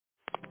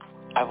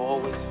I've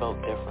always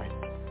felt different.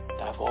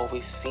 I've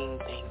always seen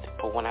things,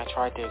 but when I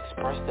tried to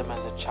express them as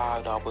a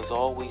child, I was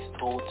always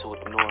told to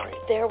ignore it.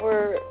 There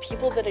were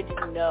people that I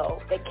didn't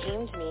know that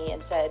came to me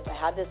and said, I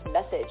have this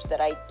message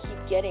that I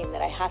keep getting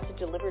that I have to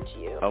deliver to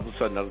you. All of a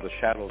sudden, out of the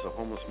shadows, a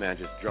homeless man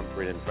just jumped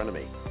right in front of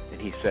me.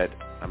 And he said,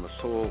 I'm a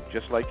soul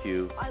just like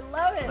you. I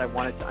love it. I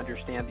wanted to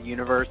understand the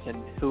universe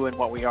and who and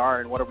what we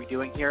are and what are we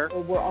doing here.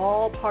 We're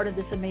all part of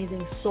this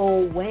amazing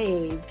soul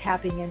wave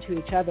tapping into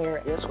each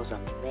other. This was a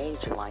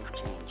major life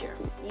changer.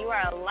 You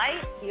are a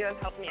light. You have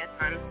helped me a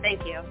ton.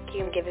 Thank you.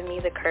 You've given me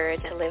the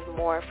courage to live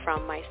more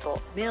from my soul.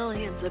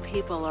 Millions of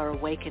people are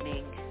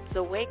awakening.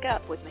 So Wake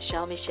Up with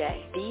Michelle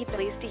Miche, the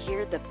place to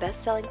hear the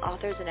best-selling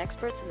authors and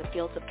experts in the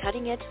fields of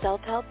cutting-edge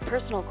self-help,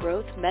 personal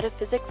growth,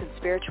 metaphysics, and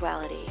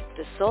spirituality.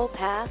 The soul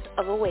path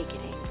of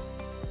awakening.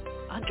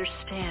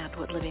 Understand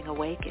what living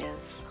awake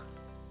is.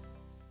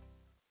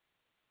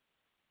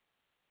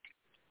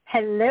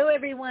 Hello,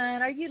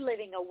 everyone. Are you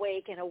living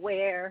awake and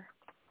aware?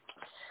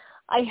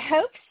 I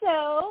hope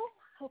so.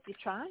 Hope you're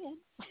trying.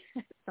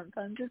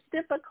 Sometimes it's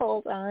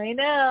difficult. I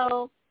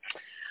know.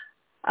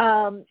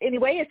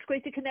 Anyway, it's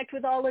great to connect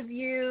with all of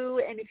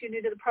you. And if you're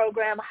new to the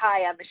program,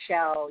 hi, I'm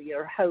Michelle,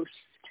 your host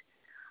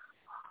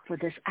for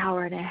this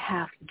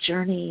hour-and-a-half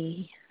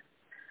journey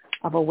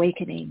of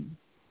awakening,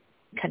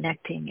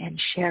 connecting, and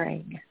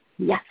sharing.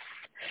 Yes.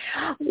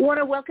 Want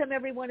to welcome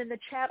everyone in the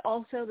chat.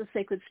 Also, the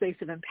Sacred Space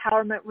of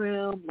Empowerment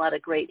Room. A lot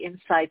of great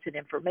insights and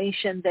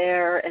information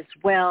there as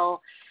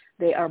well.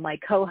 They are my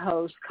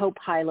co-hosts,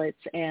 co-pilots,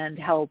 and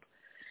help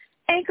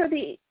anchor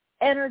the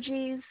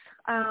energies.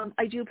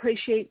 I do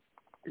appreciate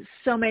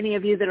so many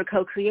of you that are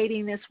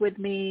co-creating this with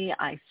me.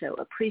 I so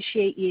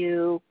appreciate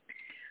you.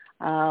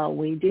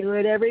 We do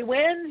it every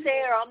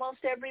Wednesday or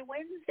almost every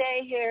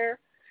Wednesday here.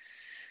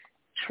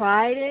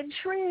 Tried and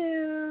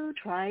true,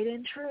 tried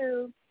and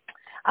true.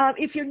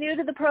 If you're new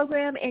to the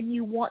program and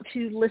you want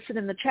to listen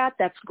in the chat,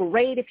 that's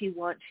great. If you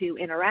want to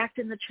interact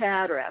in the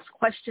chat or ask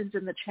questions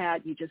in the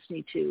chat, you just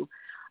need to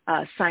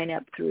sign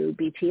up through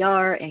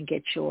BTR and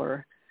get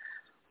your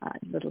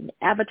little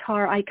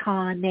avatar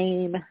icon,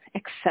 name,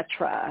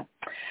 etc.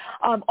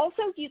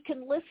 Also, you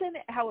can listen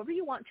however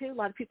you want to. A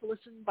lot of people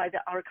listen by the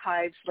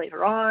archives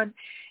later on.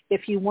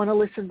 If you want to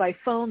listen by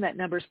phone, that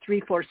number is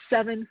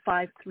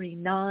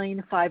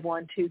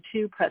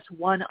 347-539-5122. Press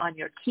 1 on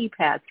your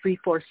keypad,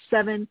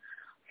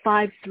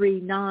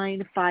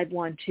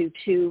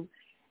 347-539-5122,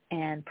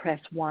 and press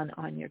 1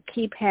 on your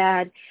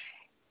keypad.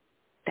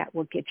 That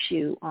will get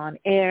you on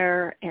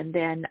air. And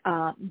then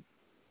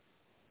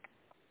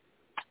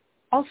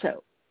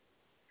also,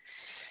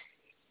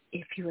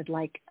 if you would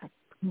like a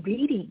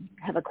reading,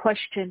 have a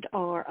question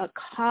or a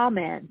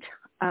comment,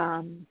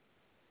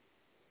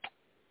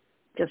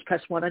 just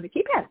press 1 on the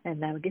keypad,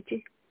 and that'll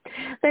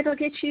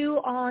get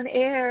you on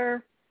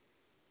air.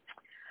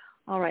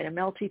 All right, I'm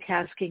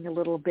multitasking a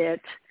little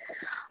bit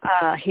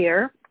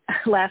here.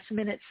 Last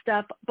minute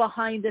stuff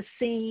behind the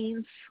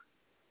scenes.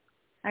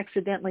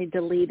 Accidentally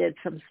deleted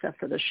some stuff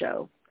for the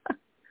show.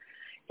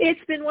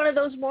 It's been one of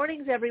those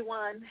mornings,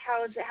 everyone.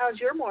 How's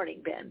your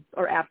morning been,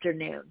 or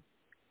afternoon?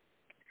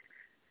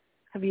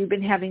 Have you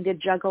been having to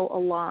juggle a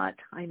lot?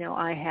 I know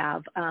I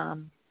have.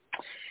 And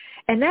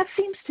that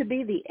seems to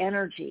be the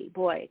energy.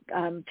 Boy,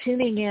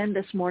 tuning in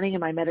this morning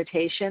in my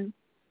meditation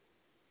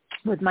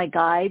with my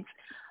guides.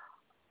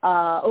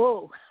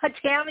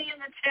 Tammy in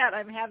the chat,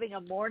 I'm having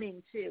a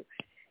morning too.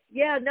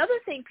 Yeah, another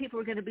thing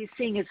people are going to be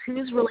seeing is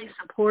who's really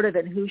supportive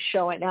and who's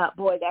showing up.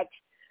 Boy,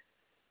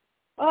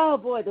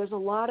 there's a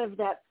lot of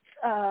that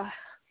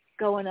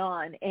going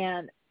on.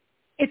 And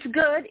it's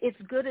good. It's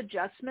good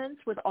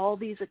adjustments with all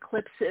these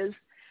eclipses.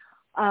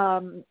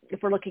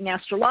 If we're looking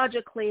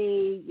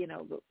astrologically,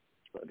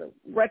 the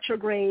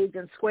retrogrades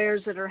and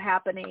squares that are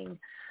happening.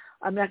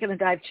 I'm not going to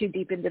dive too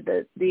deep into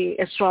the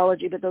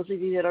astrology, but those of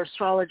you that are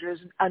astrologers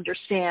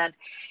understand.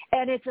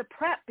 And it's a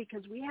prep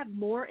because we have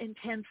more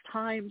intense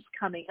times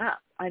coming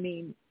up. I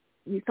mean,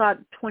 you thought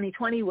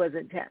 2020 was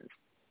intense.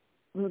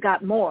 We've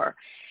got more.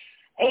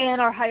 And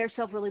our higher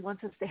self really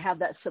wants us to have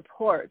that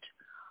support.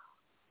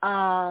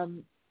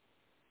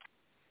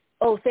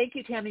 Thank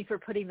you, Tammy, for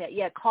putting that.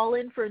 Yeah, call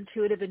in for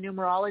intuitive and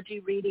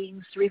numerology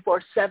readings,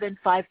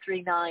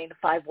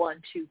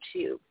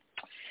 347-539-5122.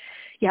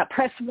 Yeah,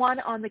 press 1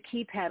 on the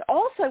keypad.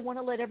 Also, I want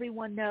to let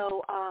everyone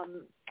know a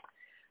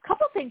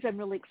couple of things I'm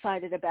really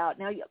excited about.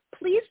 Now,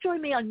 please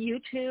join me on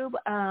YouTube.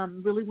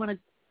 Really want to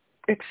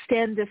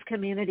extend this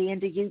community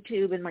into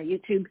YouTube, and my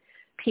YouTube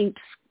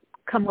peeps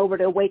come over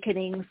to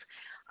Awakenings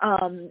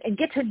and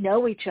get to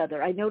know each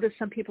other. I noticed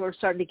some people are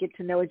starting to get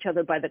to know each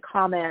other by the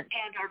comment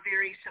and are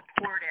very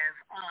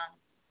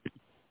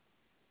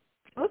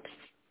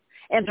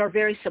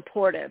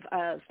supportive.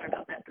 Sorry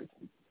about that. The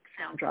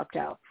sound dropped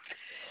out.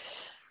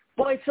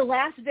 Boy, it's the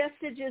last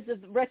vestiges of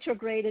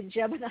retrograde in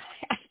Gemini,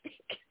 I think.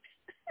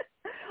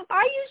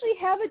 I usually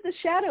have it the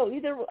shadow,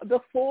 either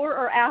before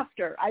or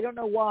after. I don't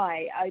know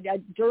why.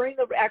 During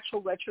the actual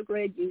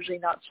retrograde, usually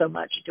not so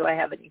much do I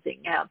have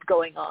anything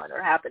going on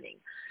or happening.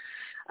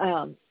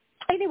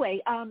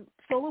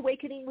 Soul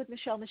Awakening with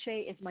Michelle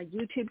Miche is my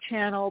YouTube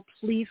channel.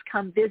 Please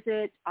come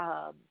visit.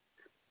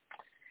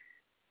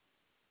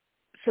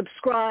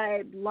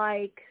 Subscribe,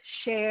 like,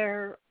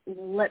 share.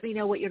 Let me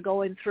know what you're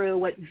going through,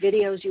 what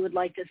videos you would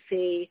like to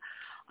see.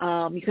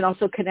 You can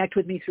also connect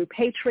with me through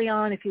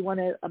Patreon if you want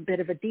a bit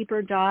of a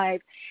deeper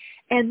dive.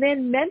 And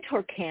then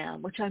Mentor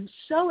Cam, which I'm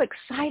so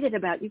excited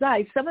about. You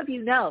guys, some of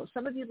you know,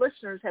 some of you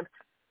listeners have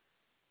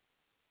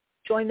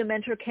joined the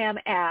Mentor Cam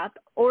app,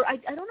 or I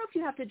don't know if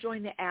you have to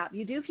join the app.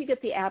 You do if you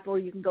get the app, or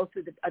you can go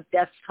through a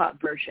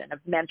desktop version of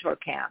Mentor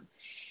Cam.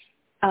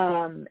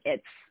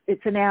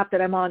 It's an app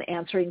that I'm on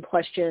answering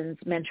questions,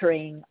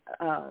 mentoring.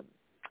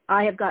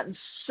 I have gotten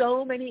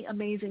so many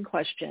amazing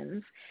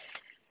questions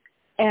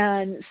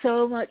and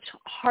so much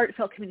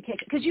heartfelt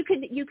communication, because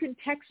you can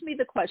text me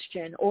the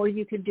question, or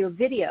you can do a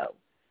video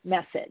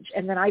message,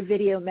 and then I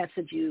video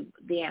message you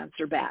the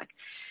answer back.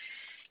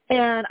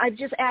 And I've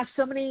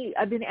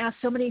been asked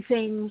so many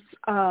things,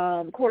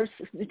 of course,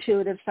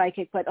 intuitive,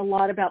 psychic, but a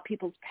lot about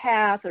people's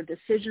path or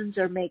decisions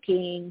they're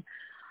making,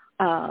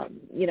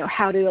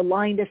 how to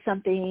align to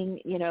something,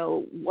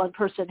 one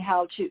person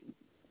how to,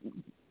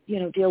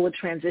 deal with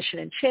transition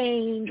and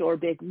change or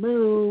big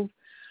move.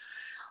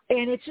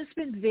 And it's just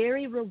been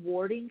very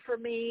rewarding for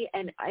me,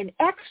 and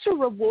extra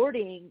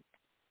rewarding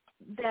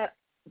that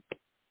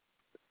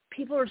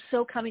people are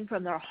so coming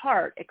from their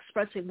heart,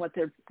 expressing what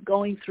they're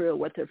going through,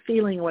 what they're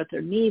feeling, what they're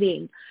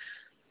needing.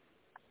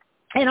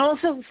 And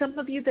also some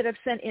of you that have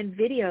sent in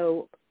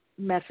video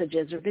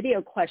messages or video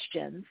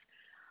questions,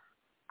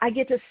 I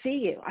get to see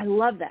you. I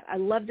love that. I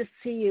love to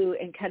see you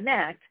and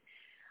connect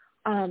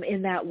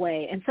in that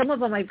way. And some of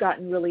them I've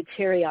gotten really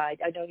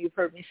teary-eyed. I know you've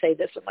heard me say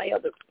this in my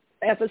other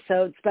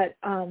episodes, but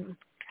a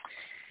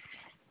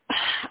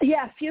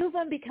few of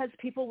them because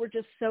people were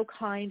just so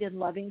kind and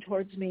loving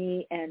towards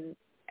me, and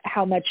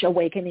how much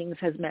Awakenings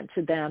has meant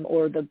to them,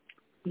 or the,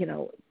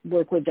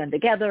 work we've done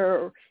together,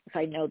 or if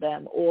I know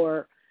them,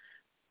 or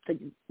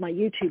my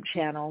YouTube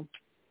channel.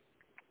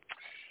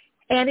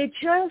 And it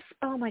just,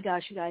 oh my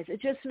gosh, you guys, it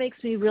just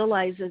makes me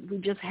realize that we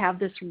just have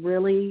this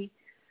really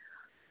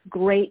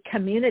great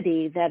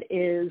community that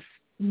is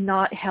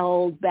not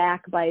held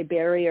back by a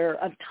barrier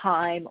of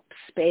time,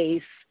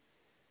 space,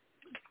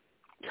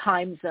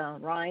 time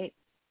zone, right?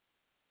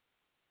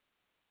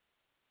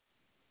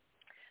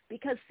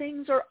 Because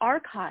things are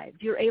archived.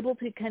 You're able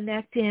to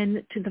connect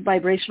in to the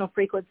vibrational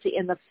frequency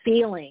and the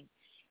feeling.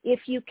 If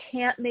you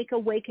can't make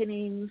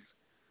Awakenings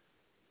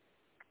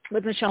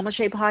with Michelle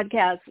Miche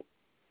podcast,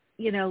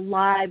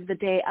 live the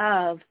day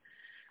of,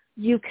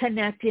 you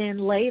connect in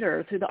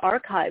later through the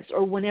archives,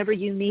 or whenever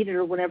you need it,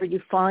 or whenever you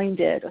find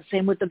it.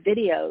 Same with the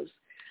videos.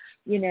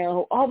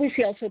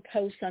 Obviously also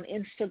post on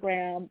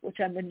Instagram, which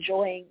I'm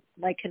enjoying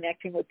my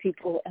connecting with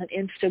people on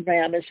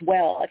Instagram as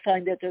well. I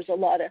find that there's a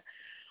lot of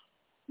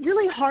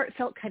really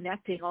heartfelt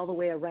connecting all the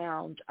way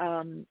around.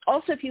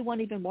 Also, if you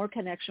want even more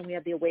connection, we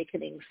have the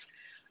Awakenings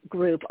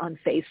group on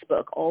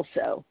Facebook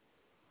also,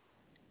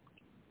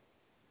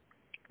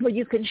 where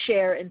you can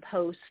share and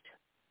post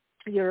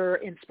your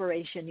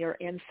inspiration, your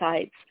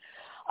insights.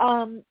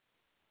 Kind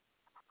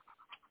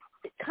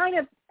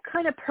of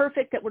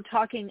perfect that we're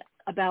talking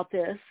about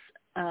this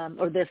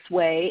or this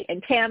way.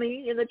 And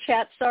Tammy in the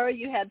chat, sorry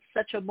you had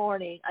such a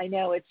morning. I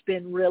know it's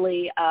been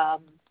really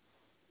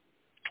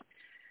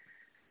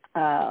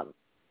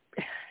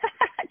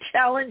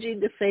challenging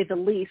to say the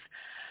least.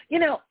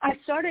 I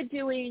started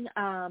doing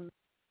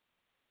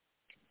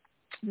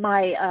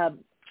my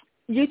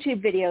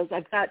YouTube videos.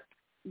 I've got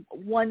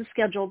one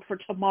scheduled for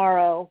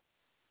tomorrow,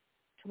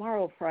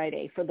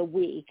 Friday, for the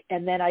week.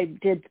 And then I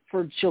did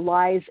for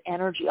July's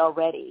energy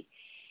already.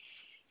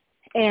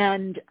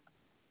 And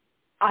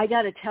I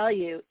got to tell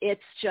you,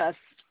 it's just,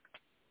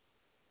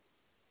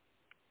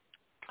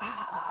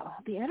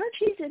 the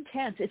energy is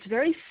intense. It's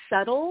very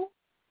subtle,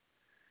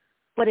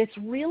 but it's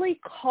really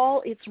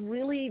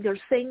there's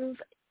things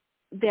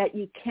that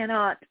you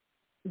cannot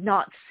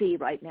not see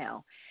right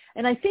now.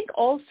 And I think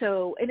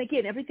also, and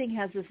again, everything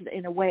has this,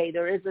 in a way,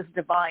 there is this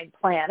divine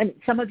plan. I mean,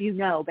 some of you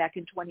know, back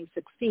in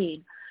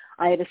 2016,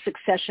 I had a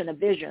succession of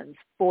visions,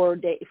 4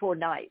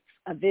 nights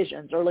of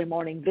visions, early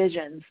morning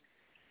visions,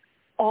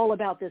 all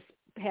about this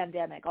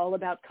pandemic, all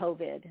about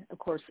COVID. Of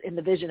course, in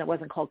the vision, it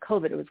wasn't called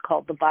COVID. It was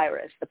called the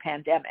virus, the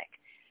pandemic.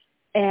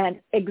 And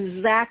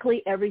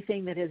exactly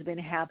everything that has been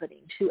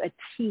happening to a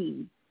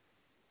T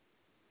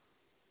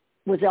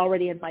was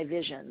already in my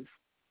visions,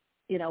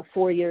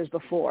 4 years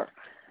before.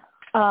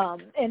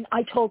 And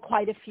I told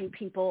quite a few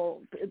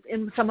people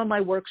in some of my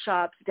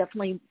workshops,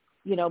 definitely,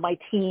 my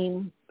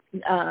team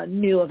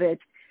knew of it,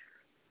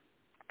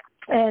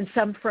 and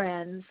some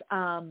friends.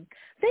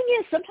 Thing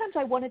is, sometimes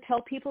I want to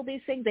tell people these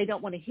things they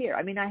don't want to hear.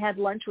 I mean, I had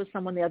lunch with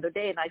someone the other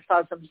day, and I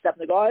saw some stuff,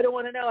 and they go, I don't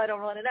want to know.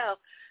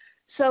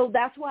 So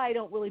that's why I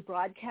don't really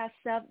broadcast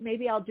stuff.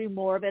 Maybe I'll do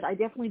more of it. I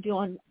definitely do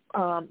on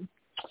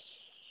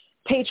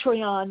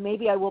Patreon.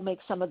 Maybe I will make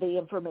some of the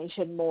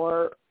information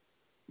more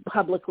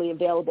publicly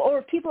available. Or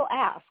if people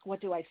ask,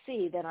 what do I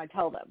see, then I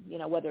tell them,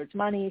 whether it's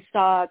money,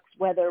 stocks,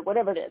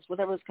 whatever it is,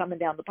 whatever's coming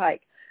down the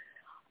pike.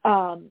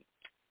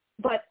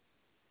 But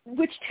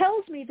which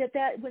tells me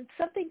that when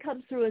something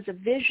comes through as a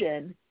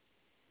vision,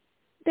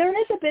 there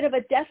is a bit of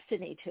a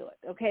destiny to it,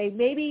 okay?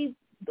 Maybe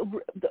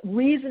the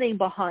reasoning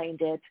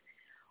behind it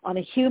on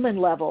a human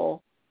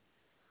level,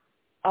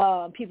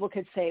 people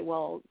could say,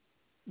 well,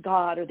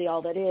 God or the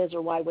all that is,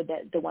 or why would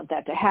they want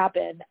that to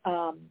happen?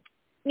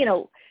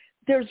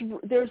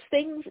 There's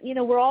things,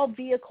 we're all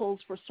vehicles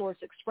for source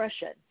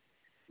expression.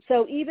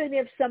 So even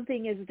if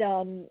something is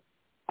done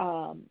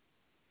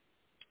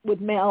with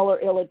mal or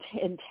ill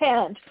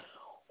intent,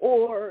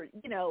 or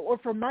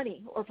for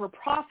money or for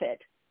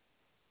profit,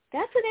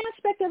 that's an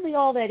aspect of the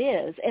all that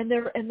is, and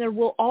there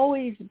will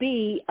always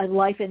be a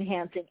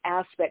life-enhancing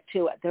aspect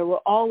to it. There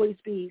will always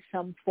be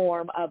some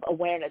form of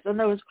awareness. In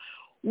other words,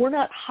 we're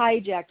not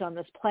hijacked on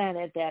this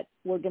planet that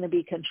we're going to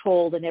be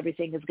controlled and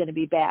everything is going to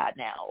be bad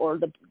now, or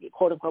the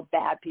quote-unquote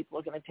bad people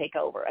are going to take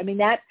over. I mean,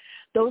 that's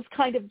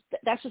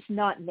just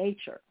not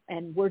nature,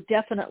 and we're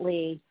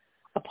definitely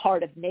a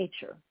part of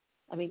nature.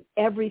 I mean,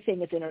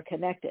 everything is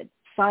interconnected.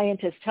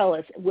 Scientists tell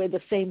us we're the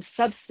same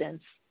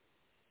substance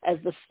as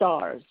the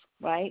stars,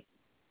 right?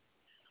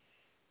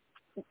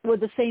 We're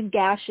the same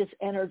gaseous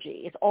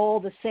energy. It's all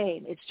the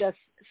same. It's just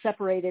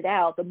separated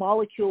out. The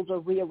molecules are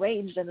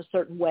rearranged in a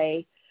certain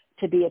way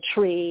to be a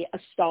tree, a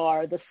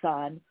star, the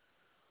sun,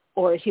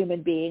 or a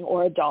human being,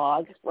 or a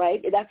dog,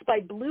 right? That's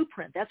by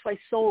blueprint. That's why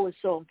soul is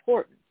so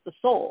important, the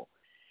soul.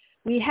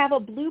 We have a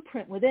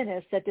blueprint within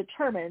us that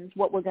determines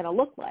what we're going to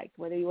look like,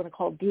 whether you want to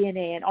call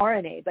DNA and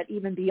RNA, but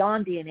even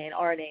beyond DNA and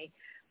RNA,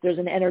 there's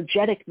an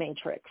energetic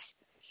matrix.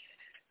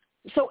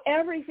 So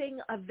everything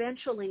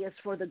eventually is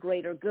for the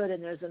greater good,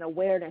 and there's an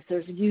awareness.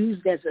 There's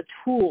used as a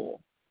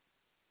tool,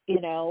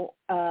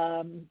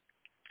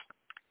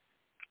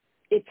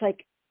 it's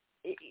like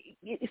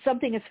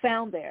something is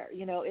found there.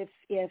 If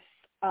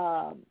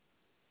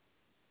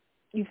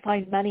you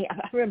find money,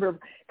 I remember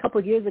a couple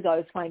of years ago I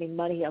was finding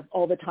money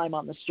all the time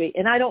on the street,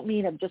 and I don't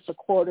mean of just a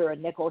quarter, a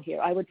nickel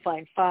here. I would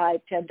find $5,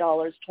 $10,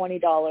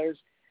 $20,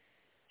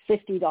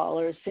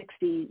 $50,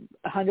 $60,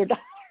 $100.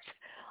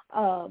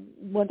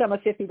 One time a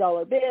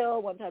 $50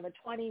 bill, one time a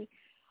 $20,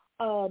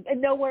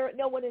 and no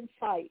one in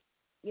sight,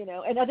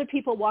 and other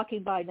people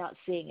walking by not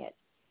seeing it.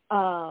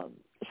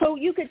 So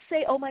you could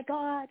say, oh my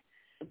God,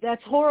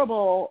 that's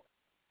horrible.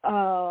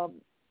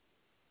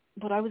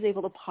 But I was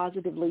able to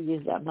positively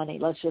use that money.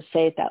 Let's just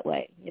say it that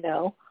way,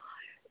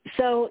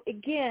 So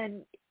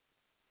again,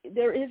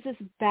 there is this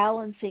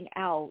balancing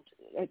out,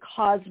 a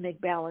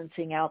cosmic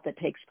balancing out that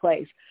takes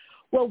place.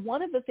 Well,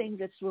 one of the things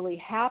that's really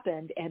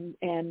happened,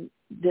 and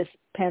this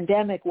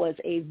pandemic was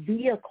a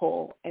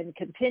vehicle and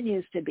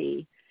continues to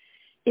be,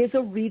 is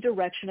a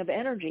redirection of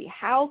energy.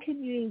 How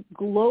can you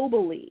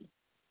globally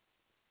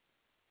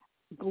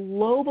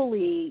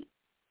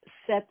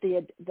set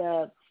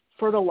the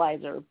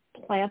fertilizer,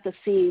 plant the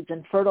seeds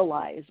and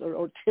fertilize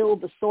or till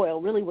the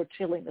soil? Really, we're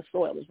tilling the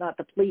soil. There's not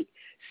the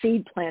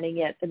seed planting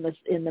yet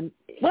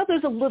well,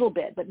 there's a little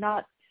bit, but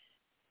not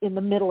in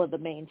the middle of the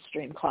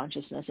mainstream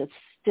consciousness. It's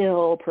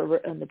still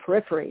in the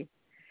periphery.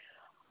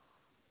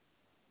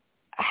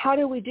 How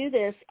do we do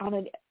this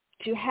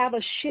to have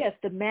a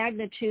shift, the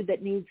magnitude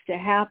that needs to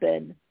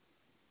happen?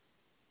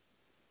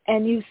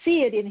 And you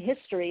see it in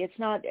history. It's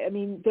not,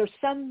 there's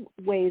some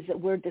ways that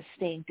we're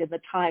distinct in the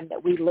time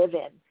that we live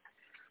in.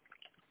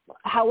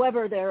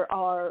 However, there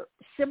are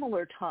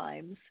similar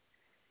times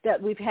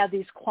that we've had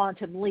these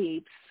quantum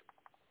leaps,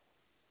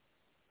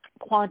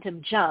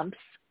 quantum jumps,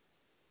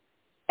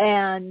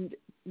 and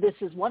this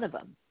is one of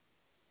them.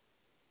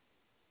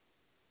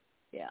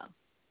 Yeah.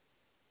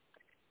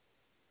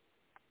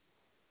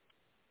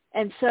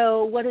 And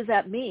so what does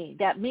that mean?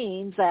 That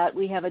means that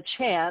we have a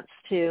chance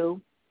to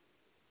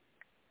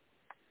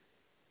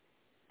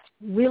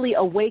really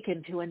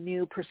awaken to a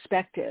new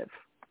perspective.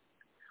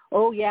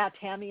 Oh, yeah,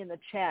 Tammy in the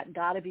chat,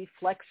 got to be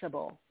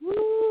flexible.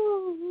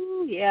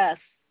 Woo, yes,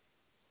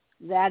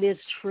 that is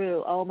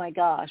true. Oh, my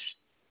gosh.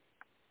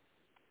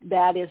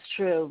 That is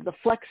true. The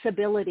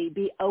flexibility,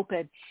 be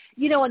open.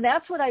 And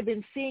that's what I've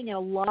been seeing in a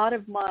lot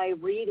of my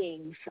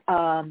readings,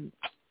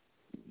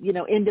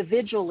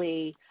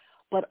 individually,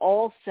 but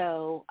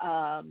also,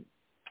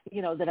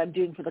 that I'm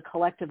doing for the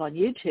collective on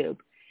YouTube,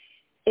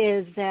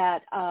 is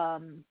that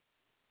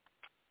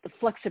the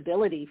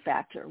flexibility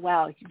factor.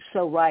 Wow, you're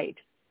so right.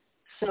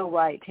 So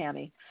right,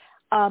 Tammy.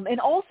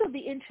 And also the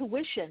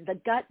intuition, the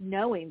gut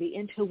knowing, the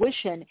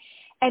intuition,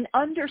 and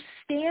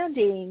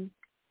understanding.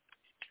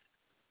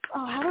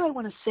 Oh, how do I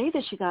want to say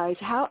this, you guys?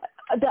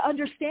 The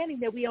understanding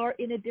that we are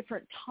in a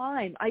different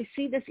time. I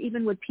see this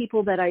even with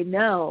people that I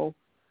know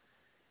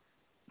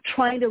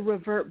trying to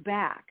revert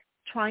back,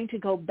 trying to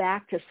go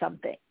back to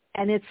something.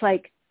 And it's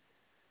like,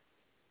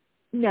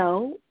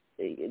 no,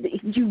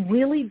 you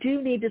really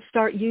do need to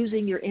start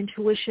using your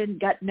intuition,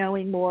 gut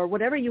knowing more,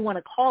 whatever you want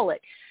to call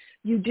it.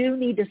 You do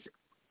need to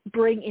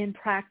bring in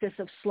practice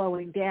of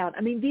slowing down.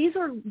 These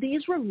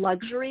were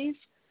luxuries.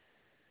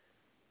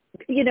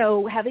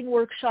 Having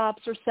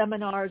workshops or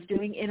seminars,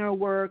 doing inner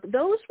work,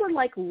 those were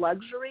like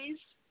luxuries.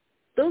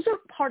 Those are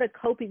part of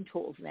coping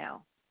tools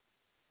now.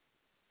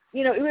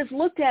 it was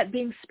looked at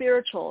being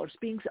spiritual or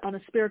being on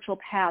a spiritual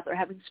path or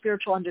having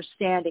spiritual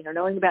understanding or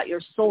knowing about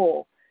your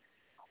soul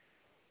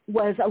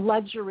was a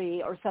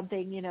luxury or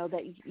something,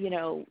 that,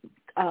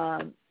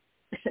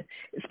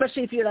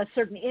 especially if you're at a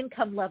certain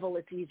income level,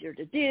 it's easier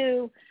to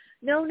do.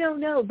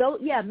 No. Though,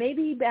 yeah,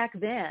 maybe back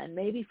then,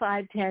 maybe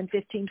 5, 10,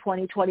 15,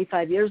 20,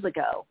 25 years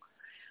ago.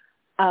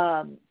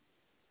 I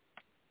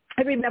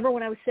remember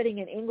when I was sitting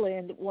in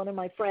England, one of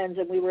my friends,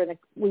 and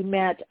we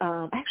met,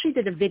 I actually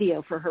did a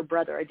video for her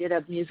brother. I did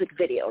a music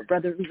video. Her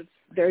brother was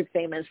very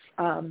famous.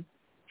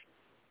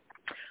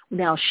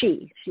 Now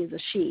she's a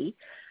she.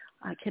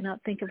 I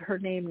cannot think of her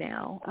name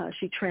now.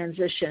 She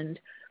transitioned.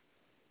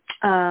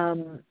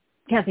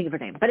 Can't think of her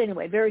name. But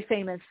anyway, very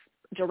famous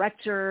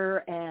director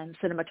and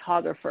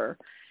cinematographer.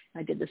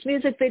 I did this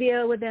music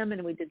video with them,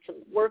 and we did some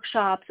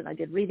workshops, and I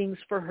did readings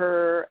for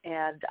her,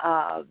 and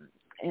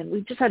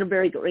we just had a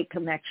very great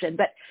connection.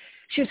 But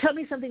she was telling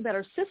me something about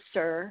her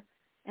sister,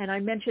 and I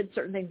mentioned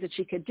certain things that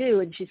she could do,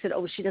 and she said,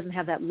 she doesn't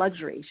have that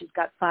luxury. She's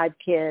got 5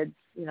 kids.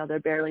 They're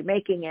barely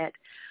making it.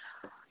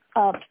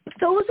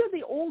 Those are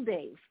the old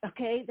days,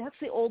 okay? That's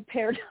the old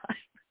paradigm.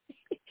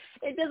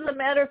 It doesn't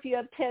matter if you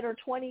have 10 or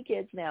 20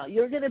 kids now.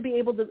 You're going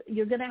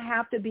to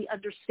have to be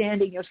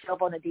understanding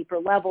yourself on a deeper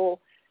level,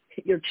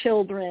 your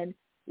children,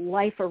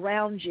 life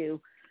around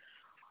you,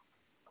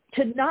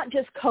 to not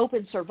just cope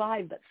and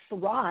survive, but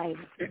thrive.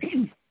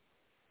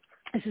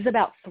 This is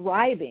about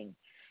thriving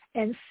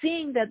and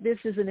seeing that this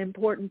is an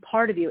important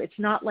part of you. It's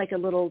not like a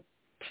little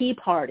tea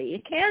party.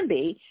 It can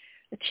be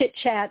a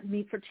chit-chat,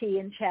 meet for tea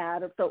and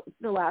chat, or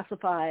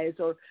philosophize,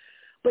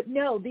 but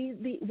no,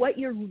 what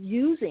you're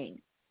using.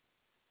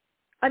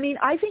 I mean,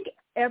 I think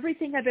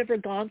everything I've ever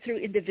gone through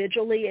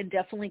individually and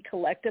definitely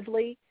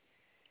collectively,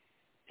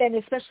 and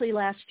especially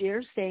last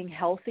year, staying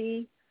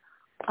healthy,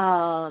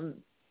 to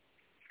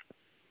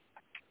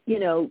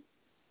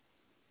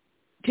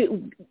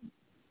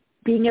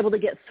being able to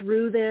get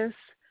through this,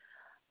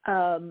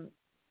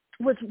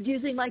 was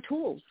using my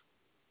tools,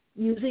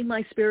 using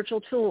my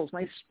spiritual tools,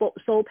 my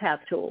soul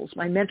path tools,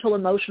 my mental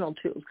emotional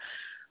tools,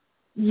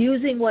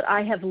 using what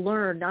I have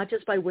learned, not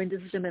just by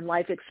wisdom and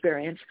life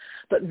experience,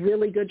 but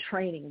really good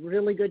training,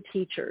 really good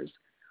teachers.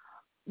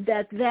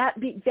 That's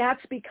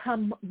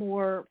become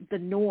more the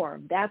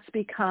norm. That's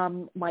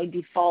become my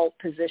default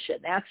position.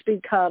 That's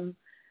become,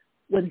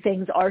 when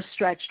things are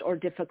stretched or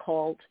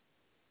difficult,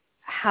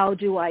 how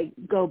do I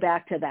go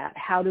back to that?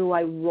 How do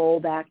I roll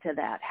back to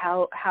that?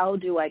 How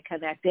do I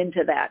connect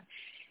into that?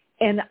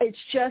 And it's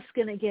just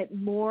going to get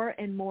more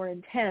and more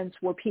intense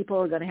where people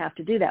are going to have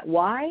to do that.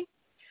 Why?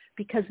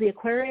 Because the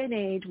Aquarian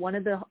age, one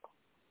of the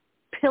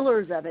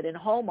pillars of it and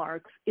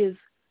hallmarks is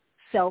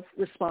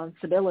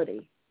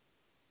self-responsibility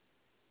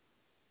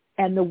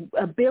and the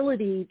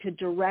ability to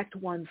direct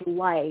one's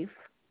life,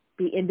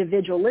 be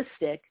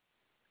individualistic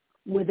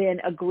within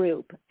a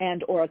group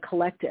and or a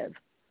collective.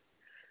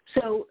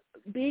 So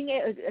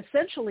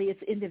essentially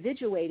it's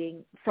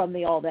individuating from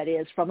the all that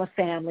is, from a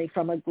family,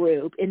 from a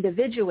group,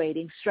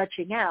 individuating,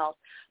 stretching out,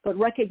 but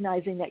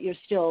recognizing that you're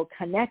still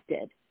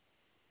connected.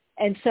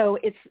 And so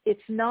it's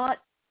not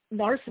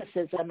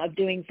narcissism of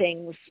doing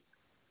things,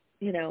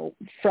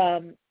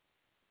 from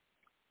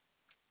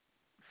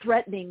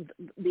threatening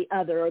the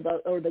other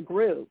or the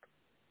group,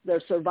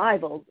 their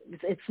survival.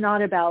 It's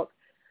not about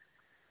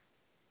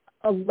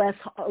a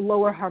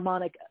lower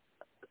harmonic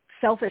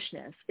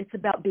selfishness. It's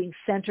about being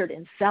centered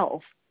in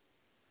self,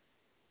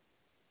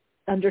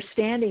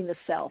 understanding the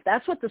self.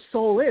 That's what the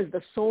soul is.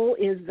 The soul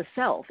is the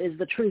self, is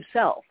the true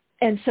self.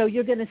 And so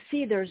you're going to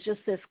see there's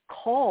just this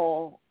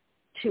call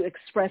to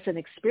express an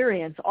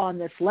experience on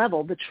this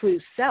level, the true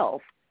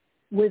self,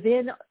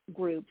 within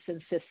groups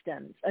and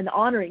systems, and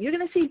honoring. You're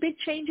going to see big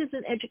changes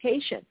in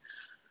education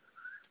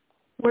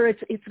where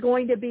it's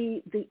going to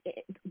be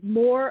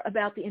more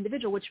about the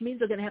individual, which means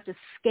they're going to have to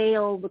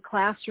scale the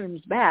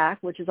classrooms back,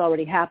 which is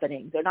already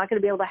happening. They're not going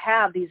to be able to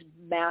have these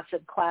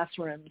massive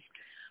classrooms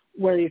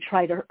where you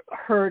try to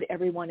herd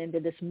everyone into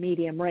this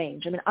medium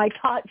range. I mean, I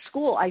taught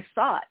school. I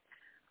saw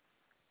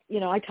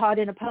it. I taught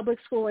in a public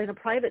school and a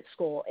private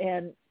school,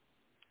 and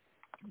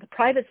the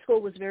private school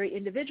was very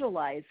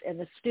individualized, and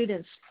the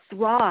students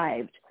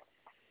thrived.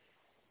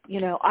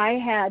 I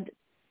had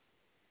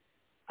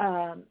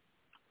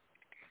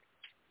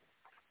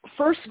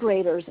first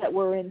graders that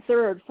were in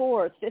 3rd,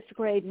 4th, 5th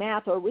grade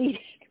math or reading,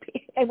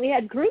 and we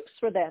had groups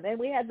for them, and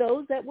we had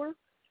those that were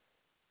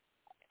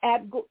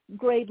at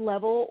grade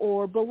level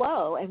or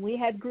below, and we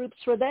had groups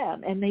for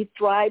them, and they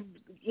thrived.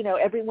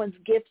 Everyone's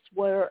gifts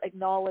were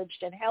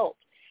acknowledged and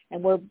helped,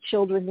 and where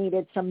children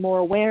needed some more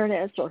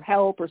awareness or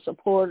help or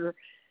support or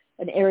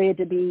an area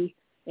to be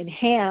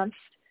enhanced,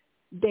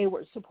 they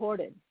were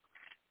supported.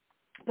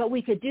 But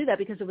we could do that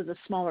because it was a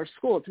smaller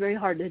school. It's very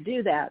hard to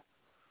do that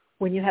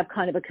when you have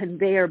kind of a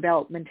conveyor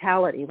belt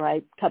mentality,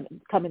 right,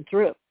 coming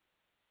through.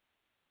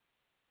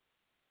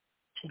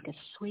 Take a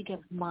swig of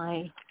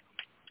my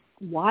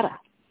water.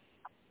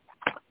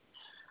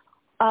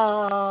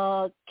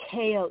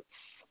 Chaos.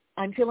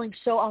 I'm feeling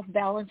so off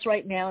balance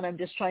right now, and I'm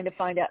just trying to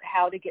find out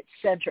how to get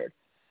centered.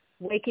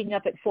 waking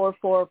up at 4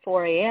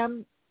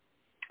 a.m.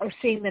 or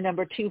seeing the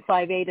number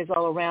 258 is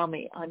all around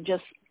me. I'm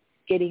just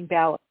getting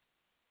balance.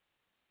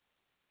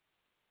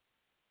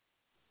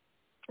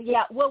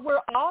 Yeah, well,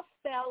 we're off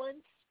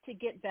balance to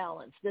get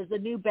balance. There's a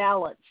new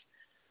balance.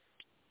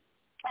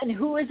 And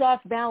who is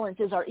off balance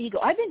is our ego.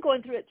 I've been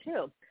going through it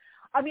too.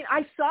 I mean,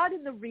 I saw it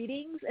in the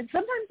readings, and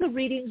sometimes the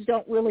readings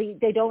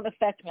they don't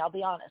affect me, I'll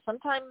be honest.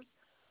 Sometimes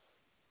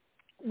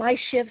my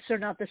shifts are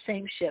not the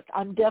same shift.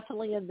 I'm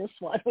definitely in this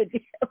one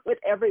with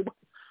everyone.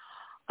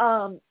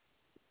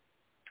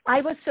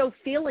 I was so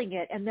feeling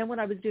it, and then when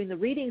I was doing the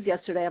readings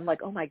yesterday, I'm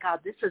like, oh my God,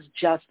 this is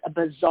just a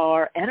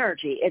bizarre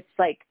energy. It's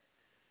like,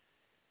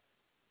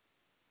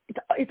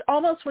 it's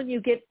almost when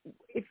you get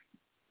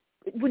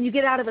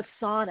out of a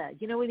sauna,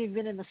 you know, when you've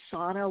been in the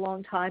sauna a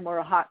long time or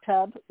a hot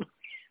tub,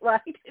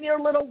 right? And you're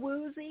a little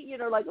woozy, you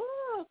know, like,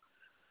 oh,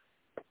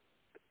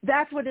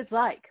 that's what it's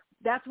like.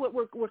 That's what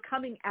we're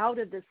coming out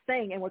of this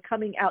thing, and we're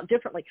coming out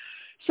differently.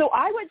 So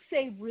I would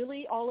say,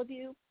 really, all of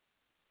you,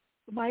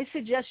 my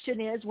suggestion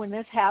is when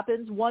this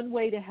happens, one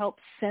way to help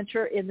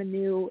center in the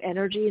new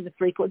energy and the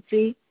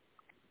frequency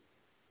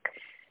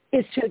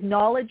is to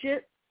acknowledge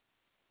it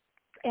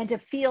and to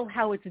feel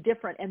how it's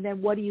different. And then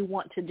what do you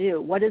want to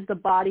do? What does the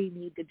body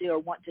need to do or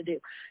want to do?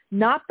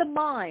 Not the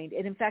mind.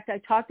 And in fact, I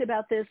talked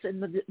about this in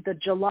the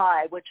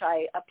July, which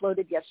I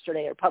uploaded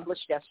yesterday or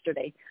published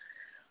yesterday,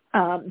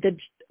 the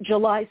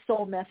July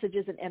Soul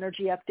Messages and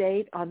Energy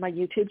Update on my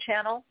YouTube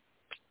channel.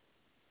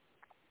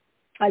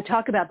 I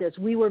talk about this.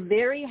 We were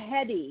very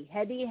heady,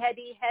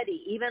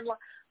 even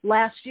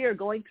last year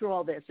going through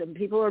all this. And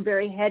people are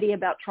very heady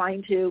about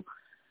trying to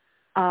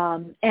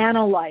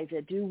analyze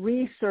it, do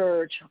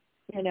research,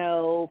 you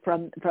know,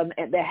 from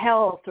the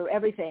health or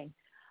everything.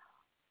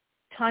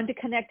 Time to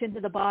connect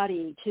into the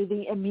body, to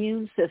the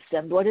immune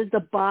system. What does the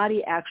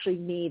body actually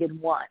need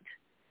and want?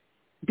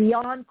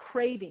 Beyond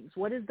cravings,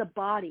 what is the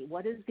body?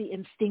 What is the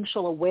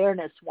instinctual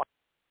awareness want?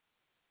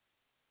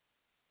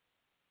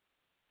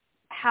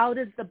 How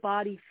does the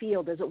body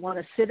feel? Does it want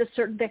to sit a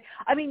certain day?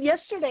 I mean,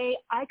 yesterday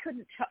I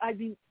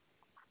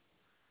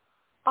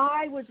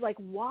was like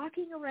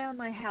walking around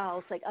my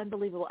house, like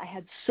unbelievable. I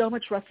had so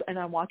much rest, and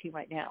I'm walking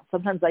right now.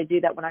 Sometimes I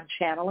do that when I'm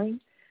channeling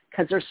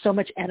because there's so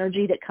much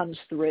energy that comes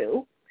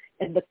through,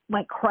 and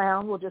my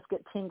crown will just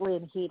get tingly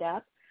and heat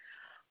up.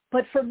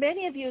 But for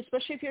many of you,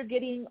 especially if you're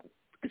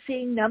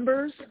seeing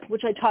numbers,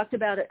 which I talked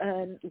about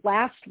in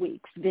last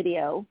week's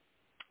video,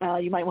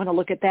 you might want to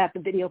look at that, the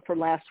video for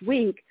last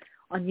week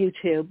on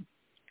YouTube,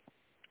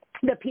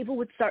 that people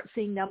would start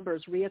seeing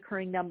numbers,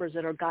 reoccurring numbers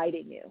that are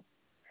guiding you.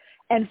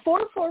 And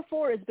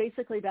 444 is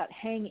basically about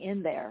hang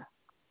in there.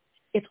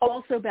 It's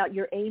also about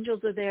your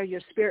angels are there,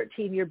 your spirit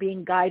team, you're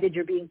being guided,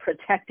 you're being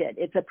protected.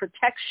 It's a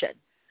protection.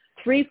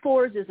 3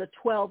 4s is a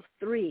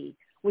 12-3,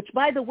 which,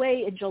 by the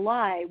way, in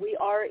July, we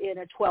are in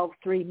a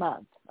 12-3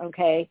 month,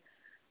 okay?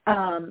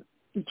 You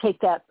take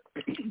that.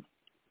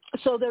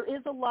 So there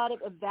is a lot of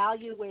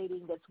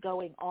evaluating that's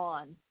going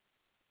on,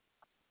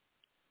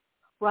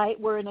 right?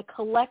 We're in a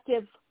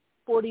collective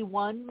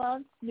 41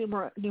 month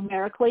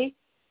numerically.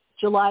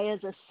 July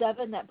is a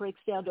 7. That breaks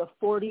down to a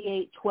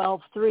 48,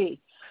 12,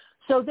 3.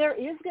 So there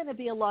is going to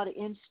be a lot of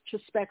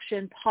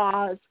introspection,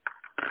 pause.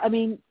 I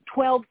mean,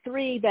 12,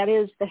 3, that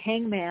is the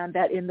hangman,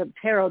 that in the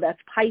tarot, that's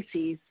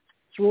Pisces.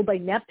 It's ruled by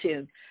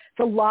Neptune. It's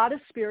a lot of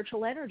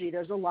spiritual energy.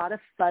 There's a lot of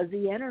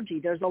fuzzy energy.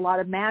 There's a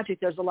lot of magic.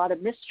 There's a lot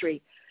of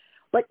mystery.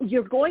 But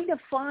you're going to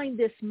find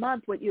this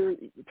month what you're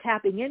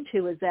tapping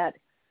into is that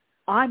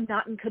I'm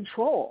not in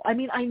control. I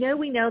mean, I know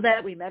we know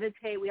that. We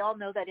meditate. We all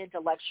know that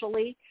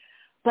intellectually.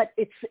 But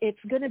it's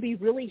going to be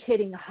really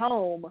hitting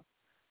home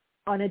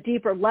on a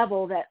deeper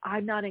level that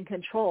I'm not in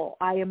control.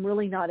 I am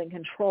really not in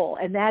control.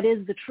 And that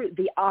is the truth.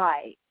 The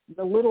I,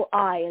 the little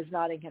I, is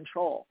not in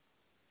control.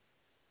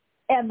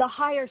 And the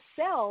higher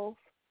self,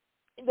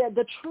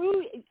 the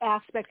true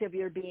aspect of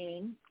your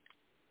being,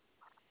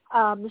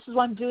 this is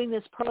why I'm doing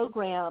this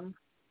program,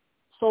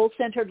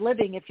 Soul-Centered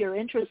Living, if you're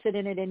interested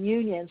in it in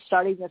Union,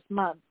 starting this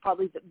month,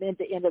 probably the mid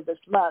to end of this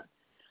month,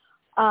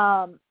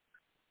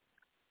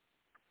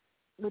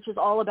 which is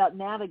all about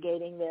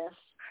navigating this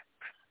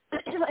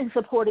and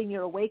supporting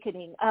your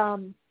awakening.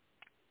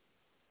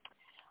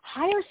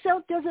 Higher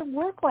self doesn't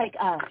work like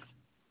us.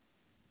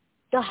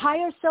 The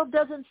higher self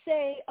doesn't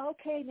say,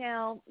 okay,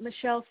 now,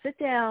 Michelle, sit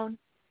down,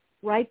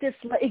 write this.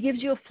 It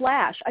gives you a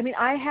flash. I mean,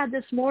 I had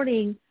this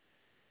morning,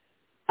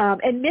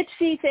 and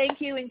Mitzi,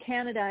 thank you, in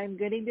Canada. I'm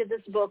getting to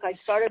this book. I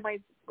started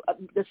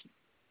this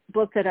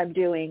book that I'm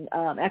doing,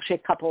 actually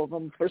a couple of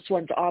them. First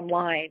one's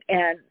online,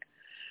 and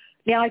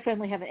now I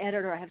finally have an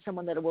editor. I have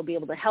someone that will be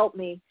able to help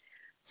me.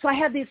 So I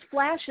have these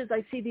flashes.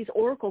 I see these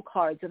oracle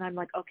cards, and I'm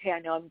like, okay, I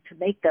know I'm to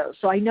make those.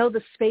 So I know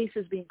the space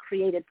is being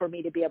created for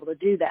me to be able to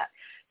do that.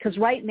 Because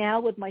right now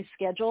with my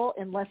schedule,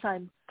 and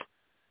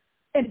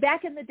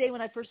back in the day when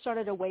I first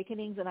started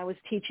Awakenings and I was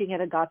teaching at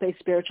Agape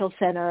Spiritual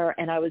Center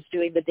and I was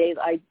doing the days,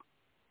 I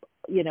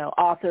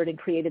authored and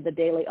created the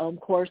Daily Om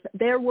course,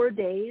 there were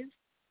days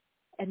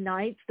and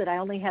nights that I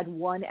only had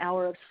 1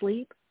 hour of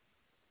sleep.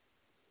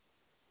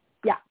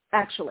 Yeah,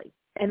 actually.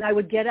 And I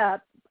would get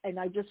up. And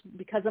I just,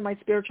 because of my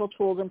spiritual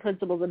tools and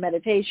principles of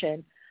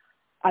meditation,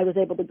 I was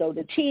able to go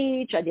to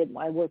teach.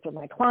 I worked with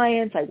my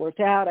clients. I worked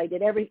out. I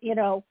did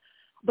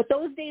but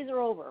those days are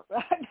over.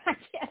 I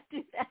can't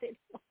do that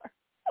anymore.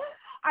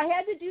 I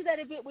had to do that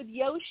a bit with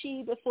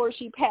Yoshi before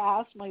she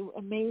passed, my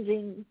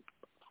amazing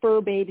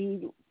fur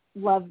baby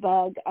love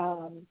bug.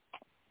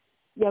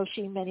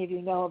 Yoshi, many of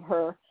you know of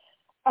her.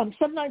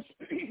 Sometimes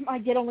I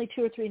get only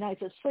 2 or 3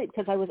 nights of sleep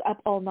because I was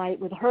up all night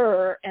with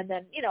her, and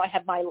then, I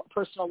have my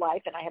personal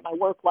life and I have my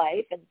work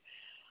life,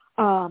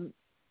 and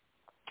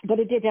but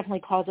it did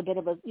definitely cause a bit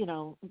of a,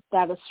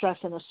 that of stress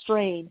and a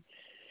strain.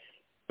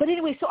 But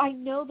anyway, so I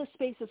know the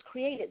space is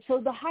created.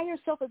 So the higher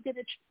self is going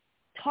to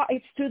talk.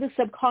 It's through the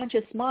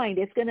subconscious mind.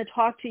 It's going to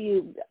talk to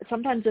you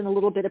sometimes in a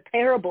little bit of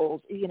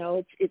parables.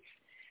 It's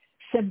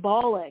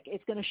symbolic.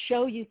 It's going to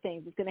show you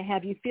things. It's going to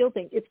have you feel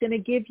things. It's going to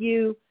give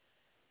you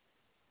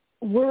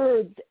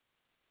words,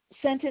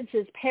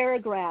 sentences,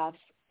 paragraphs,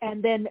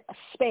 and then a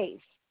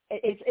space.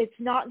 It's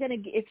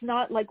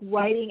not like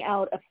writing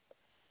out a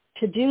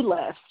to-do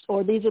list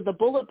or these are the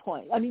bullet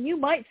points. I mean, you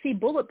might see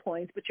bullet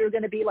points, but you're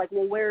going to be like,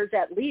 well, where is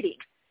that leading?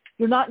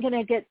 You're not going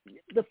to get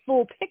the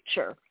full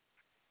picture.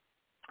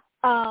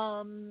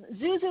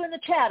 Zuzu in the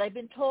chat, I've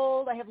been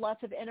told I have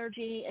lots of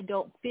energy and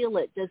don't feel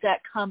it. Does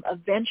that come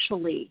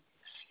eventually?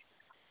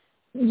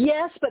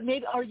 Yes, but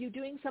maybe are you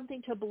doing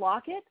something to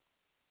block it?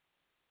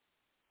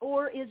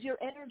 Or is your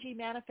energy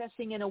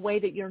manifesting in a way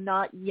that you're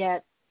not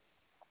yet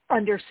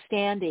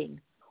understanding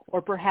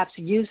or perhaps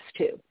used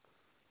to?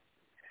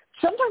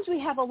 Sometimes we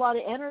have a lot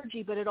of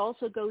energy, but it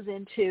also goes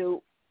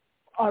into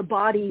our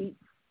body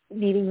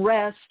needing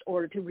rest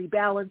or to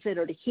rebalance it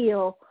or to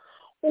heal.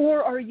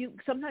 Or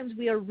sometimes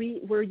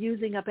we're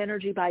using up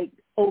energy by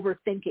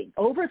overthinking.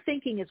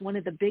 Overthinking is one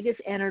of the biggest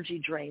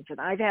energy drains, and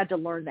I've had to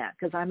learn that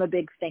because I'm a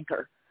big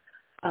thinker.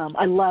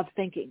 I love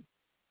thinking.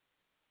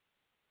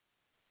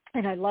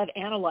 And I love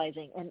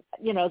analyzing. And,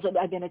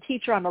 I've been a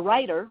teacher. I'm a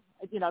writer,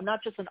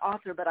 not just an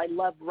author, but I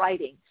love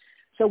writing.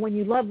 So when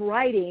you love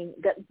writing,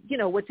 that,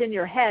 what's in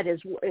your head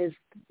is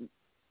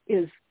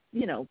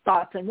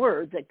thoughts and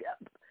words that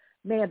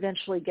may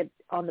eventually get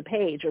on the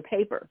page or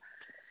paper.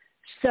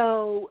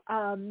 So,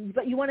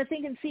 but you want to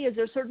think and see, is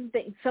there certain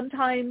things?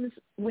 Sometimes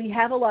we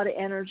have a lot of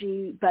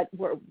energy, but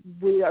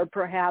we are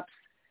perhaps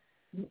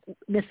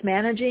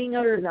mismanaging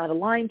it or not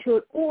aligned to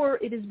it, or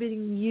it is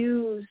being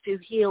used to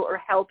heal or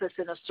help us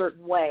in a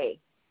certain way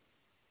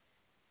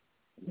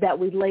that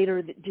we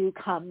later do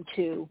come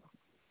to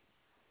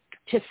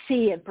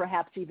see and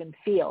perhaps even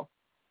feel.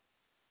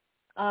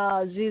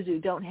 Zuzu,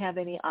 don't have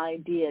any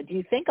idea. Do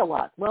you think a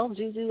lot? Well,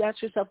 Zuzu,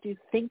 ask yourself, do you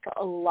think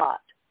a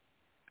lot?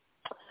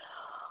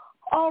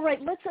 All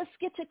right, let's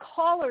get to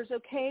callers,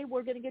 okay?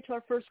 We're going to get to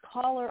our first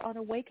caller on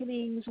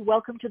Awakenings.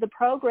 Welcome to the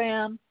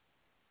program.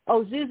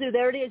 Oh, Zuzu,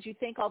 there it is. You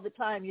think all the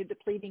time. You're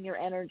depleting your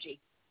energy.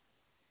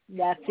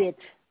 That's it.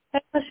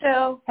 Hey,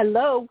 Michelle.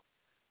 Hello.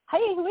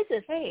 Hey, who is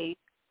this? Hey.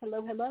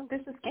 Hello.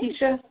 This is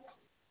Keisha.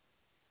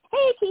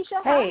 Hey,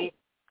 Keisha. Hey.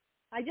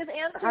 Hi. I just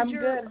answered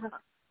your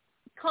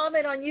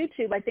comment on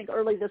YouTube, I think,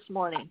 early this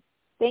morning.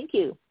 Thank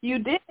you. You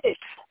did.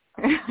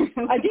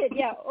 I did,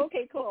 yeah.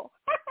 Okay, cool.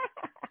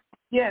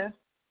 Yes.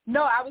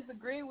 No, I was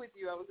agreeing with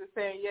you. I was just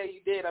saying, yeah,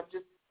 you did. I'm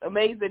just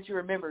amazed that you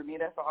remembered me.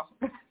 That's all.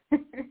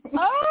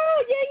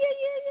 Oh, yeah.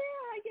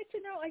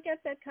 I get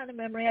that kind of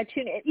memory. I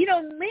tune in.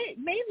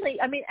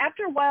 Mainly, I mean,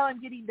 after a while I'm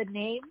getting the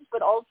names,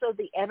 but also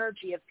the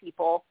energy of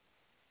people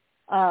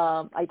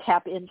I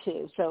tap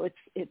into. So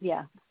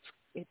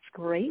it's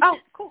great. Oh,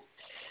 cool.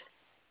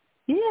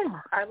 Yeah.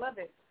 I love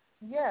it.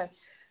 Yes.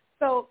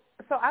 So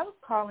I was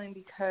calling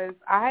because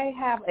I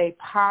have a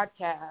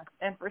podcast,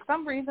 and for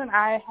some reason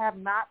I have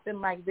not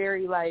been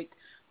very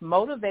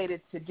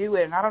motivated to do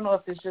it. And I don't know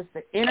if it's just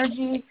the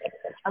energy.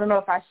 I don't know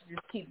if I should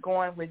just keep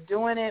going with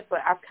doing it, but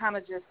I've kind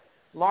of just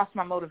lost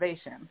my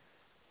motivation.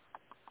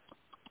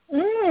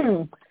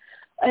 And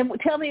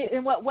tell me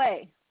in what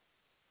way?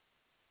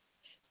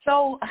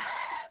 So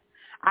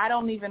I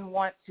don't even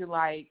want to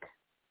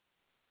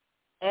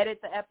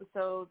edit the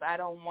episodes. I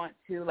don't want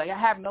to I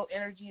have no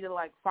energy to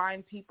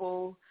find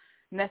people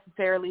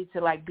necessarily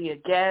to be a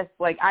guest.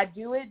 I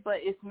do it, but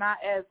it's not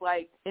as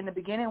in the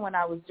beginning when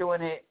I was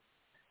doing it,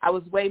 I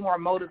was way more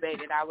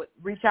motivated. I would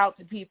reach out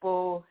to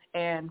people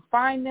and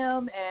find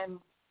them and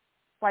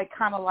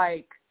kind of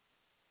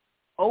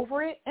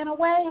over it in a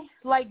way.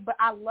 But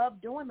I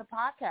love doing the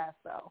podcast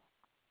though.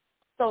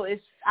 So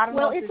I don't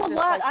know. Well, it's a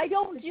lot. I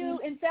don't do.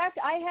 In fact,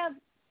 I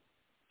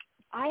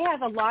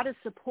have a lot of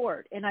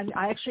support, and I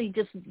actually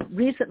just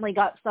recently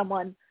got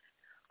someone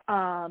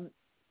to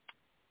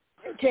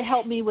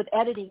help me with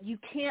editing. You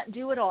can't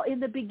do it all. In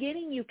the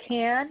beginning, you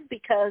can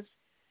because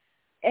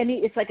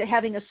it's like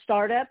having a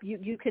startup.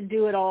 You can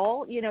do it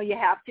all. You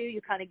have to.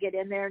 You kind of get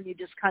in there and you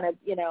just kind of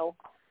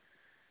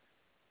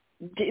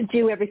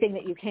do everything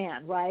that you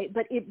can, right?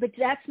 But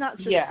that's not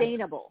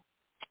sustainable. Yeah.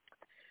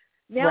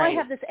 Now right. I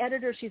have this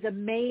editor. She's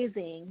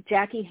amazing,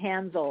 Jackie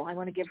Hansel. I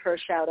want to give her a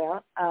shout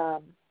out.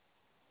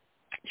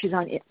 She's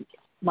on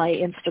my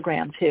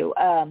Instagram too.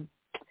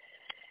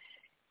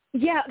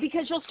 Yeah,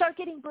 because you'll start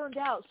getting burned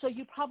out, so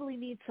you probably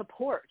need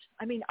support.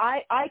 I mean,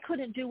 I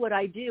couldn't do what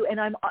I do, and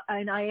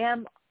I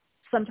am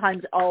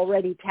sometimes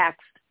already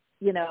taxed,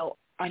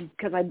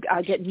 because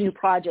I get new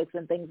projects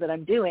and things that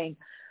I'm doing.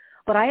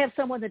 But I have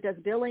someone that does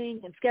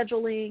billing and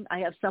scheduling. I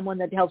have someone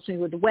that helps me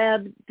with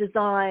web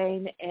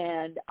design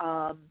and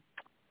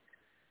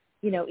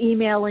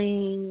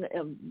emailing,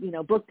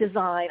 book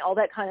design, all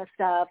that kind of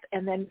stuff.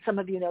 And then some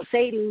of you know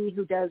Sadie,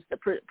 who does the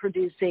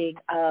producing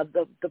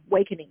the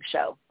Awakening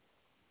show.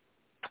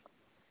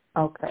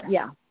 Okay.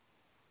 Yeah.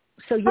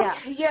 So yeah.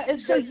 Okay, yeah.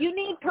 So you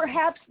need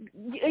perhaps,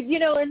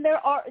 and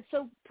there are,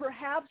 so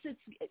perhaps it's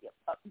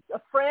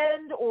a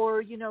friend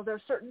or,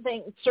 there's certain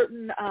things,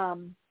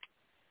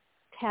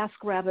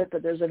 TaskRabbit,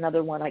 but there's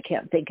another one I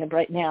can't think of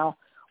right now,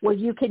 where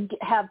you can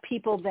have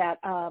people that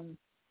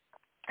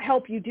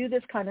help you do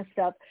this kind of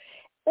stuff.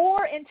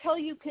 Or until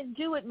you can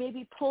do it,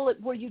 maybe pull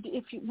it. Were you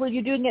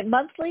doing it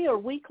monthly or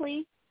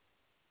weekly?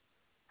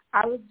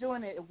 I was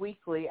doing it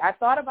weekly. I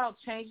thought about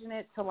changing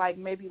it to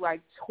maybe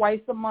twice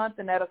a month,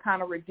 and that'll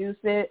kind of reduce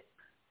it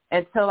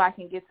until I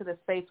can get to the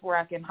space where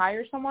I can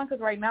hire someone.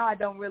 Because right now I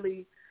don't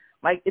really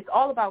it's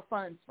all about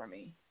funds for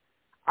me.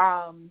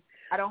 I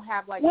don't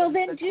have Well,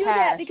 then do cash.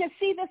 that, because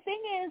see, the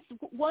thing is,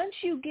 once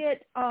you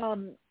get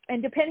and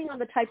depending on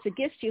the types of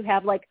gifts you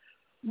have,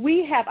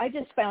 we have, I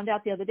just found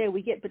out the other day,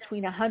 we get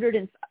between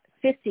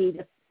 150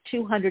 to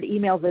 200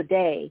 emails a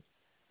day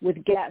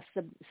with guest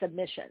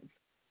submissions.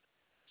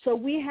 So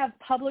we have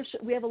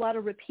a lot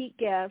of repeat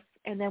guests,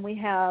 and then we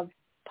have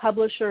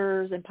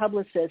publishers and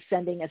publicists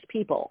sending us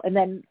people. And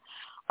then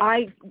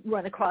I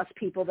run across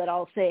people that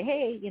I'll say,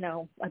 hey,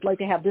 I'd like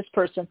to have this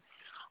person.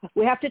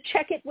 We have to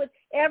check it with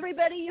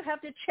everybody. You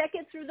have to check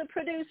it through the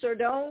producer.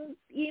 Don't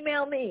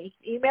email me.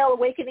 Email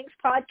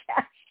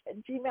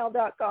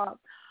awakeningspodcast@gmail.com.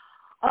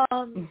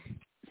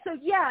 So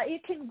yeah,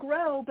 it can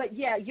grow, but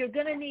yeah, you're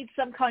going to need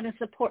some kind of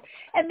support.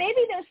 And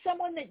maybe there's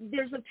someone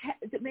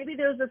maybe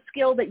there's a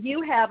skill that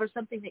you have or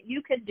something that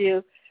you can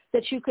do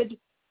that you could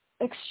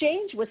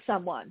exchange with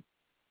someone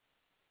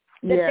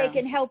that they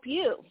can help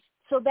you.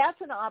 So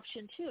that's an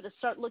option too, to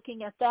start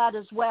looking at that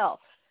as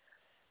well.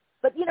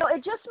 But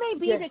it just may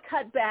be to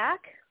cut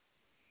back.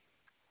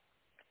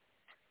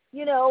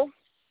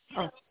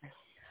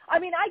 I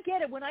mean, I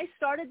get it. When I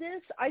started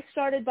this, I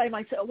started by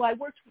myself. Well,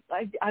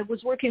 I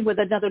was working with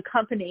another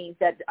company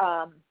that,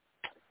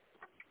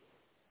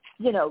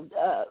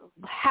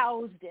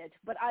 housed it.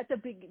 But at the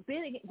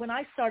beginning, when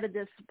I started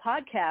this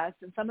podcast,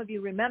 and some of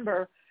you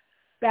remember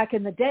back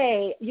in the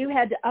day, you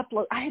had to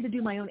upload. I had to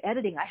do my own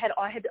editing.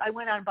 I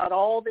went out and bought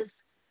all this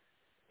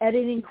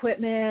editing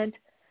equipment,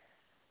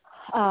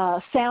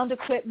 sound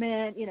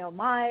equipment,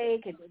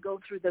 mic, and go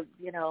through the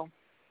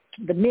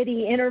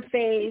MIDI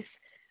interface.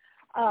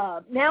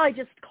 Now I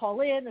just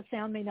call in. The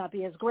sound may not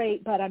be as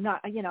great, but I'm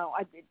not,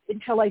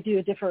 until I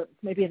do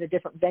maybe in a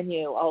different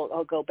venue,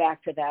 I'll go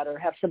back to that, or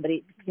have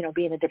somebody,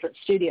 be in a different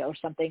studio or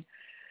something.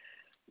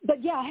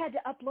 But yeah, I had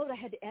to upload. I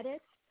had to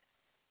edit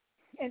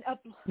and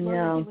upload.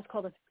 I think it was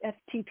called a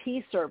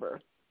FTP server.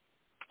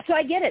 So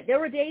I get it. There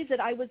were days that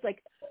I was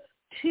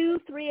 2,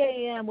 3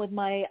 a.m. with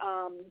my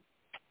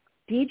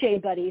DJ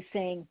buddies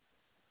saying,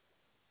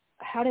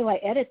 how do I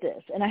edit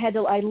this? And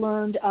I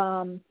learned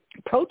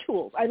Pro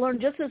Tools. I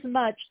learned just as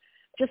much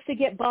just to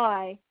get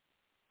by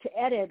to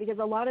edit, because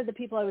a lot of the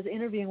people I was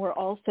interviewing were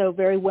also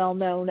very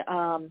well-known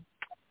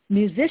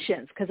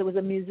musicians, because it was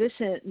a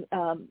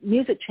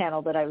music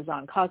channel that I was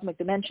on, Cosmic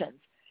Dimensions.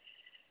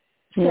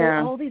 So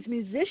all these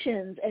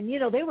musicians, and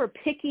they were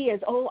picky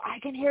as, I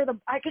can hear the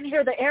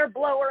air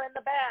blower in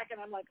the back, and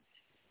I'm like,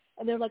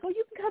 and they're like,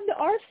 you can come to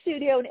our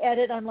studio and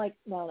edit. I'm like,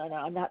 no,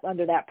 I'm not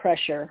under that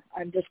pressure.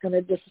 I'm just going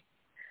to just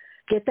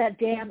get that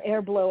damn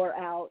air blower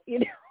out, Yeah.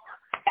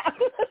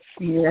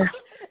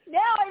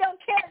 Now I don't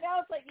care.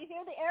 Now it's like, you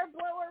hear the air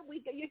blower?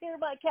 You hear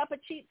my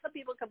cappuccino? Some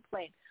people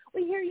complain.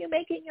 We hear you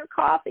making your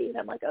coffee. And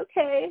I'm like,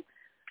 okay,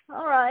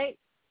 all right.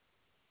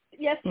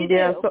 Yes, you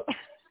do.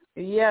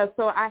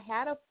 So I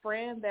had a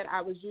friend that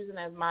I was using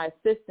as my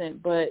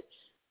assistant, but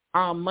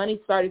money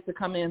started to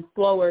come in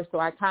slower, so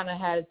I kind of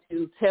had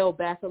to tail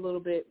back a little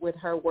bit with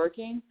her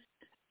working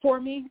for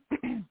me.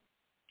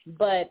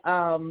 But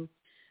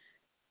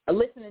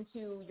listening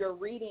to your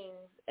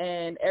readings,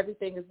 and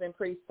everything has been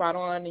pretty spot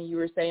on, and you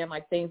were saying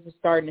things are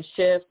starting to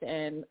shift,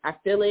 and I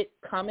feel it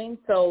coming.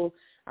 So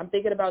I'm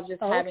thinking about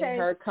just having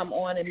her come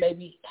on and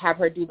maybe have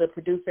her do the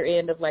producer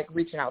end of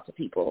reaching out to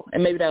people,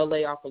 and maybe that'll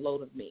lay off a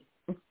load of me.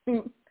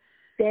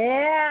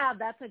 Yeah,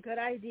 that's a good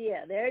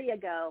idea. There you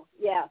go.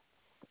 Yeah.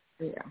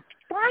 Yeah.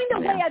 Find a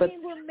way. I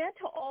mean, we're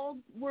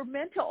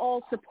meant to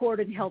all support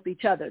and help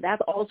each other.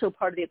 That's also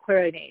part of the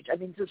Aquarian age. I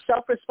mean, the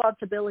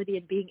self-responsibility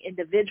and being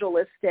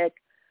individualistic,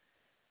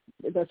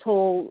 this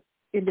whole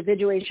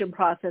individuation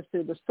process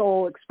through the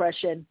soul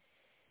expression,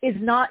 is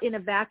not in a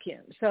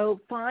vacuum. So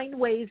find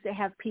ways to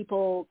have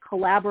people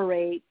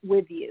collaborate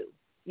with you.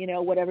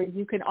 Whatever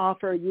you can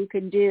offer, you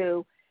can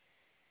do.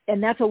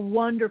 And that's a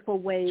wonderful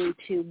way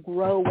to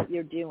grow what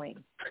you're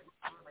doing.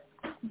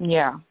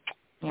 Yeah.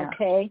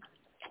 Okay.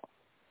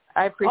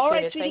 I appreciate All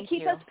right, it. sweetie, Thank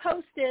keep you. us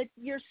posted.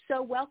 You're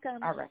so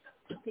welcome. All right.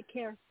 Take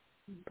care.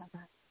 Bye-bye.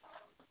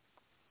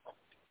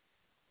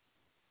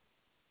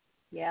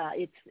 Yeah,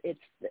 it's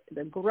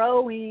the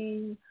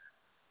growing.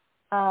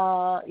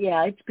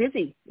 Yeah, it's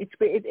busy.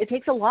 It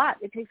takes a lot.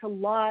 It takes a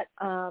lot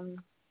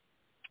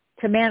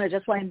to manage.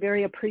 That's why I'm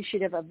very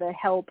appreciative of the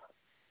help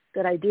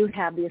that I do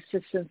have, the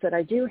assistance that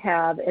I do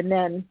have, and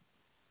then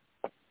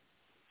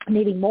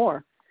needing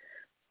more.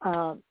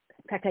 In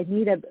fact, I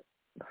need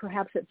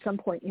perhaps at some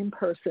point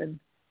in-person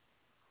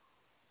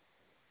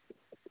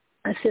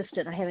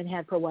assistant I haven't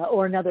had for a while,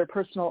 or another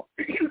personal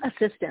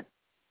assistant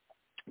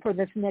for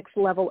this next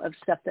level of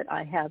stuff that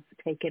I have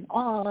taken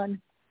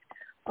on.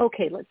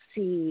 Okay, let's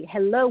see.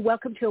 Hello,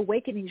 welcome to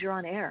Awakenings. You're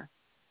on air.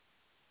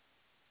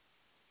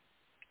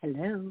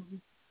 Hello.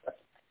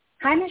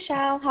 Hi,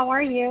 Michelle. How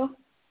are you?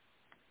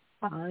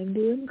 I'm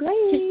doing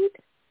great.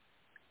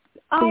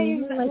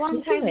 I'm a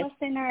long-time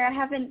listener. I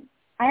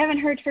haven't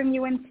heard from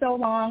you in so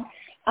long,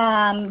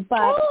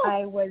 but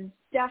I was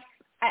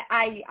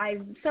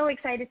I'm so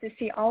excited to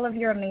see all of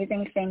your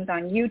amazing things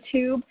on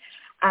YouTube,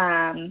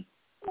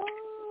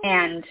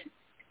 and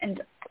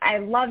I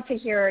love to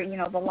hear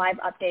the live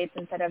updates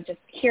instead of just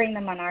hearing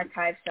them on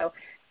archive. So,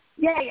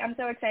 yay! I'm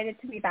so excited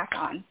to be back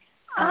on.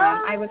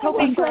 I was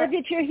hoping for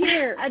that you're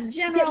here. A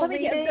general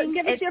reading.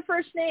 Give us your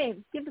first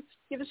name. Give us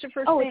your first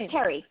name. Oh, it's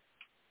Carrie.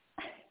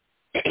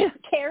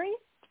 Carrie?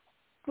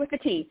 With a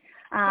T.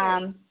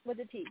 With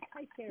a T.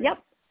 Hi, Carrie.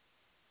 Yep.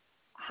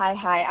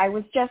 Hi. I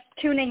was just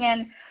tuning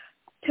in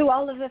to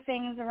all of the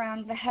things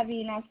around the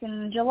heaviness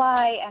in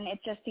July, and it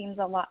just seems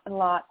a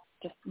lot,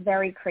 just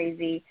very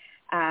crazy.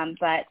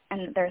 But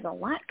there's a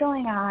lot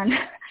going on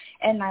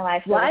in my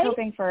life. So I was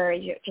hoping for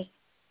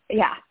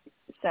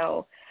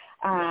So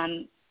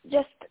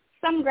just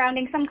some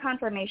grounding, some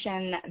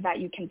confirmation that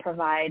you can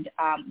provide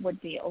would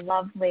be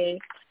lovely.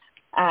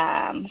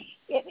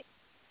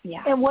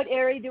 Yeah. And what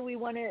area do we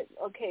want to,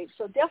 okay,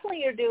 so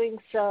definitely you're doing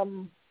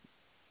some,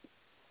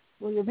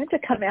 well, you're meant to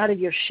come out of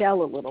your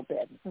shell a little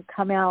bit,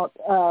 come out,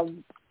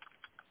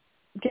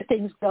 get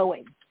things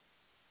going.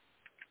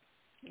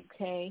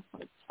 Okay.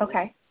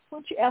 Okay. Why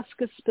don't you ask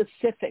a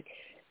specific?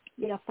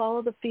 Yeah,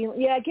 follow the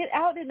feeling. Yeah, get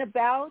out and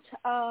about.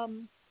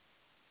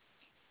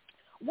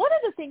 One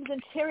of the things,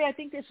 and Terry, I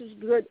think this is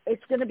good,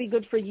 it's going to be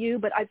good for you,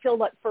 but I feel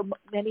like for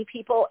many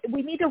people,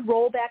 we need to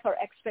roll back our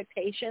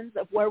expectations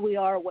of where we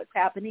are, what's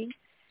happening,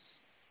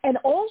 and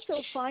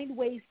also find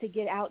ways to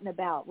get out and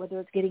about,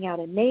 whether it's getting out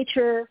in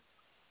nature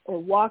or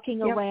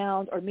walking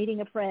around or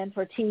meeting a friend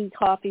for tea,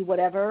 coffee,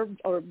 whatever,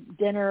 or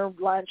dinner,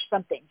 lunch,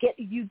 something.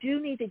 You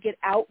do need to get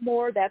out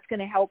more. That's going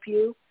to help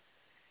you.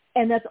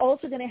 And that's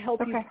also going to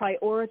help you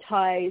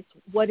prioritize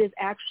what is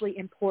actually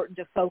important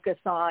to focus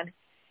on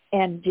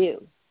and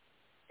do.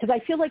 Because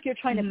I feel like you're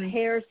trying to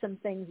pare some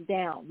things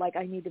down, like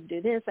I need to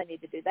do this, I need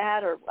to do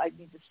that, or I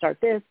need to start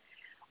this.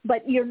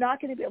 But you're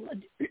not going to be able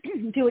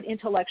to do it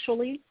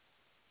intellectually.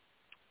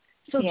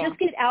 So just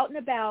get out and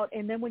about,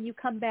 and then when you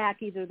come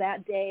back, either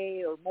that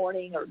day or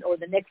morning or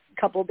the next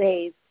couple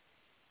days,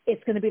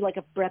 it's going to be like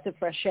a breath of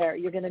fresh air.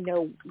 You're going to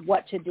know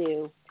what to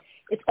do.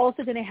 It's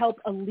also going to help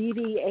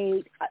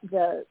alleviate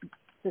the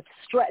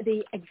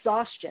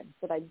exhaustion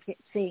that I'm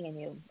seeing in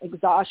you,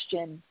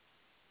 exhaustion,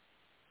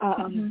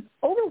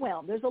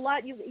 overwhelm. There's a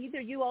lot.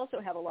 You also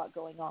have a lot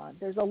going on.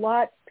 There's a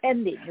lot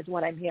pending, is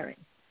what I'm hearing.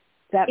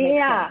 That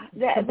makes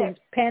sense. Something's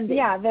pending.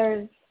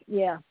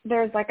 Yeah,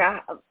 there's like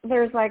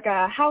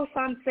a house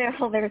on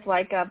sale. There's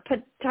like a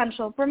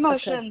potential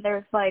promotion. Okay.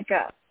 There's like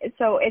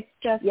so it's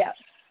just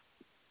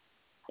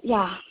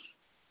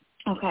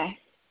Okay.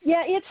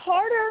 Yeah, it's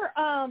harder.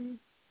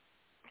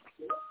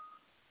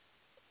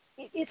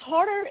 It's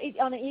harder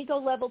on an ego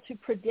level to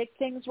predict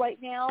things right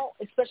now,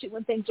 especially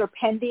when things are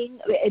pending,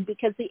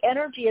 because the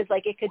energy is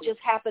like it could just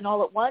happen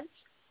all at once,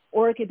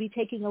 or it could be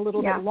taking a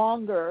little bit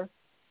longer.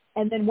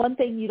 And then one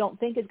thing you don't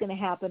think is going to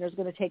happen or is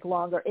going to take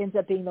longer ends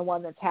up being the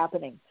one that's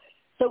happening.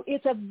 So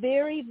it's a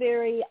very,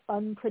 very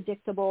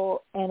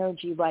unpredictable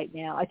energy right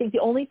now. I think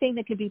the only thing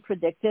that can be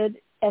predicted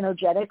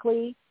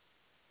energetically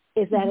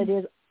is that it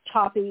is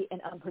choppy and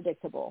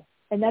unpredictable.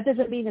 And that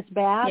doesn't mean it's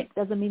bad. It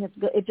doesn't mean it's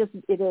good.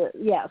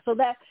 So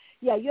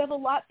you have a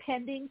lot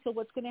pending. So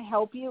what's going to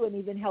help you and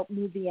even help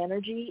move the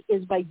energy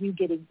is by you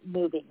getting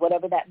moving,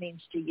 whatever that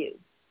means to you.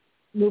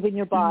 Moving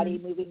your body,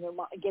 moving your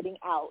mind, getting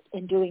out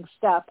and doing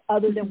stuff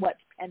other than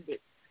what's pending.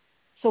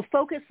 So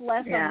focus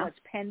less on what's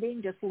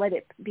pending. Just let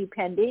it be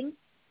pending,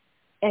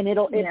 and it's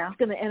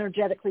going to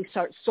energetically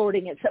start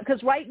sorting itself.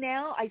 Because right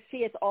now I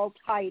see it's all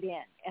tied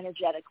in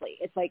energetically.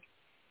 It's like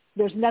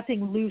there's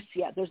nothing loose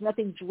yet. There's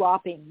nothing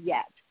dropping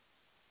yet.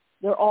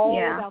 They're all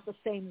about the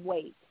same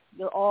weight.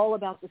 They're all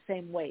about the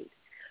same weight.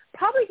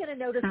 Probably going to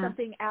notice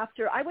something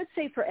after, I would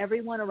say for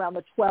everyone around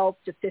the 12th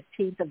to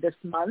 15th of this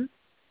month,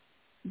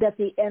 that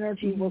the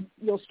energy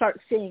you'll start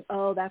seeing,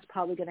 oh, that's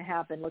probably going to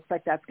happen. Looks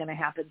like that's going to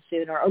happen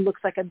soon. Or looks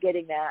like I'm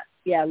getting that.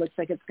 Yeah, looks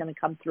like it's going to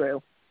come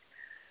through.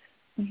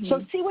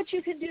 So see what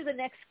you can do the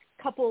next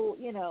couple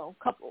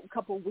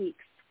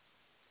weeks.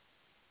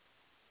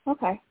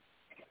 Okay.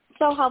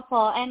 so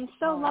helpful and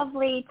so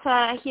lovely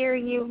to hear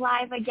you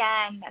live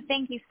again.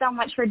 Thank you so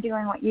much for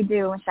doing what you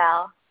do,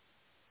 Michelle.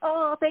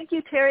 Oh, thank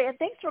you, Terry, and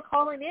thanks for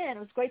calling in. It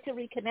was great to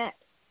reconnect.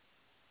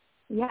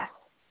 Yes.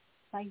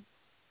 Bye.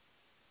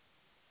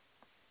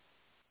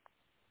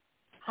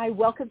 Hi,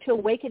 welcome to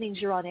Awakenings.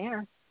 You're on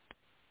air.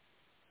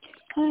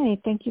 Hi,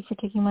 thank you for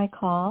taking my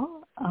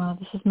call.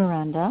 This is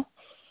Miranda.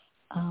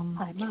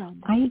 Hi,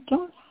 Miranda. I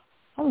don't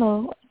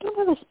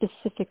have a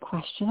specific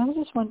question. I was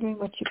just wondering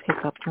what you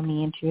pick up for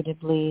me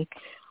intuitively,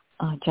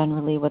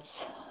 generally what's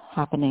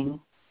happening.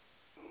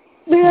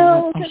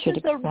 Well, these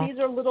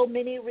are little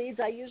mini reads.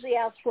 I usually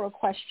ask for a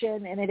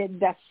question, and it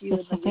invests you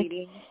in the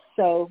reading.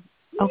 So,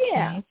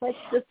 yeah, let's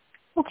just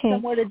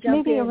somewhere to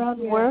jump maybe in.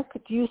 Around work,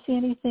 do you see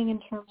anything in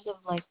terms of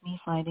like me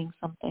finding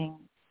something?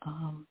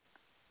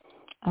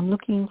 I'm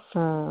looking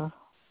for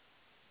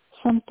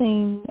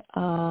something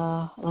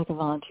like a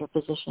volunteer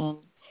position,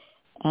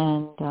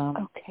 and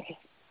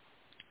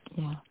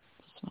yeah.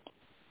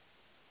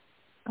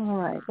 All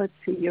right, let's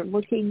see. You're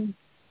looking.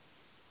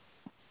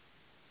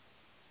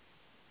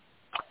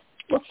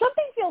 Well,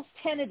 something feels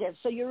tentative,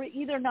 so you're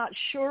either not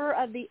sure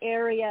of the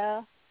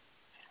area.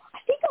 I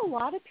think a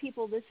lot of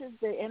people, this is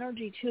the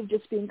energy too of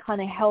just being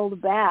kind of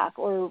held back,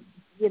 or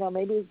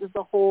maybe it's just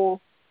the whole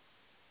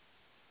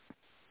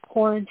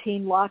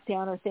quarantine,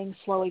 lockdown, or things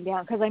slowing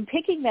down. Because I'm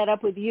picking that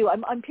up with you.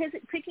 I'm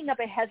picking up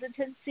a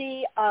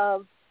hesitancy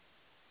to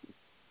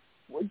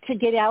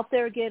get out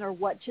there again, or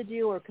what to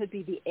do, or it could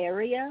be the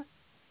area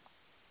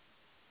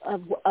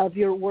of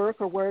your work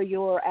or where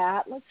you're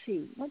at. Let's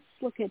see. Let's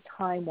look at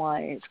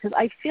time-wise, because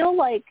I feel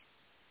like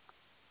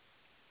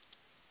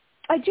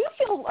I do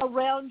feel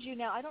around you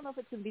now. I don't know if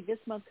it's going to be this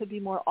month, could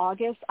be more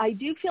August. I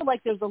do feel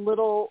like there's a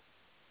little,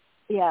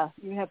 you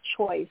have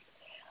choice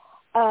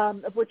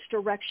of which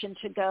direction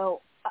to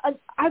go.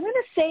 I'm going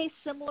to say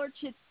similar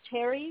to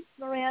Terry,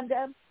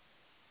 Miranda,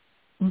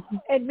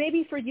 and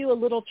maybe for you a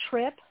little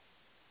trip.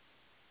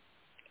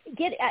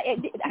 I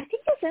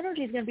think this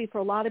energy is going to be for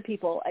a lot of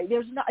people.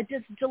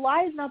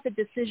 July is not the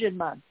decision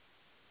month.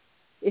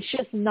 It's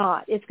just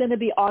not. It's going to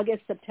be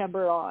August,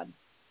 September on.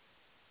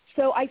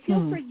 So I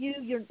feel for you,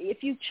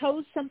 if you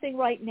chose something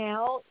right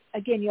now,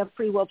 again, you have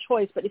free will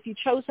choice, but if you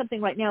chose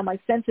something right now, my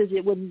sense is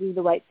it wouldn't be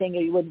the right thing,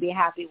 or you wouldn't be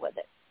happy with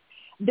it.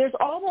 There's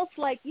almost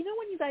like,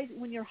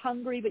 when you're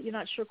hungry but you're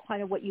not sure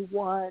kind of what you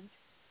want,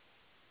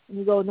 and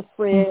you go in the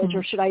fridge,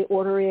 or should I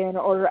order in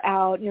or order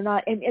out? And you're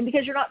not, and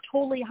because you're not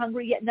totally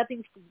hungry yet,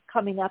 nothing's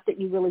coming up that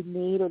you really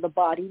need or the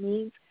body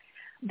needs.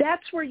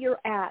 That's where you're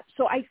at.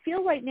 So I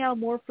feel right now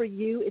more for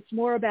you, it's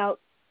more about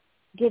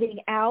getting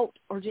out,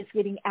 or just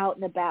getting out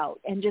and about,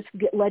 and just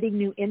letting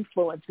new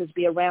influences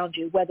be around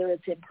you, whether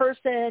it's in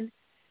person,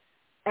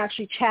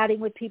 actually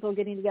chatting with people,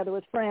 getting together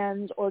with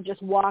friends, or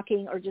just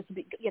walking, or just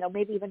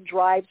maybe even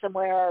drive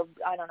somewhere.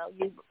 I don't know,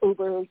 use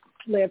Uber,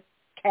 Lyft,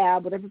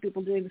 cab, whatever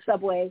people do in the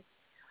subway,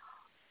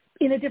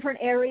 in a different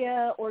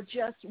area, or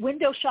just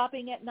window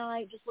shopping at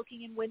night, just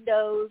looking in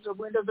windows or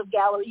windows of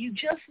gallery. You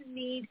just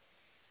need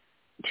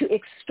to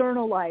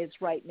externalize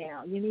right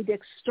now. You need to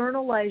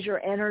externalize your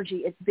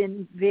energy. It's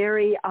been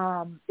very,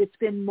 it's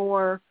been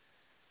more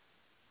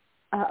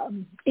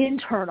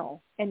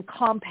internal and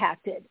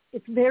compacted.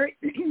 It's very,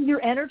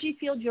 your energy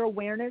field, your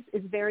awareness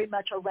is very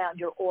much around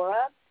your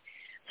aura.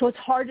 So it's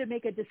hard to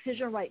make a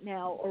decision right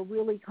now, or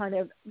really kind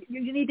of,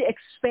 you need to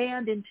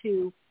expand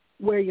into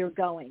where you're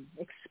going,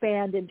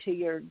 expand into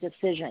your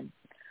decision.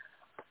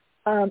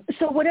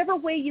 So whatever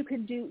way you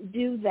can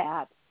do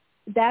that,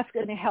 that's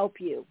going to help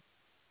you.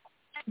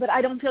 But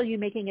I don't feel you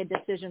making a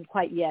decision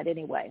quite yet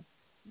anyway.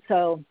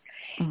 So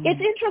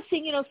it's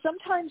interesting,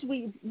 sometimes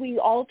we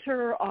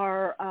alter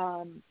our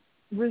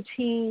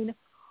routine,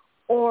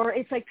 or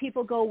it's like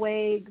people go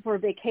away for a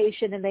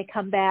vacation and they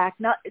come back,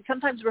 not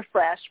sometimes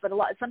refreshed, but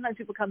sometimes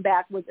people come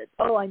back with it.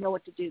 Oh, I know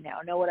what to do now.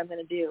 I know what I'm going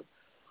to do.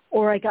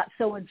 Or I got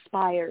so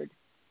inspired.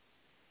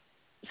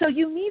 So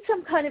you need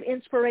some kind of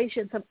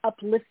inspiration, some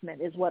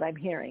upliftment is what I'm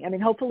hearing. I mean,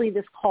 hopefully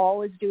this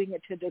call is doing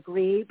it to a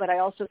degree, but I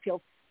also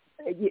feel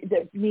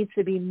there needs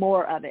to be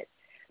more of it.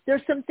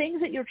 There's some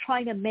things that you're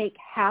trying to make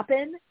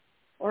happen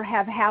or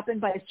have happen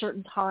by a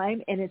certain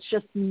time, and it's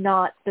just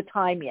not the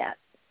time yet.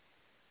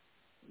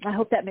 I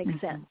hope that makes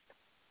sense.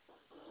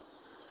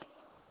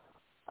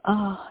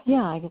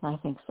 Yeah, I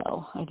think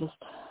so. I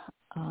just,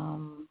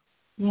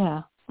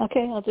 yeah.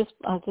 Okay, I'll just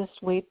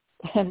wait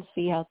and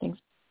see how things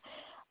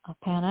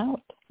pan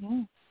out.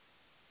 Yeah.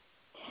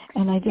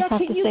 And I just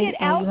have to say, can you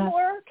get out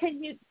more?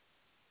 Can you?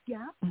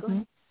 Yeah. Go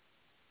ahead.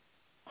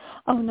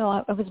 Oh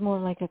no, I was more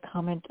like a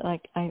comment.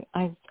 Like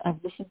I've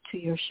listened to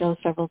your show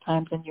several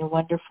times, and you're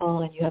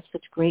wonderful, and you have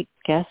such great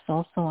guests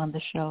also on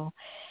the show.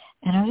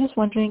 And I was just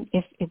wondering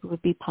if it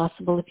would be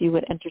possible if you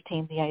would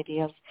entertain the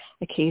idea of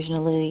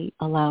occasionally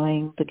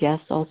allowing the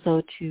guests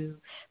also to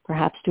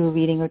perhaps do a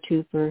reading or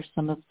two for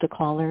some of the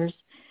callers.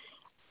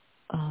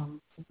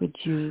 Would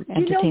you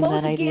entertain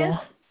that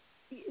idea?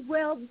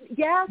 Well,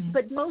 yes,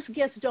 but most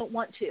guests don't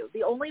want to.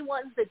 The only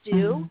ones that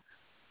do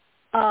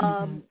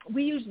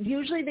We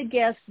usually the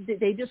guests,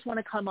 they just want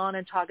to come on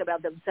and talk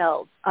about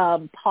themselves.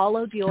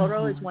 Paulo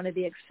Dioro is one of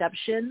the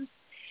exceptions.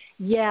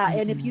 Yeah,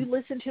 and if you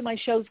listen to my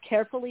shows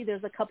carefully,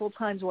 there's a couple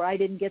times where I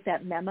didn't get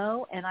that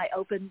memo, and I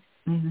opened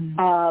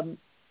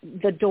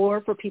the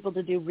door for people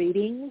to do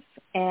readings,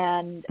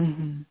 and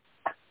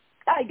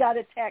I got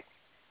a text,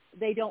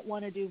 they don't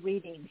want to do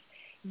readings.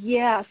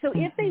 Yeah, so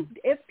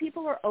if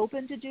people are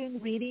open to doing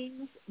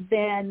readings,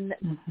 then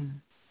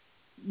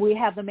we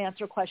have them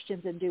answer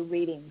questions and do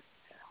readings.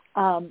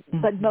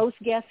 But most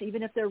guests,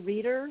 even if they're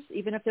readers,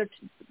 even if they're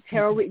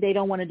tarot, they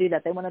don't want to do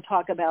that. They want to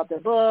talk about their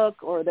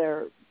book or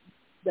their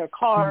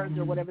cards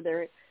or whatever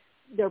their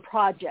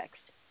projects.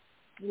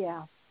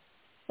 Yeah,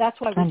 that's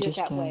why we do it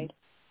that way.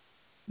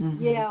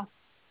 Yeah.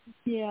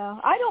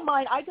 I don't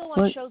mind. I go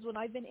on shows when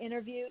I've been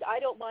interviewed. I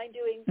don't mind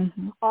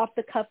doing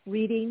off-the-cuff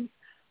readings,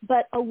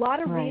 but a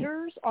lot of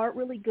readers aren't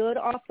really good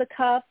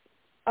off-the-cuff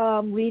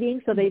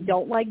readings, so they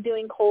don't like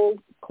doing cold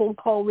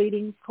call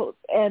readings.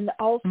 And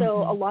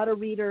also a lot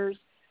of readers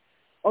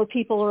or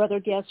people or other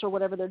guests or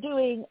whatever they're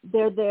doing,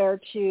 they're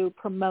there to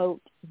promote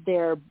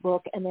their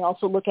book, and they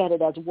also look at it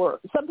as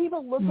work. Some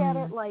people look at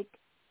it like,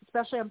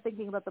 especially I'm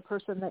thinking about the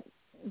person that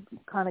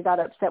kind of got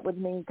upset with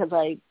me because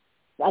I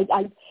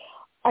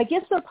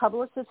guess their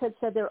publicist had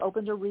said they're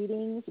open to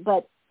readings,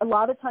 but a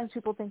lot of times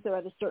people think they're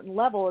at a certain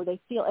level, or they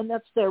feel, and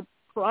that's their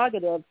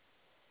prerogative,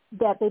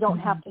 that they don't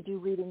have to do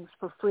readings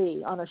for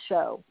free on a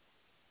show.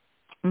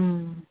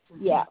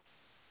 Yeah.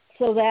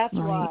 So that's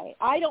why.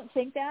 I don't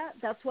think that.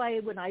 That's why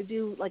when I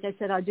do, like I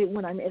said,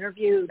 when I'm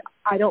interviewed,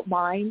 I don't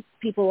mind.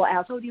 People will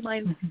ask, do you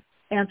mind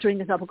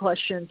answering a couple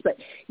questions? But,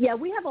 yeah,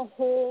 we have a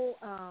whole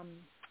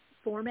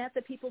format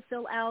that people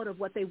fill out of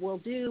what they will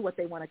do, what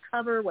they want to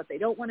cover, what they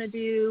don't want to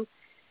do.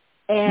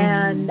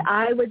 And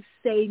I would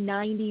say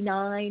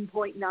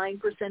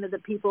 99.9% of the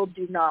people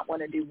do not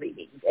want to do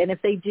readings. And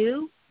if they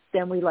do,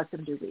 then we let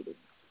them do readings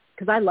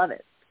because I love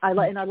it.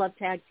 And I love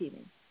tag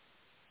teaming.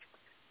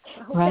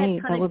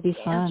 That would be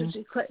fun.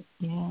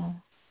 Yeah.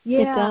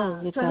 Yeah.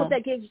 It does. I hope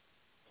that gives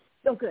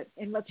good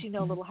and lets you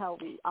know a little how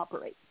we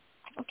operate.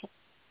 Okay.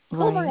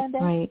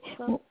 Right.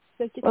 So,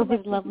 it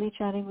was lovely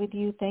chatting with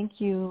you. Thank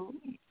you.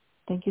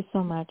 Thank you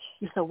so much.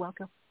 You're so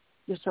welcome.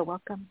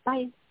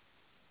 Bye.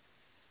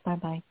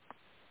 Bye-bye.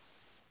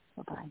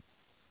 Bye-bye.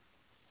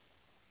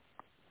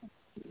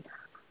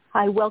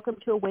 Hi, welcome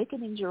to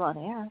Awakenings. You're on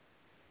air.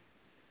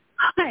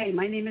 Hi,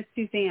 my name is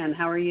Suzanne.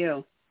 How are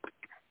you?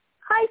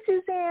 Hi,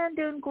 Suzanne.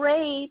 Doing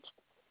great.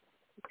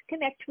 Let's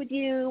connect with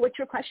you. What's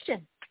your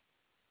question?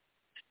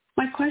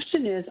 My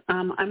question is,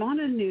 I'm on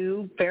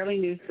a fairly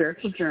new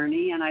spiritual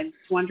journey, and I'm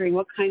wondering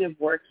what kind of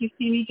work you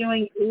see me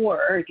doing,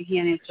 or if you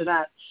can't answer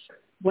that,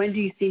 when do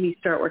you see me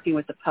start working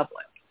with the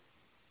public?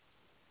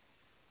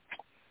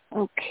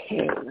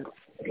 Okay, let's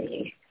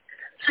see.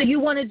 So you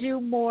want to do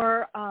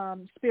more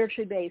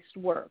spiritually based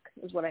work,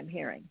 is what I'm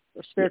hearing,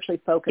 or spiritually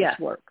focused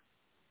work.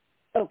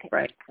 Okay.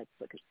 Right. Let's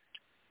look at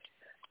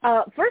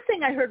first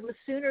thing I heard was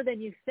sooner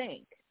than you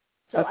think.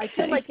 So I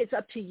feel like it's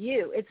up to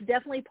you. It's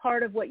definitely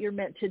part of what you're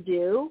meant to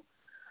do.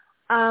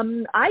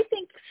 I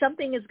think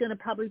something is going to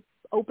probably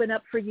open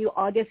up for you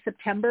August,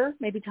 September,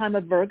 maybe time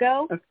of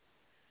Virgo.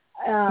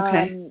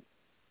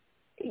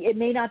 It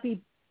may not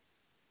be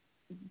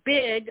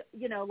big,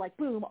 like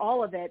boom,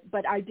 all of it,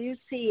 but I do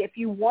see if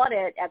you want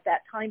it at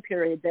that time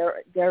period,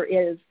 there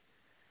is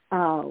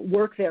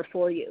work there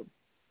for you.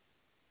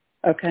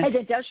 Okay. And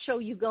it does show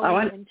you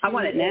going into I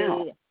want it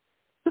now.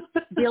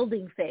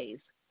 building phase.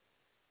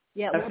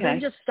 Yeah, well then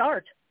just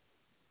start.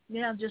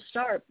 Yeah, just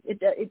start.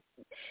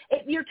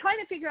 You're trying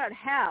to figure out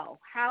how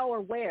or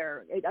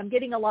where. I'm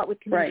getting a lot with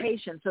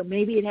communication, so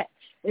maybe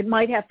it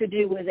might have to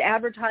do with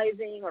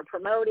advertising or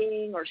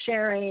promoting or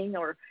sharing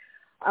or,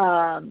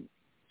 so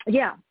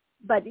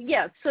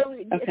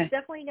it's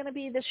definitely going to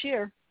be this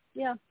year.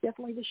 Yeah,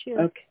 definitely this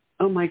year. Okay.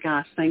 Oh my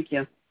gosh, thank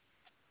you.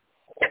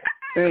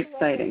 Very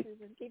exciting.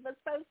 Keep us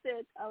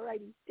posted. All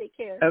righty, take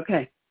care.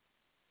 Okay,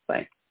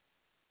 bye.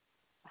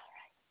 All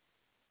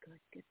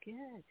right,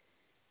 good.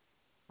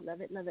 Love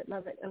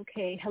it.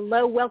 Okay,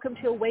 hello, welcome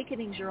to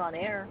Awakenings. You're on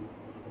air.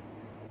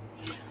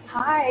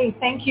 Hi,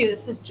 thank you.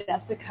 This is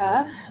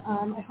Jessica.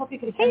 I hope you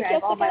can hear me. I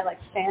have all my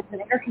fans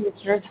and air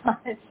conditioners on.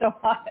 It's so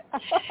hot.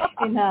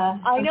 I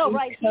know,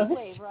 right? Heat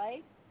wave,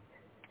 right?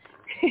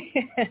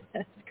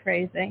 It's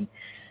crazy.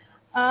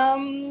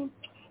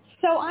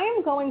 So I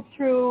am going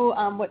through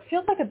what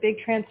feels like a big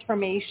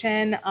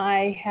transformation.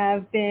 I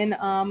have been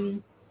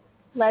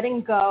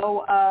letting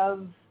go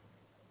of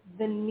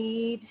the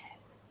need.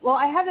 Well,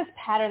 I have this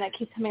pattern that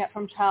keeps coming up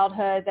from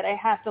childhood that I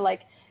have to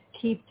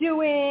keep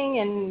doing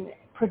and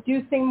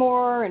producing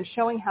more and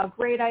showing how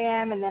great I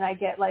am, and then I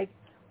get what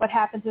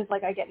happens is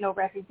I get no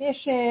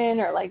recognition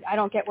or I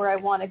don't get where I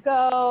want to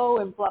go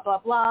and blah blah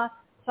blah.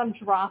 So I'm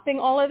dropping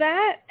all of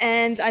that,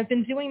 and I've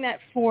been doing that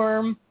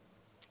for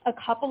a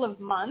couple of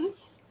months,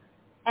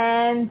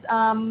 and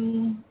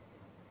things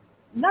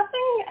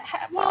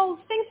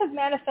have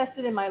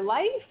manifested in my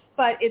life,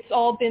 but it's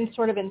all been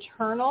sort of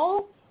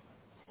internal.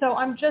 So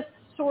I'm just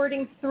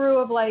sorting through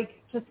of like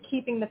just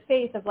keeping the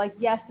faith of like,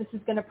 yes, this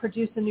is going to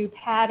produce a new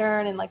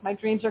pattern and like my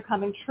dreams are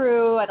coming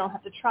true. I don't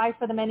have to try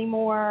for them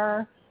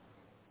anymore.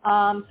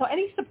 So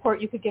any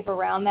support you could give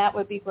around that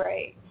would be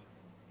great.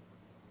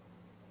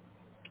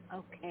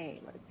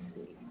 Okay, let's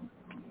see.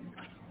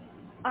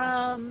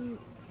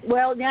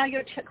 Well, now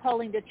you're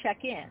calling to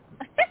check in.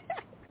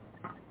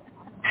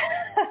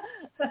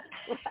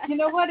 You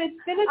know what? It's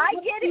been a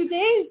few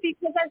days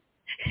because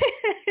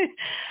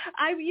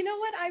I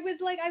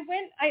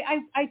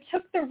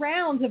took the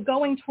rounds of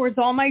going towards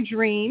all my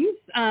dreams.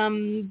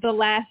 The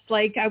last,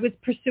 like, I was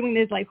pursuing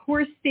these like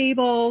horse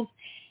stables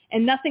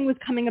and nothing was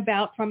coming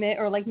about from it,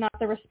 or like not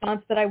the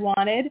response that I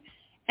wanted.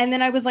 And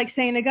then I was like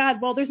saying to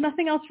God, well, there's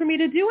nothing else for me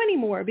to do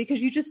anymore because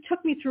you just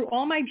took me through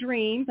all my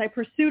dreams. I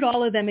pursued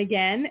all of them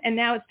again. And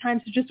now it's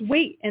time to just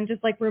wait and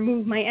just like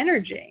remove my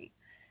energy.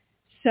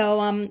 So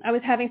I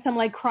was having some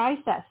like cry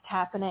fest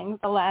happening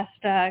the last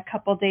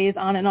couple days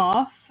on and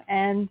off.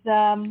 And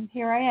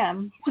here I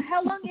am. Well,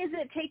 how long is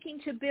it taking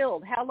to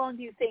build? How long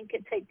do you think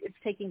it's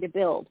taking to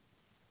build?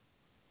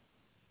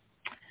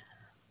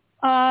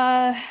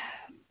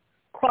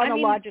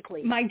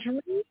 Chronologically. My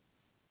dream.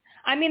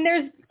 I mean,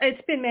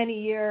 it's been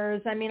many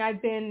years. I mean,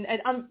 I've been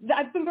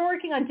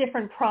working on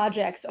different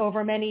projects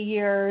over many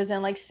years,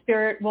 and like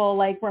spirit will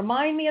like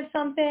remind me of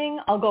something.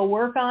 I'll go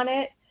work on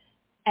it,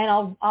 and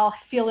I'll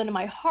feel it in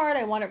my heart.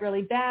 I want it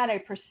really bad. I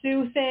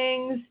pursue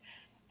things,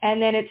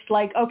 and then it's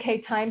like,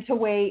 okay, time to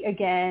wait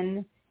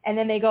again. And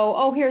then they go,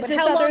 oh, here's this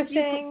other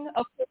thing.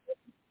 Okay.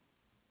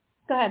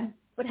 Go ahead.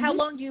 But how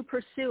long do you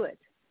pursue it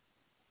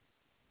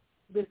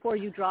before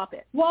you drop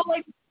it? Well,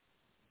 like.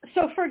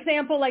 So, for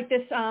example, like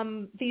this,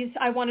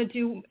 I want to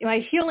do my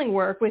healing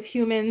work with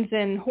humans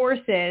and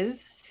horses.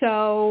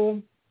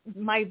 So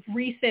my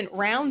recent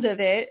round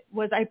of it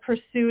was I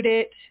pursued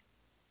it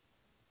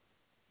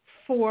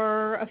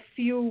for a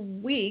few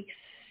weeks,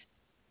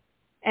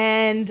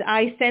 and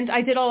I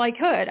did all I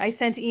could. I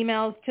sent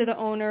emails to the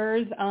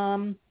owners.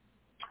 I've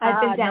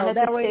been down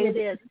at the it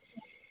is.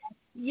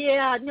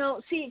 Yeah, no.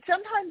 See,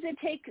 sometimes it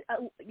takes,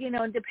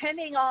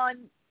 depending on,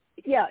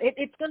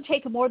 it's going to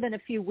take more than a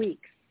few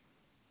weeks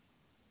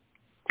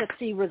to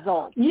see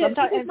results. Yeah,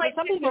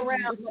 sometimes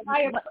around.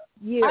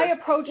 I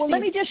approached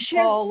let me just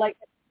share like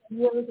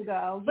years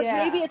ago. But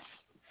maybe it's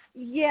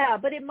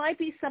but it might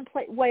be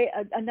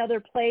another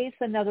place,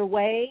 another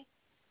way.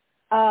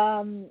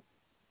 All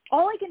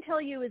I can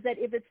tell you is that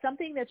if it's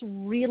something that's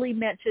really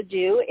meant to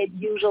do, it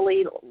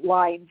usually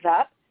lines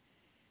up.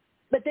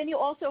 But then you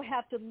also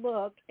have to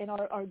look, and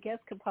our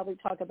guests could probably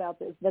talk about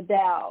this, the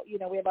Tao.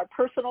 We have our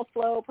personal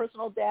flow,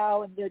 personal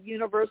Tao, and the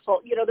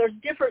universal. There's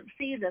different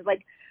seasons.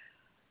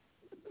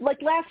 Like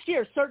last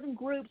year, certain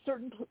groups,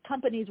 certain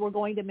companies were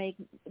going to make,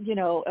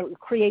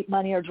 create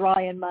money or draw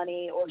in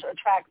money or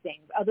attract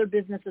things. Other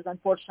businesses,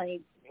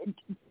 unfortunately,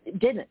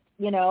 didn't,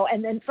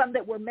 and then some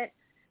that were meant,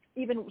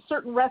 even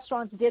certain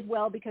restaurants did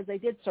well because they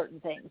did certain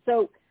things.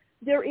 So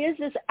there is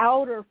this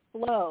outer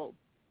flow.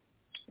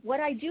 What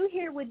I do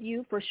hear with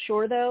you for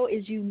sure, though,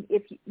 is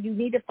if you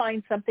need to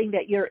find something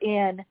that you're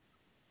in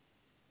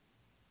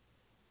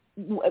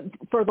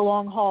for the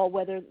long haul,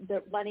 whether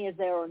the money is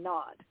there or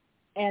not.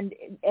 And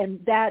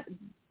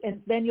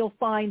then you'll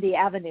find the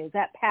avenues,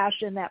 that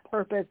passion, that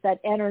purpose, that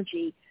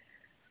energy.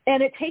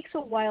 And it takes a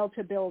while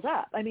to build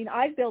up. I mean,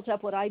 I've built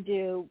up what I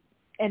do,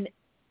 and,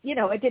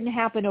 it didn't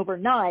happen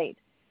overnight.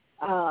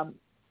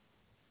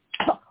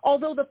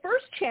 Although the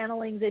first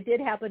channelings, it did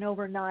happen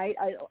overnight.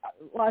 I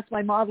lost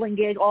my modeling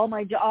gig, all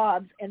my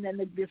jobs, and then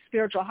the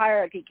spiritual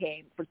hierarchy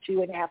came for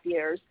 2.5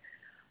 years.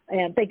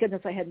 And thank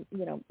goodness I had,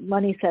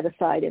 money set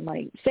aside in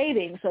my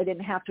savings, so I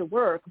didn't have to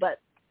work. But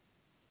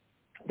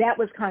that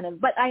was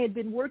but I had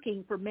been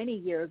working for many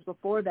years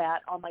before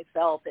that on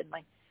myself and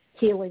my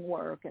healing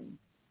work and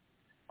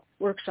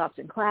workshops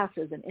and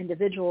classes and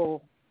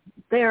individual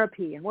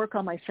therapy and work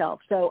on myself.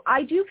 So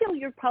I do feel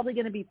you're probably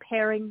going to be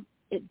paring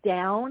it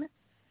down,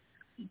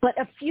 but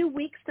a few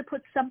weeks to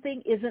put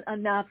something isn't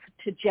enough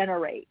to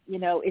generate.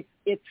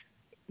 It's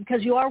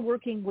because you are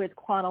working with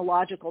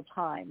chronological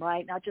time,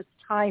 right? Not just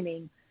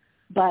timing,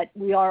 but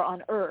we are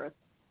on Earth,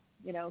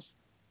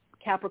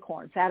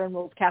 Capricorn. Saturn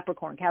rules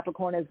Capricorn.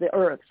 Capricorn is the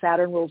Earth.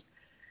 Saturn rules.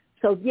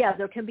 So, yeah,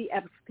 there can be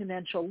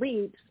exponential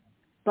leaps,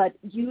 but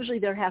usually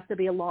there has to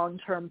be a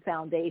long-term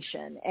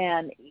foundation.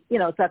 And,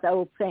 it's that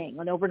old saying,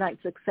 an overnight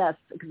success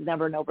is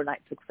never an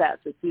overnight success.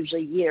 It's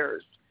usually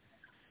years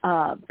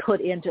put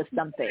into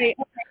something.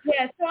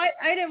 Yeah, so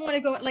I didn't want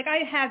to go,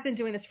 I have been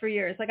doing this for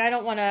years. I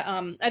didn't want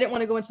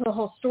to go into the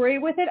whole story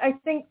with it. I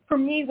think for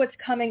me what's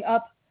coming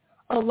up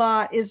a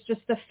lot is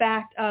just the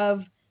fact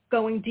of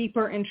going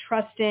deeper and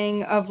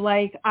trusting of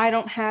I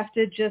don't have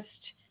to just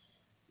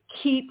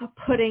keep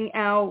putting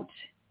out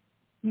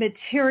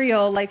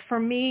material. For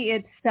me,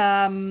 it's,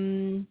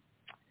 I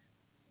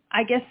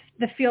guess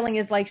the feeling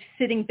is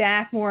sitting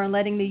back more and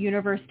letting the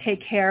universe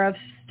take care of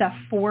stuff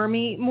for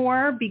me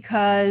more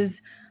because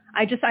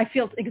I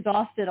feel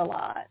exhausted a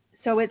lot.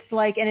 So it's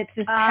like, and it's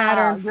this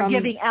pattern You're from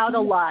giving out a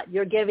lot.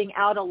 You're giving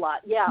out a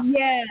lot. Yeah.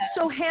 Yeah.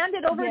 So hand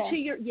it over Yeah. to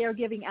you're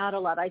giving out a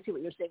lot. I see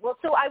what you're saying. Well,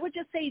 so I would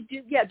just say,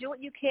 do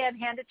what you can,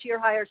 hand it to your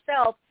higher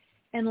self.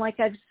 And like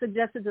I've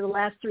suggested to the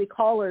last 3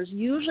 callers,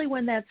 usually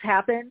when that's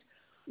happened,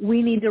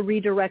 we need to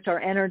redirect our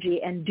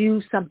energy and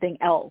do something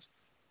else.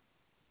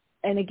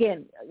 And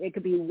again, it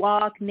could be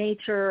walk,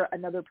 nature,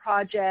 another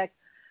project,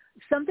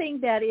 something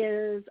that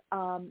is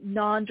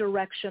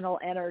non-directional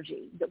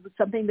energy,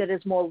 something that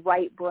is more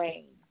right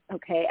brain,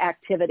 okay,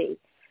 activity.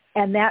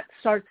 And that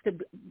starts to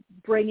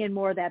bring in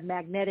more of that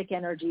magnetic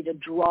energy to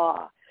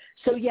draw.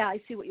 So, yeah, I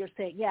see what you're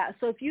saying. Yeah,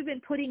 so if you've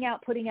been putting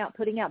out,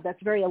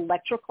 that's very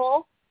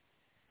electrical.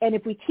 And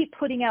if we keep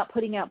putting out,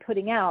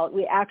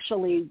 we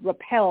actually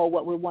repel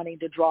what we're wanting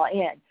to draw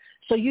in.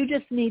 So you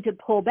just need to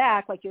pull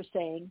back, like you're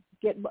saying,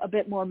 get a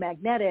bit more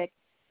magnetic,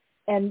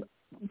 and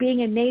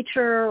being in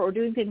nature or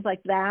doing things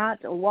like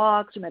that, or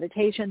walks or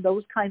meditation,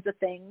 those kinds of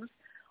things,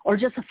 or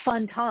just a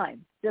fun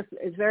time, just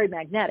is very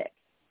magnetic.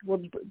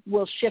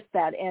 We'll shift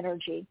that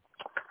energy.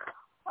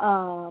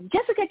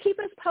 Jessica, keep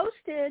us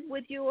posted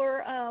with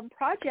your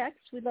projects.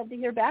 We'd love to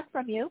hear back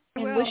from you.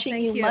 And wishing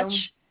you much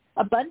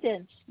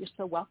abundance. You're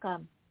so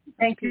welcome.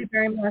 Thank you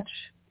very much.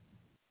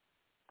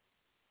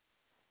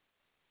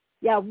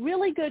 Yeah,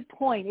 really good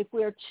point. If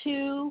we're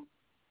too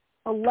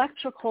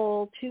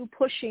electrical, too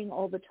pushing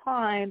all the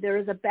time, there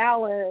is a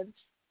balance,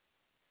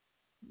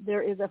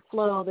 there is a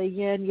flow, the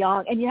yin,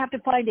 yang, and you have to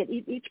find it.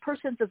 Each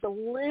person's is a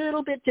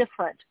little bit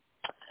different.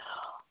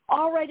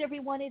 All right,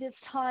 everyone, it is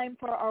time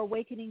for our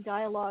Awakening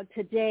Dialogue.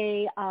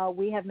 Today,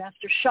 we have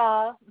Master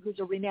Sha, who's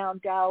a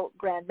renowned Tao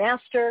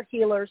Grandmaster,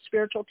 healer,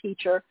 spiritual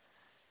teacher.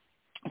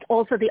 He's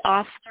also the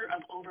author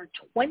of over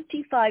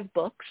 25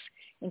 books,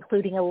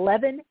 including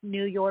 11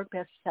 New York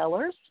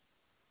bestsellers,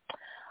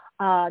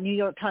 New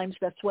York Times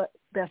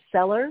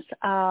bestsellers,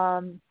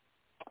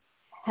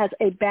 has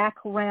a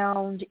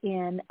background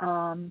in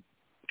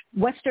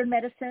Western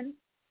medicine,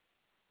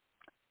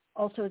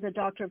 also is a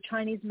doctor of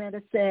Chinese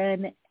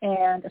medicine,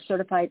 and a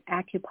certified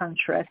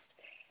acupuncturist.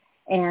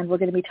 And we're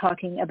going to be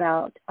talking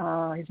about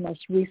his most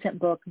recent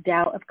book,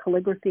 Tao of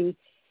Calligraphy,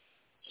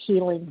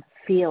 Healing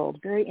Field.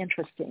 Very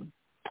interesting.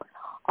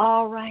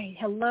 All right.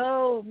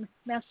 Hello,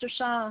 Master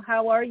Sha.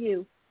 How are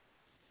you?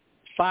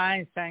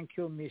 Fine. Thank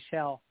you,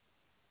 Michelle.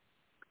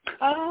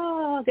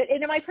 Oh, good.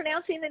 And am I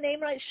pronouncing the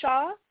name right,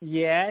 Sha?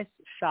 Yes,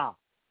 Sha.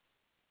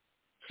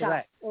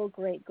 Sha. Oh,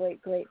 great.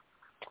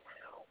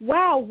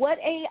 Wow, what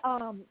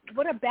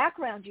a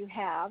background you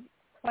have.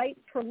 Quite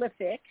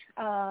prolific.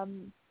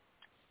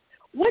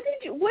 Where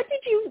did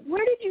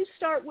you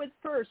start with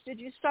first?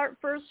 Did you start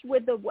first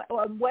with the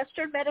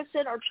Western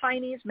medicine or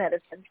Chinese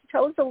medicine?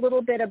 Tell us a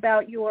little bit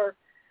about your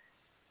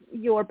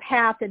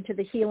path into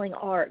the healing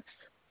arts.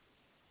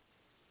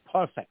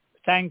 Perfect.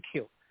 Thank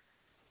you.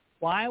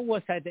 When I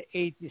was at the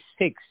age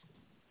 6,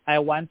 I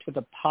went to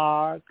the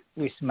park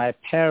with my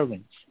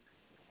parents.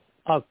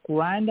 A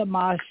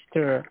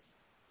grandmaster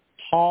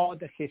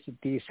taught his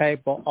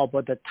disciple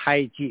about the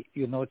Tai Chi,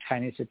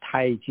 Chinese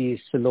Tai Chi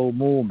slow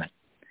movement.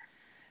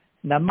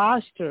 The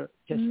master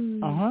just,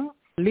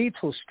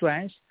 little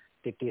strength,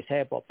 the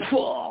disciple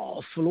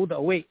flew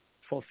away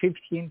for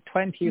 15,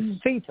 20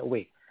 feet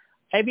away.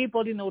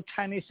 Everybody knows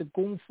Chinese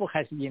Kung Fu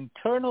has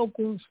internal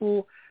Kung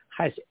Fu,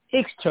 has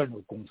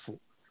external Kung Fu.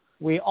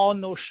 We all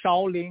know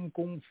Shaolin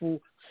Kung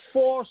Fu,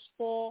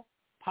 forceful,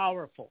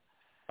 powerful.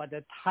 But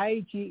the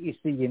Tai Chi is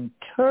the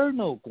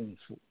internal Kung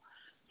Fu.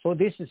 So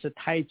this is a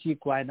Tai Chi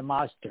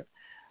grandmaster.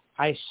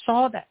 I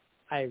saw that.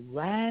 I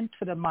ran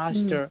to the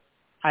master.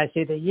 I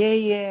said,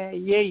 yeah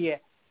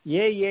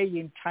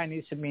in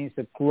Chinese means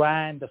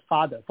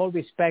grandfather, for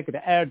respect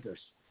the elders.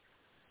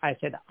 I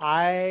said,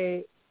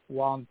 I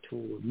want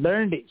to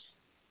learn this.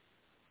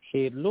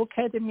 He looked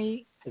at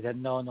me. He said,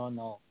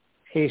 no.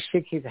 He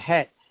shook his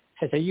head.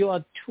 He said, you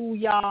are too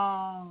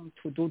young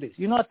to do this.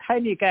 A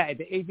tiny guy at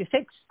the age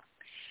 6.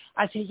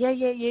 I said,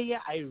 yeah.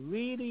 I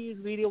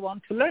really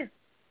want to learn.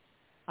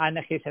 And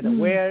he said,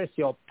 where's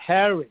your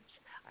parents?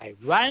 I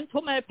ran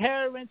to my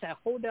parents. I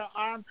hold their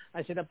arm.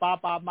 I said,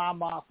 Baba,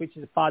 Mama, which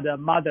is father,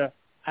 mother,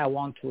 I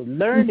want to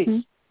learn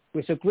this.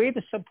 With the great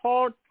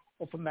support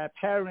of my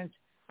parents,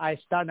 I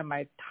started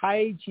my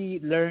Tai Chi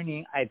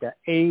learning at the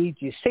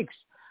age 6.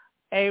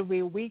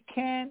 Every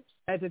weekend,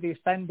 Saturday,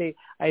 Sunday,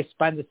 I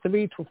spend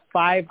 3 to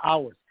 5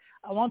 hours.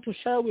 I want to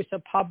share with the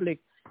public,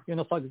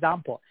 for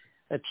example,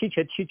 a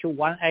teacher teach you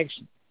one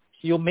action.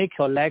 You make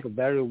your leg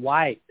very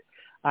wide.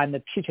 And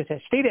the teacher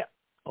says, stay there.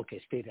 Okay,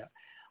 stay there.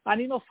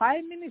 And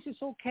 5 minutes is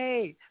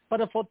okay.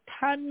 But for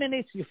 10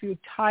 minutes, you feel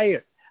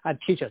tired. And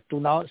teachers do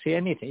not say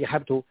anything. You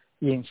have to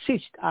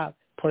insist,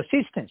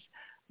 persistence.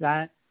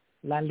 Then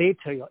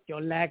later,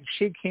 your leg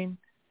shaking.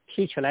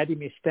 Teacher let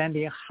me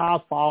standing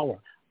half hour.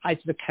 I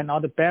just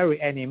cannot bear it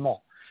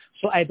anymore.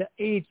 So at the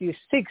age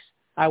 6,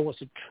 I was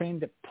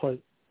trained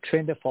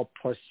for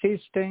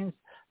persistence,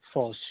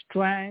 for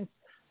strength,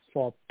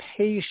 for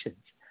patience.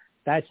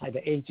 That's at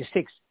the age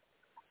 6.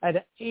 At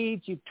the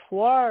age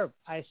 12,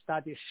 I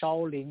studied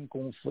Shaolin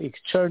Kung Fu,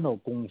 external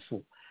Kung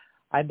Fu.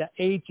 At the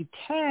age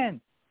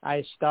 10,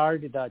 I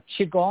started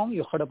Qigong.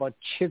 You heard about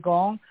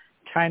Qigong,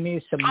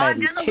 Chinese meditation.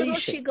 I've done a little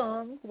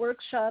Qigong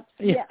workshops.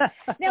 Yeah.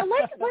 Now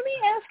let me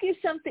ask you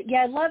something.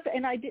 Yeah, I love,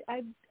 and I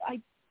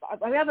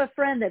have a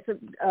friend that's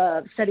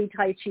studied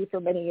Tai Chi for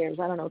many years.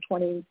 I don't know,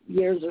 20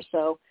 years or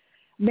so.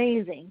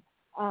 Amazing.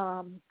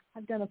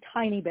 I've done a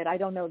tiny bit. I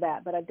don't know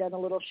that, but I've done a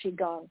little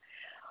Qigong.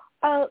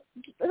 Let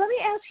me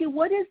ask you,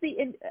 what is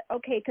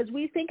because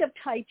we think of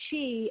Tai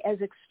Chi as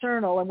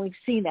external, and we've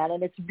seen that,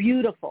 and it's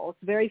beautiful.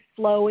 It's very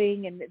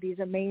flowing, and these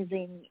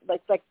amazing,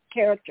 like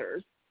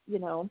characters,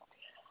 yes.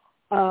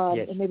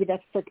 And maybe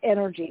that's the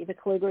energy, the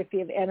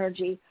calligraphy of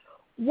energy.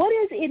 What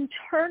is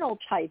internal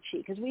Tai Chi?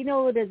 Because we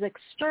know it is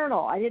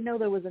external. I didn't know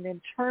there was an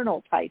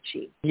internal Tai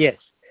Chi. Yes.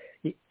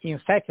 In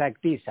fact, like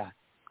this,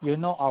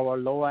 our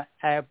lower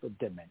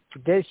abdomen.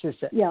 This is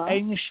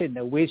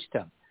ancient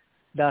wisdom.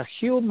 The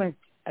human,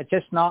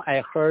 just now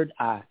I heard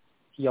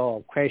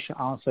your question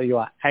answer. You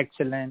are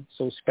excellent,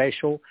 so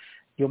special.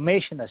 You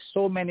mentioned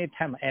so many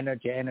times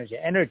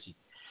energy.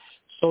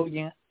 So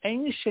in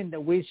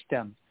ancient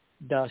wisdom,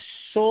 the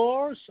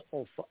source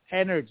of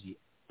energy,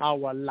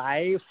 our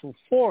life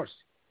force,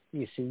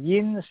 is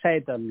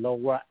inside the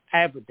lower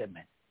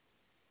abdomen.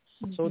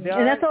 So there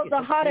and that's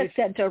the Hara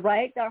center,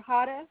 right? The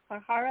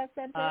Hara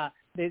center.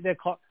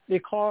 They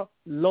call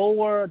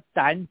lower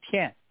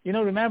dantian.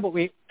 Remember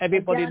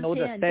everybody knows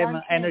the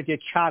seven energy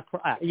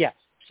chakra.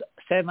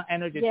 Seven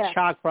energy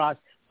chakras.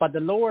 But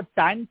the lower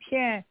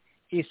dantian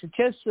is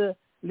just a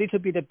little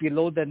bit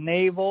below the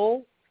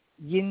navel.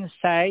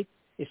 Inside,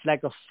 it's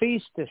like a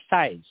fist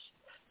size.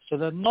 So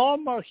the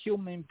normal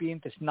human being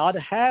does not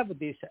have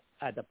this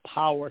at the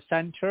power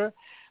center,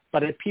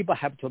 but people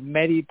have to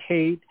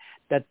meditate.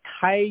 The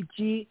Tai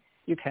Chi,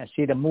 you can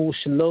see the move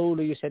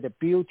slowly. You said the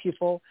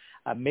beautiful,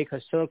 make a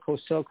circle.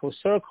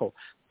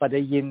 But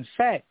in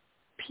fact,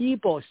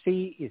 people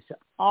see is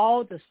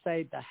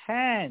outside the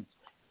hands.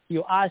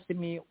 You ask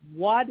me,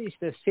 what is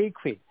the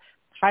secret?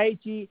 Tai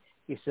Chi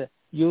is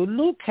you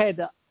look at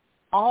the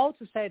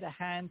outside the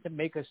hand to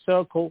make a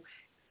circle.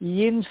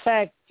 In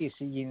fact, it's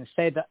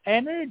inside the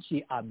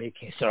energy are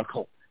making a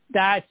circle.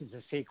 That is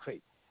the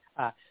secret.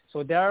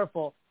 So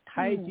therefore,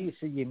 Tai Chi is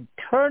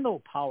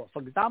internal power.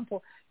 For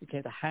example, you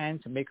get the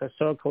hand to make a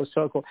circle.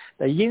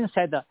 The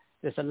inside,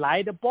 there's a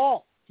light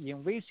ball,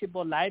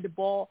 invisible light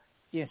ball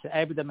in the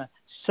abdomen,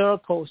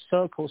 circle.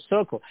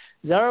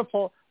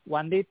 Therefore,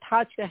 when they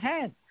touch the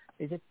hand,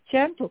 it's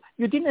gentle.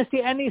 You didn't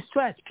see any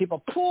stress.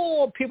 People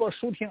pull, people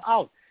shooting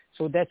out.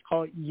 So that's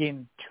called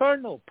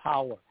internal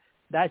power.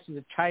 That's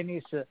the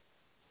Chinese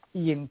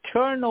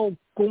internal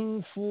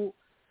Kung Fu,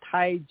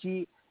 Tai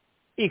Chi,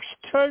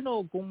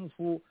 external Kung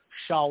Fu,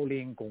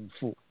 Shaolin Kung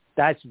Fu.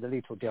 That's the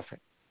little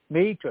different,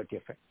 major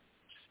difference.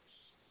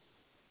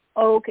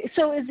 Okay,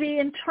 so is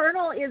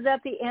that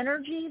the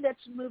energy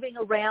that's moving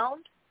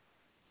around?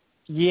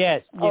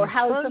 Yes. Or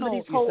how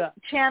somebody's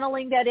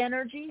channeling that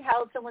energy?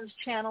 How someone's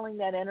channeling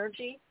that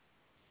energy?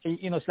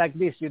 It's like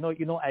this.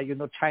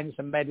 Chinese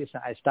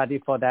medicine. I study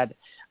for that.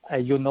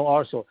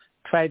 Also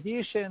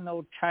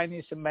traditional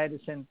Chinese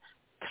medicine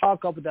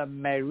talk of the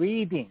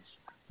meridians.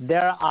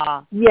 There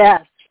are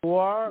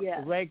 4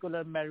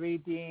 regular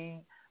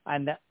meridians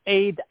and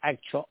 8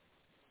 actual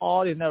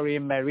ordinary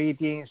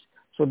meridians.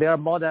 So there are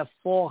more than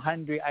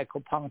 400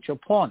 acupuncture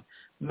points.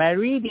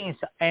 Meridians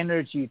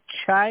energy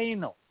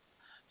channel.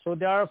 So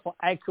therefore,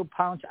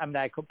 acupuncture, I'm the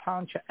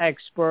acupuncture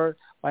expert.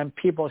 When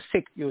people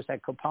sick, use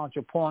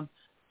acupuncture point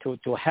to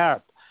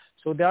help.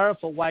 So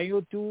therefore, when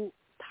you do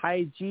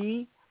Tai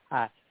Chi,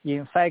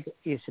 in fact,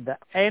 it's the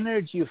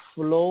energy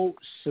flow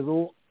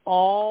through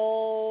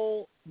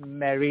all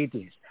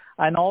meridians.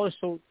 And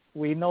also,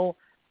 we know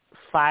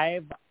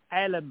 5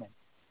 elements: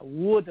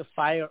 wood,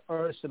 fire,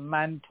 earth,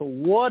 mantle,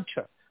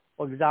 water.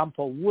 For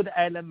example, wood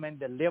element,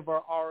 the liver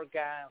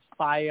organ;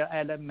 fire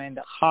element,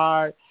 the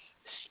heart;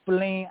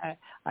 spleen,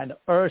 and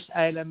earth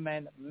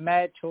element,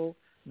 metal.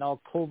 Now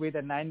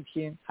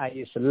COVID-19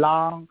 is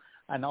lung,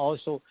 and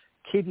also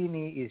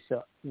kidney is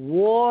a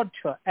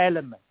water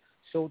element.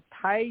 So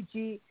Tai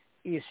Chi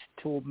is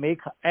to make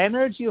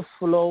energy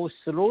flow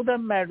through the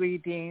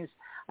meridians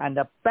and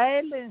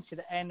balance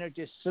the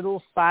energy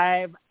through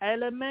 5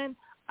 elements,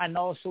 and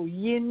also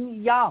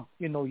yin yang.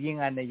 Yin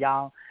and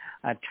yang,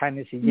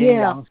 Chinese yin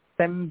yang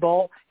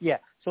symbol.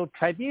 So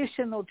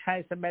traditional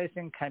Chinese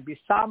medicine can be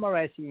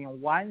summarized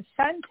in one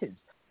sentence: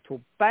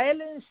 to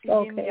balance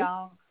yin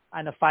yang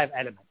and the 5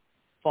 elements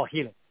for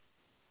healing.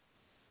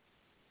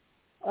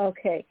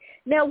 Okay.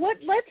 Now,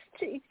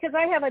 because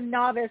I have a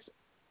novice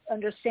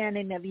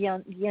understanding of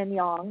yin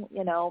yang.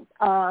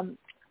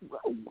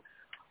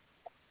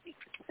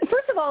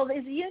 First of all,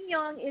 is yin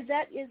yang is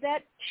that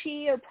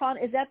chi or prana?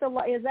 Is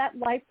that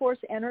life force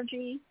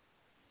energy?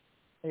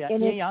 Yeah,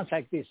 yin yang is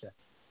like this.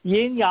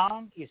 Yin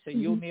yang is a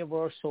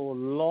universal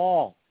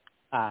law.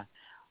 A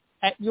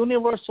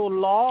universal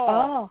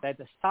law that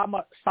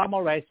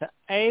summarizes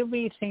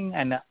everything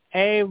and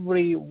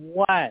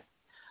everyone.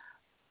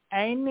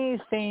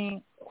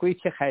 Anything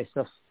which has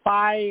a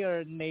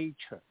fire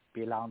nature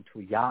belongs to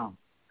yang.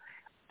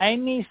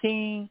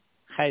 Anything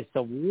has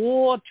the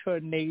water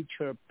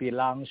nature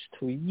belongs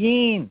to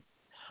yin.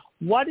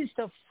 What is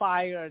the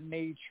fire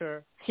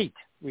nature? Heat.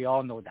 We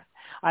all know that.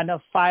 And the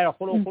fire,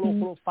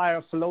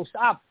 fire flows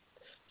up.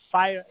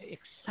 Fire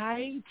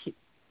excited.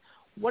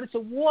 What is the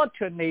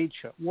water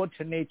nature?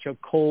 Water nature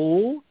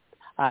cold.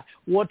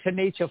 Water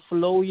nature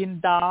flowing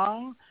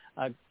down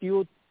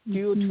due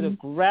to the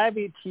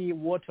gravity.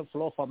 Water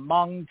flow from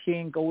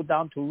mountain, go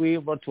down to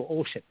river to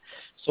ocean.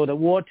 So the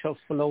water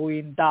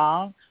flowing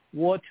down,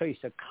 water is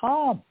a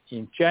calm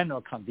in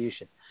general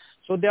condition.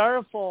 So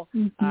therefore,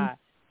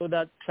 so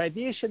the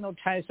traditional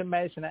Chinese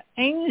medicine,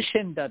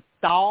 ancient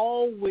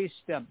Tao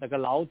wisdom, like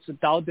Lao Tzu,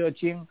 Tao Te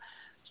Ching.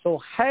 So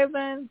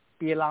heaven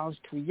belongs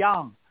to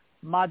yang,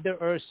 Mother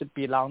Earth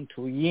belongs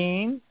to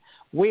yin.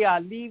 We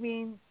are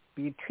living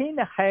between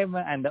the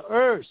heaven and the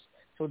earth.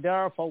 So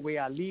therefore, we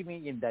are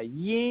living in the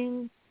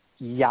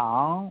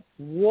yin-yang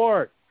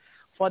world.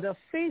 For the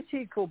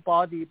physical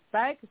body,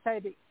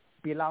 backside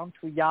belongs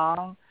to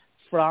yang,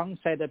 front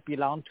side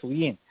belongs to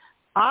yin.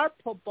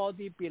 Upper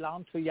body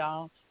belongs to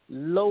yang,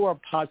 lower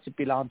parts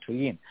belong to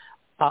yin.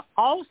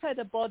 Outside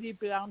the body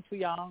belongs to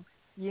yang,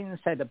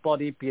 inside the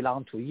body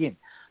belongs to yin.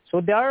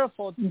 So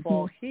therefore,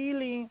 for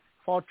healing,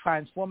 for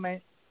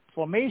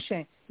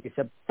transformation, it's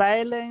a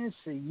balance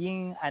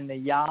yin and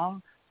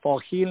yang.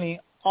 For healing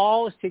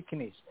all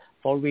sickness,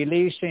 for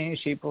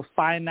relationship,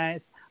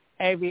 finance,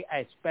 every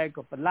aspect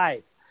of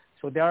life.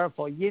 So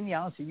therefore,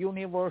 yin-yang's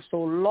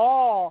universal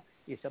law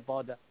is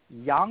about the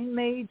yang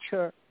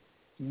nature,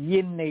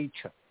 yin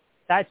nature.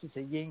 That is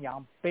the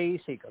yin-yang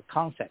basic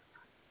concept.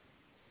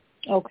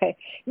 Okay.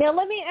 Now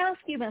let me ask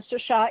you, Mr.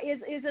 Shah,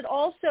 is it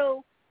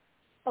also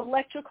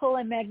electrical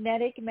and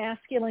magnetic,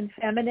 masculine,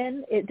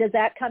 feminine? Does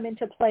that come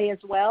into play as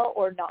well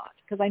or not?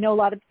 Because I know a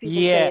lot of people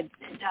say it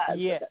does.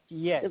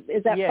 Yes.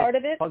 Is that part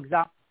of it? For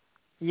example,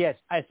 yes.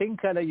 I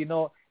think,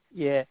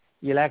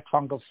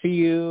 electron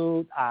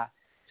field.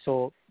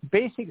 So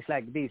basics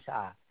like this.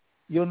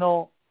 In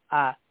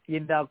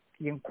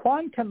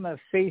quantum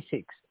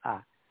physics,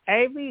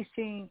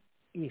 everything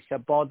is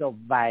about the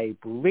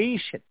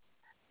vibration.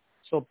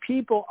 So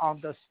people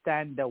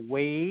understand the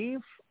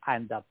wave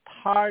and the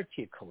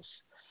particles.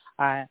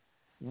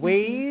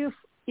 Wave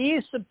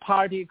is a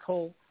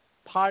particle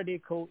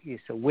is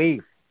a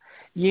wave.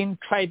 In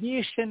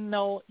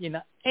traditional,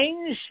 in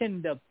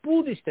ancient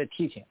Buddhist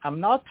teaching, I'm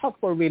not talking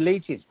about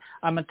religions,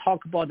 I'm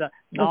talking about the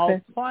now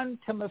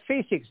quantum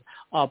physics,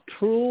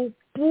 prove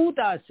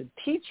Buddha's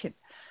teaching.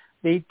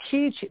 They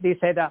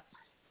said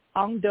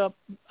under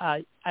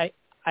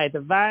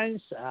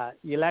advanced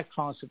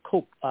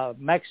electroscope,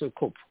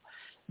 microscope,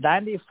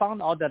 then they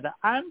found out that the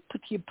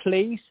empty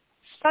place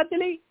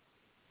suddenly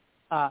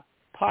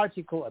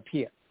particle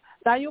appear.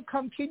 Then you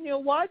continue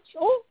watch,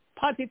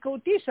 particle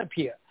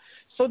disappear.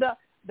 So the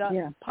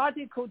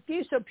particle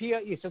disappear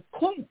is a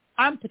kun,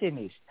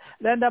 emptiness.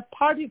 Then the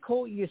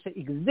particle is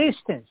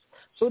existence.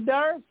 So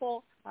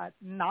therefore,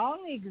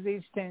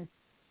 non-existence,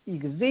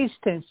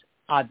 existence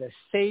are the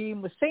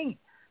same thing.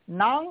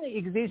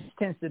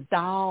 Non-existence,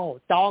 Tao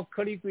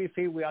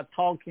calligraphy we are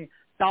talking,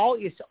 Tao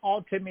is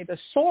ultimate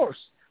source.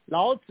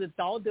 Lao Tzu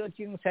Tao Te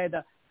Ching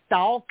said,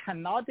 Tao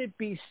cannot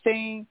be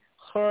seen,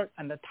 heard,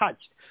 and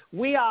touched.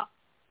 We are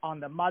on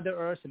the Mother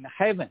Earth and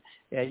heaven.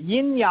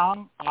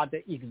 Yin-yang are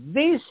the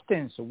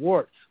existence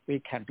word.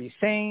 We can be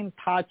seen,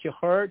 touched,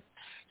 heard.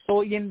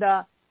 So in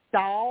the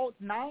Tao,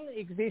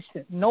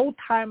 non-existent, no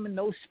time,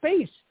 no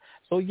space.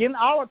 So in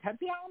our time,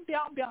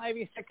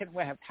 every second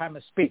we have time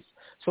and space.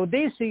 So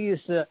this is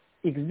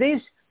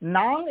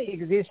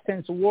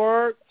non-existence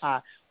word,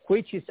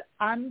 which is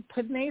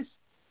emptiness.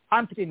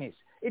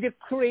 It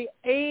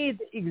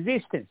creates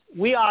existence.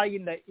 We are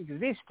in the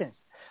existence.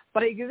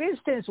 But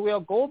existence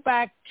will go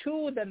back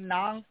to the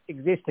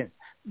non-existence.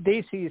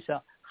 This is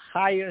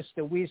highest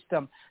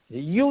wisdom, the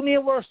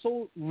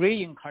universal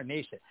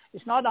reincarnation.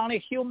 It's not only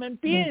human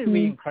being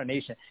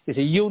reincarnation, it's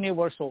a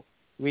universal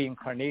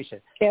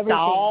reincarnation. Everything,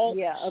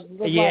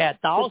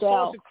 Tao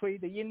source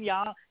create the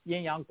yin-yang,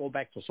 yin-yang go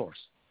back to source.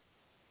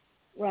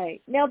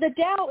 Right. Now the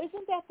Tao,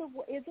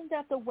 isn't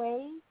that the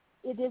way?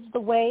 It is the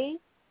way?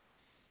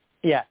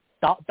 Yeah.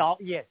 Tao,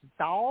 yes.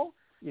 Tao,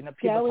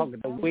 people talk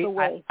the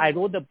way. I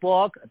wrote the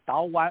book,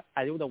 Tao One.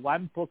 I wrote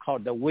one book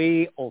called The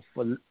Way of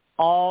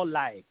All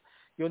Life.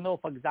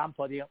 For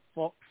example, the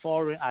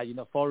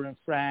foreign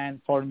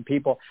friends, foreign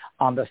people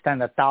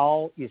understand that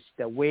Tao is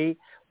the way.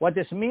 What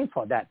does it mean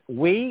for that?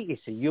 Way is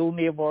a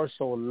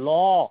universal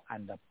law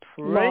and the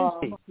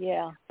principle.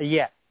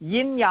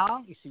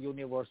 Yin-yang is a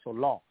universal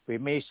law. We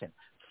mentioned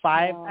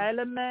 5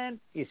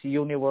 elements is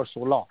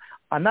universal law.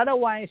 Another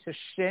one is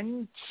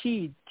Shen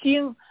Qi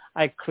Jing.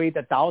 I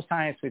created Tao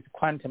science with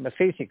quantum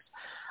physics.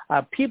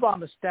 People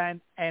understand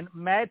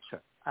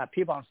matter.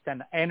 People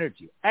understand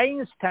energy.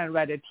 Einstein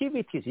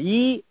relativity is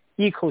E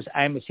equals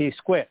mc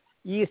squared.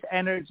 E is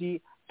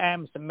energy,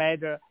 m is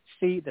matter,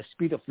 c the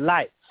speed of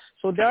light.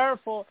 So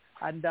therefore,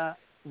 and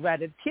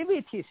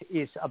relativity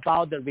is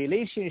about the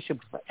relationship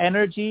of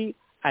energy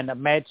and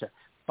matter.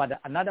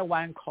 But another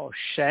one called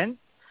Shen.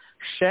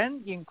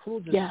 Shen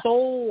includes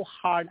soul,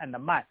 heart, and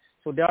mind.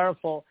 So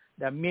therefore,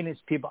 there are millions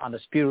of people on the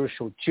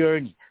spiritual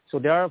journey. So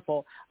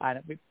therefore,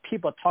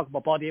 people talk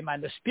about body,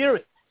 mind, and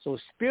spirit. So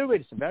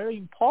spirit is very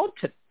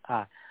important,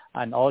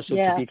 and also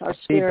to be our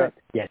spirit.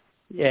 Yes.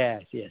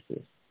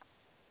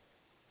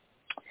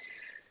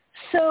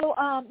 So,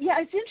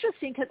 it's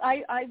interesting because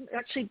I've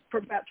actually for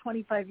about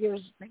 25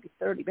 years, maybe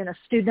 30, been a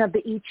student of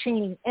the I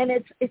Ching. And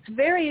it's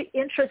very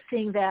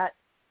interesting that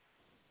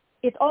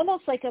it's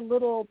almost like a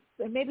little,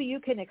 maybe you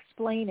can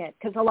explain it,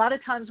 because a lot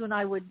of times when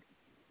I would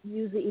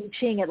use the I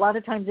Ching, a lot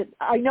of times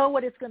I know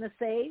what it's going to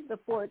say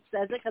before it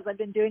says it because I've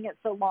been doing it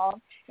so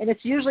long. And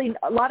it's usually,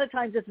 a lot of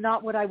times it's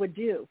not what I would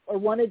do or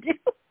want to do,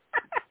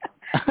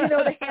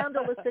 to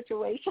handle the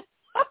situation.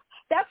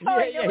 That's how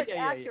I know it's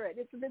accurate.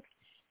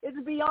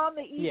 It's beyond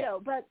the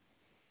ego. But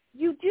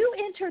you do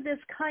enter this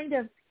kind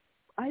of,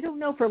 I don't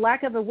know, for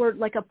lack of a word,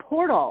 like a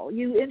portal.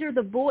 You enter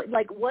the void.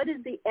 Like, what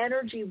is the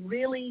energy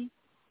really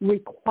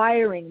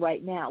requiring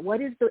right now? What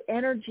is the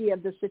energy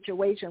of the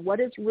situation? What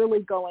is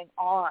really going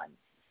on?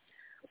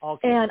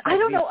 Okay. And I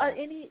don't know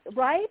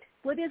right?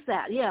 What is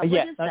that? Yeah.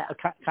 What is that?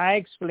 Can I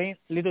explain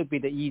a little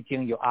bit the I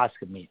Ching you asked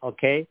me?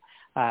 Okay.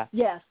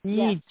 Yes.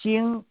 I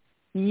Ching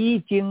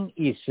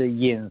is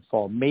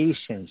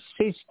information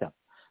system.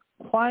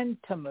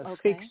 Quantum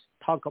physics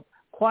talk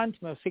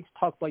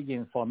about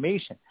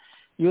information.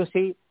 You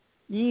see,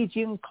 I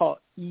Ching called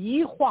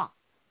一画.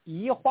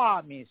 一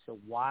画 means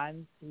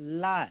one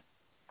line.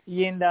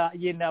 In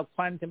the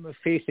quantum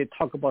physics,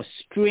 talk about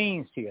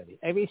string theory.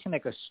 Everything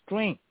like a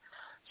string.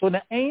 So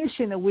the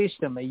ancient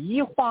wisdom,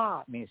 一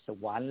画 means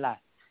one line.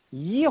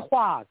 一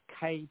画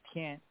开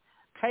天.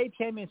 开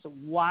天 means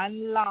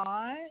one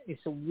line is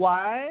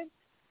one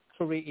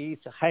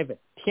creates heaven.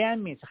 天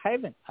means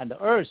heaven and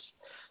earth.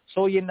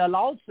 So in the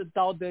Lao Tzu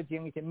Tao Te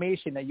Ching, it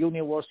mentioned the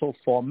universal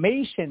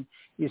formation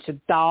is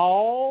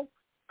Tao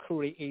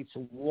creates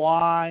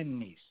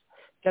oneness.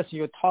 Just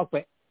you talk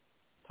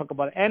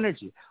about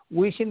energy.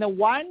 Within the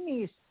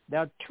oneness,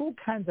 there are two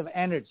kinds of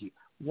energy.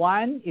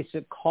 One is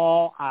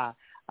called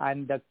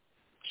and the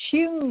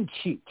qing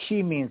qi.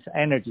 Qi means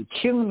energy.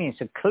 Qing means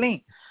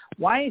clean.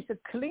 One is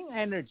clean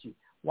energy.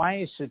 One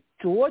is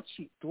zhuo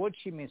qi. Zhuo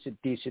qi means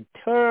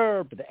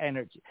disturbed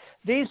energy.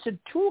 These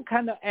two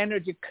kinds of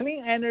energy,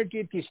 clean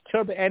energy,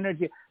 disturbed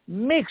energy,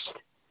 mixed.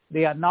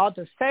 They are not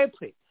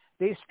separate.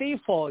 They stay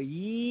for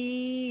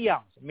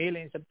eons,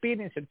 millions,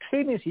 billions,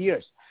 trillions of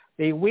years.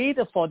 They wait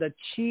for the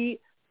qi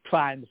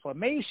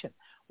transformation.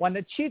 When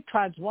the qi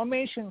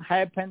transformation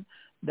happens,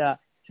 the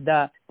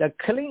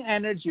clean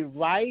energy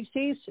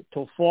rises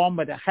to form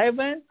the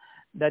heaven,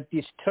 the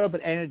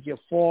disturbed energy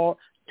falls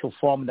to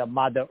form the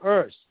Mother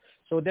Earth.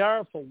 So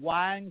therefore,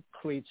 one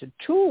creates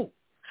two,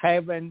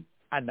 heaven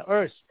and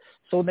earth.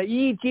 So the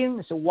I Ching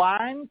is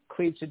one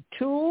creates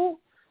two,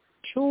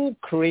 two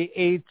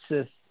creates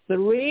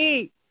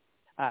three.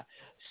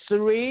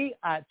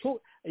 Two.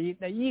 The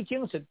I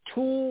Ching is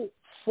 2,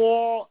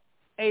 4,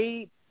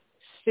 8,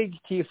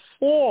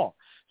 64.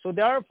 So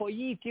therefore,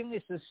 I Ching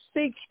is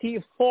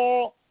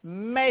 64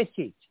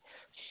 message,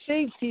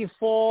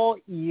 64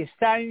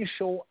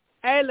 essential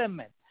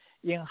elements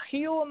in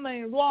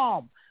human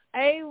realm.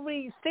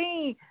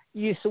 Everything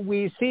is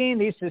within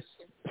this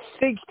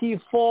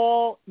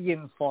 64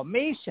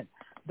 information.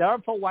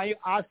 Therefore, when you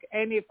ask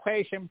any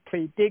question,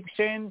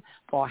 prediction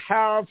for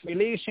health,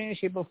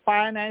 relationship,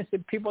 finance,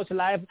 people's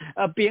life,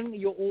 being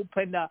you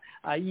open the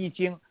I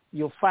Ching,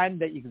 you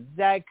find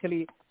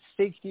exactly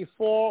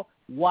 64,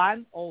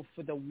 one of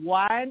the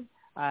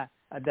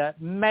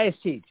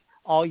message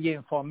or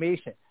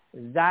information.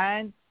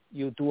 Then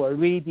you do a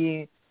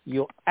reading,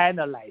 you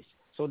analyze.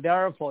 So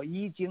therefore,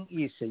 I Ching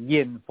is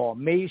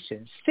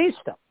information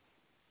system.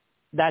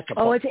 That's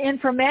it's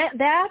information.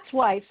 That's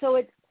why. So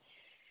it's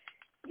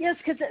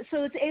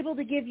it's able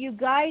to give you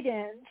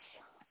guidance.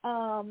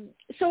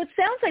 So it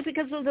sounds like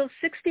because of those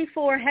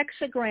 64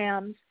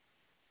 hexagrams.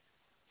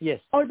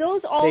 Yes. Are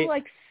those all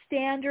like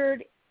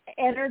standard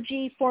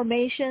energy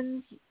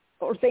formations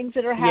or things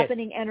that are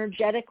happening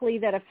energetically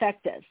that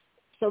affect us?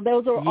 So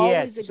those are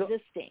always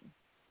existing.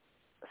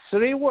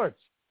 3 words: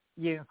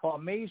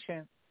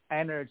 information,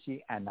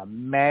 energy, and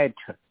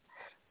matter.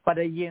 But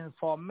the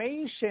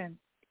information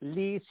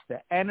leads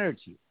the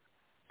energy.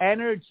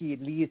 Energy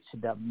leads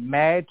the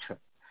matter.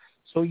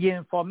 So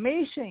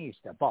information is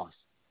the boss.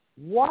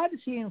 What is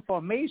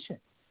information?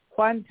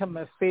 Quantum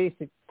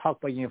physics talk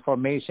about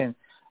information.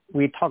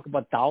 We talk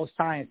about Tao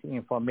science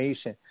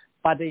information.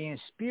 But in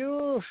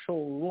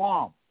spiritual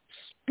realm,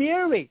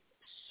 spirit,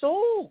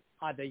 soul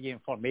are the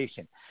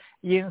information.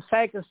 In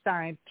fact,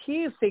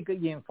 scientific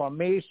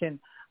information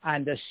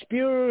and the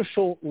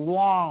spiritual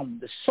realm,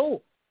 the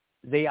soul,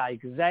 they are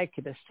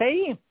exactly the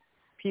same.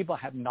 People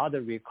have not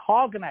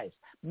recognized.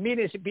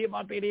 Millions of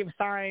people believe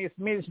science,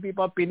 millions of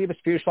people believe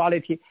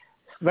spirituality.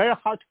 It's very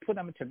hard to put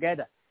them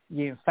together.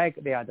 In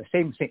fact, they are the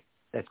same thing.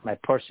 That's my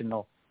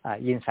personal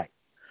insight.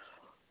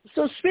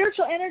 So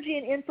spiritual energy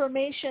and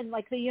information,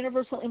 like the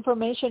universal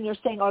information you're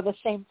saying, are the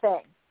same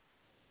thing?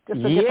 Just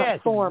a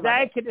different form.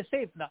 Exactly the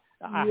same. No,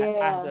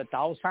 as the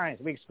Tao science,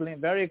 we explain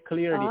very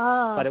clearly,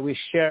 but we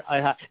share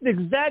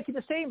exactly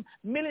the same.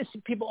 Millions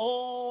of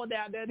people,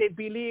 they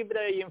believe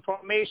the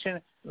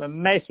information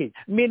message.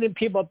 Million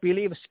people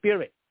believe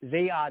spirit.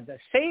 They are the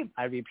same.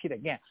 I repeat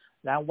again.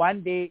 Then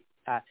one day,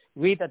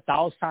 read the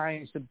Tao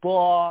science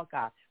book.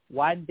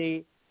 One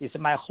day, it's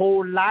my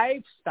whole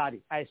life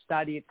study. I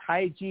study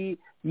Tai Chi,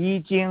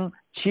 I Ching,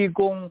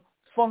 Qigong,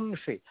 Feng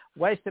Shui,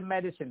 Western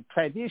medicine,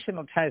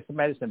 traditional Chinese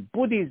medicine,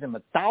 Buddhism,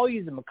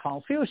 Taoism,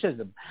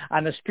 Confucianism,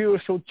 and the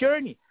spiritual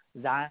journey.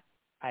 Then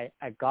I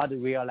got the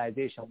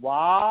realization,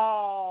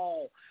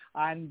 wow,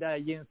 and the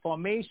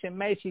information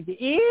message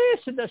is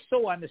the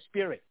soul and the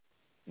spirit.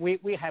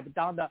 We have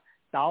done the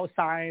Tao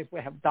science, we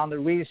have done the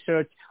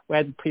research, we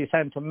have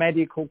presented to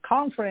medical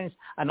conference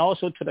and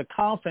also to the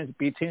conference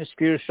between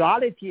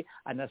spirituality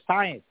and the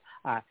science.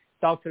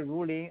 Dr.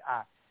 Rulin,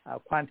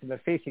 quantum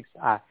physics,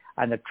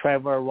 and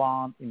travel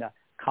around in the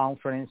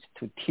conference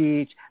to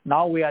teach.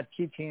 Now we are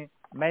teaching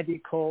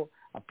medical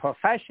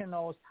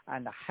professionals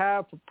and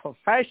health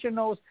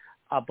professionals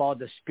about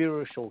the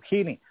spiritual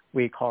healing.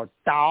 We call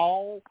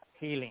Tao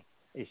healing.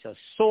 It's a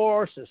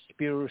source of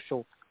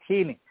spiritual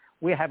healing.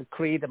 We have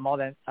created more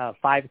than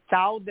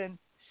 5,000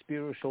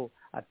 spiritual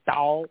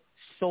Tao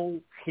soul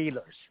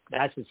healers.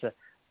 That is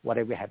what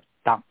we have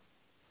done.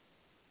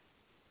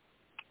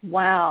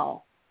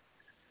 Wow.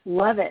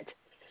 Love it.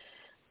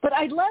 But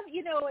I'd love,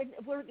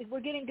 we're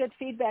getting good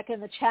feedback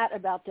in the chat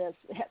about this.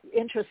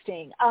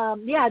 Interesting.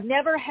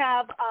 Never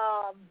have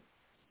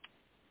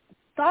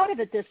thought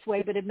of it this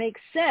way, but it makes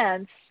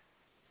sense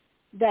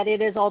that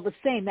it is all the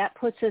same. That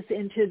puts us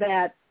into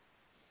that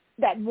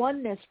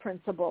oneness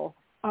principle.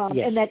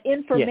 And that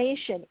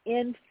information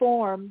in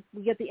form,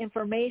 we get the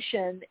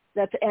information,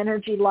 that's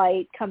energy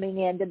light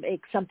coming in to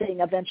make something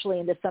eventually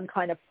into some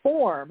kind of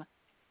form.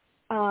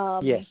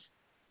 Yes.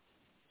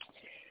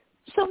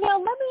 So now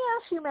let me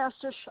ask you,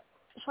 Master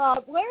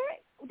Sha, where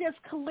does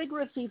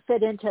calligraphy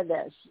fit into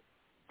this?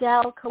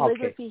 Tao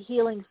calligraphy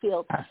healing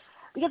field?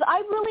 Because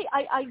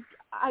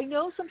I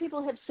know some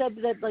people have said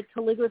that like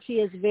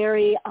calligraphy is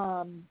very,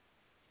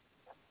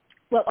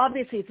 well,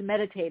 obviously it's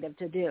meditative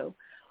to do.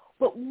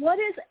 But what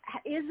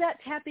is that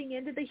tapping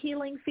into the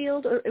healing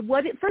field? Or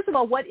first of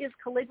all, what is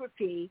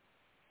calligraphy,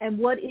 and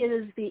what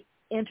is the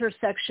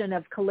intersection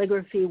of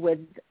calligraphy with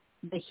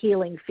the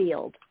healing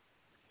field?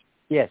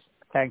 Yes,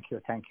 thank you.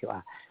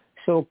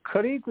 So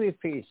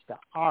calligraphy is the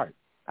art.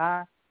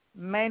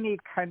 Many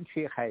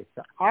countries has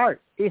the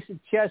art. It's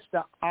just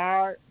the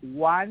art,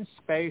 one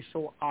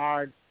special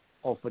art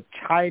of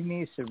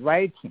Chinese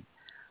writing.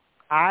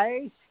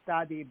 I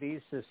studied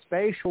this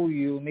special,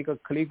 unique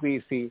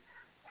calligraphy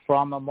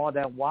from a more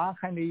than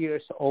 100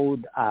 years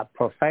old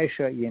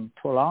professor in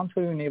Toronto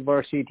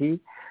University,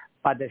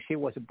 but she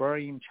was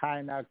born in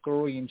China,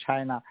 grew in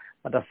China,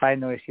 but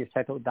finally she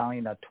settled down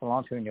in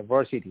Toronto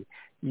University.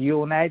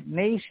 United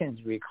Nations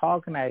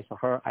recognized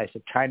her as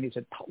a Chinese,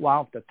 one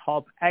of the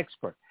top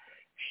experts.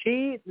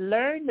 She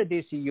learned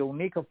this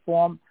unique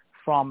form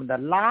from the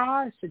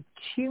last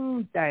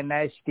Qing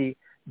dynasty,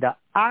 the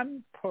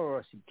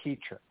emperor's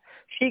teacher.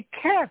 She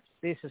kept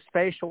this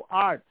special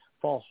art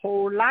for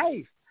whole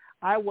life.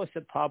 I was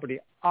probably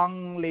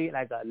only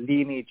like a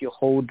lineage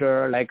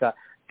holder, like a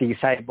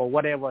disciple,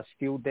 whatever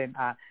student.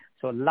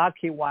 So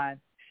lucky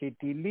one, she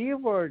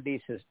delivered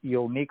this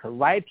unique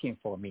writing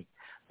for me.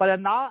 But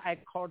now I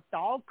call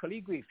Tao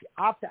calligraphy.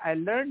 After I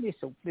learned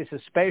this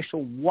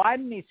special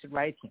oneness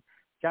writing,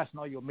 just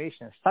now you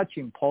mentioned such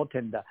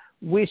important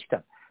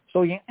wisdom.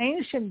 So in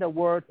ancient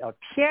words,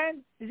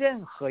 天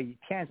任合一,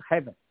 天 is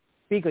heaven,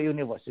 big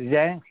universe,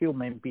 人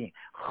human being,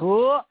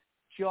 和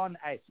joined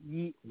as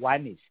一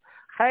oneness.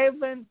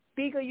 Heaven,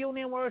 big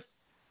universe,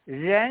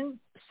 人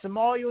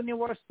small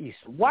universe is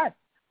one.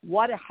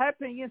 What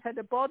happened inside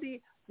the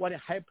body, what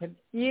happened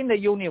in the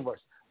universe.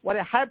 What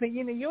happened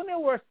in the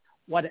universe,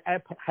 what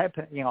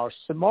happened in our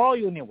small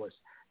universe.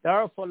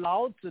 Therefore,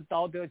 Lao Tzu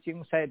Tao Te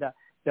Ching said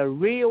the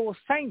real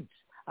saints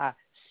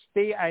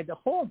stay at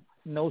home,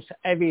 knows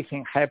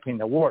everything happening in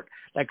the world.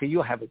 Like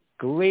you have a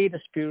great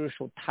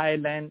spiritual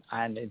talent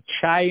and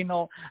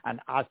China, and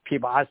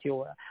people ask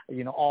you,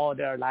 all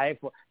their life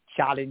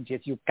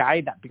challenges, you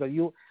guide them because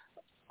you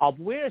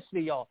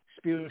obviously your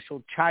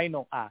spiritual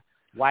channel are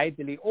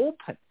widely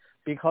open.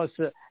 Because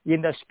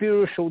in the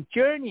spiritual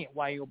journey,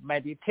 when you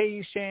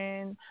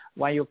meditation,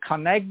 when you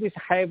connect with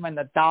heaven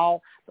and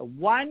Tao, the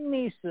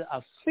oneness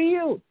of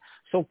field.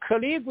 So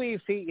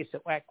calligraphy is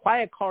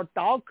quite called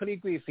Tao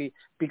calligraphy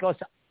because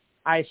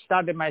I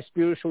started my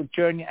spiritual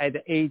journey at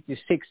the age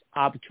 6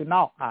 up to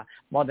now,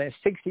 more than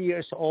 60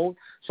 years old.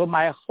 So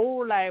my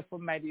whole life of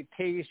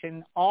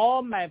meditation,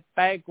 all my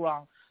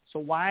background. So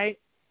why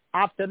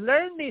after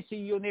learning this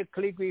unique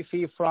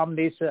calligraphy from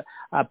this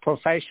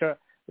professor,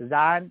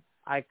 then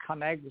I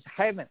connect with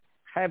heaven.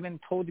 Heaven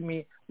told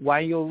me,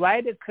 when you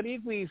write a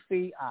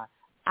calligraphy,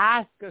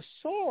 ask the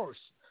source,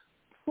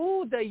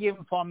 put the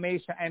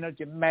information,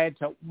 energy,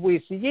 matter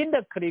within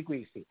the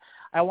calligraphy.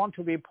 I want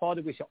to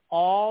report with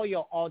all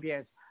your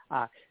audience,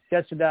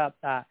 just the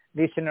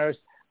listeners,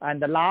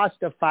 And the last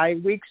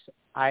 5 weeks,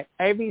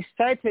 every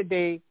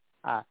Saturday,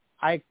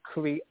 I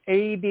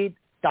created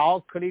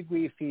Tao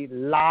calligraphy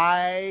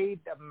light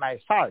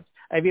massage.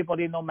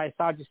 Everybody know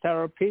massage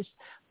therapist,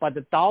 but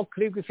the Tao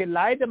calligraphy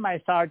light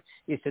massage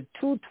is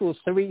 2,000 to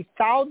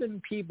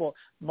 3,000 people,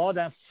 more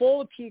than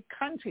 40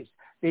 countries.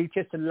 They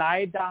just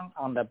lie down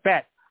on the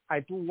bed. I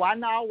do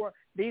 1 hour.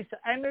 This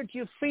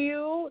energy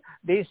field,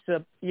 this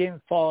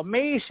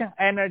information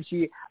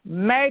energy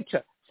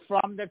matter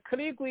from the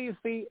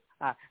calligraphy,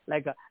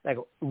 like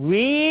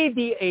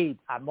radiate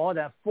more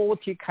than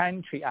 40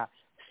 countries,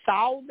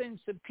 thousands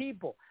of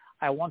people.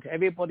 I want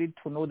everybody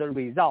to know the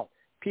result.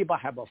 People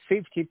have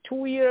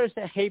 52 years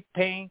of hip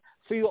pain,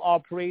 3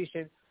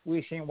 operations,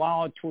 within 1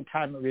 or 2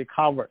 times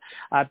recover.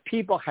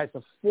 People has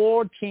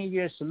 14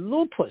 years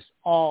lupus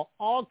or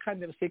all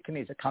kinds of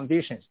sickness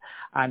conditions,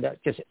 and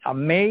just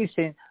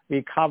amazing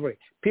recovery.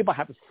 People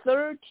have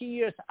 30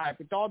 years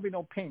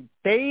abdominal pain,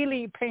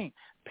 daily pain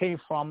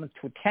from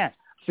 2 to 10,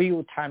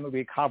 few times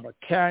recover.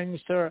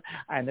 Cancer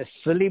and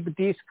sleep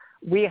disc.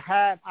 We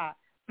have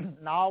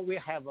now we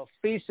have a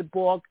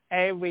Facebook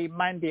every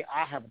Monday.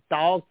 I have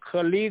Tao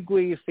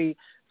calligraphy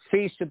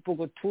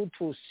Facebook 2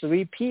 to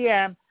 3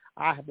 p.m.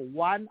 I have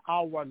 1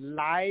 hour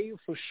live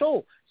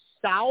show.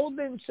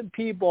 Thousands of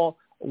people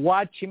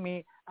watch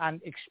me and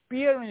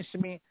experience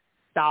me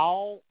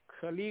Tao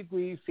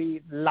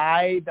calligraphy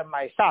live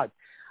massage.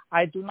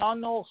 I do not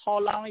know how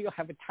long you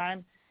have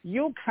time.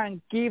 You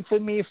can give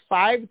me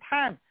 5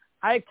 times.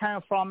 I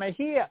can from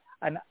here,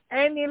 and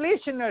any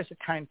listeners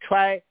can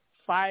try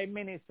 5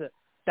 minutes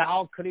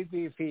Tao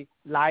calligraphy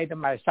light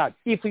massage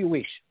if you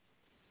wish.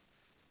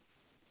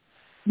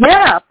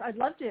 Yeah, I'd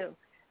love to.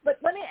 But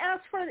let me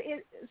ask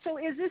so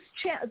is this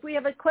we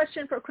have a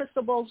question for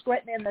Crystal Bowles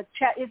written in the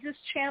chat. Is it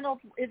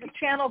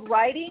channeled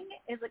writing?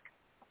 It's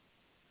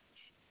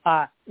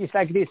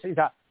like this. It's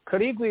a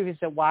calligraphy.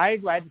 It's a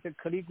wide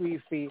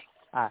calligraphy.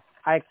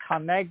 I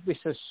connect with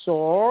the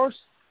source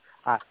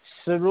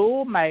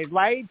through my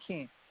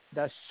writing.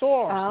 The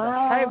source,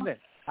 the heaven.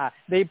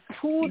 They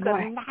put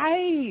the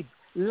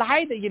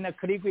light in the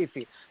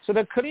calligraphy. So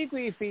the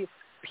calligraphy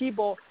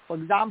people, for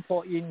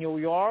example, in New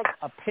York,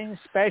 a pain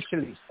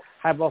specialist,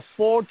 have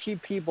 40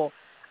 people.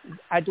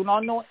 I do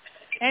not know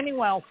any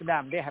one of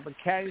them. They have a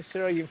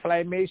cancer,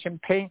 inflammation,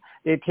 pain.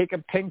 They take a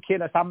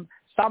painkiller.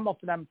 Some of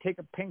them take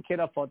a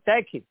painkiller for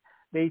decades.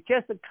 They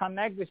just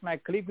connect with my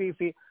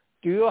calligraphy.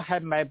 Do you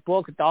have my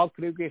book, Tao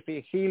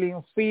Calligraphy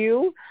Healing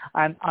Field?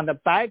 And on the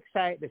back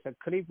side, there's a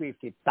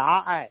calligraphy,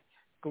 Da'ai,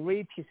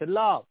 greatest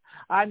love.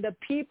 And the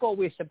people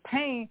with the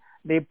pain,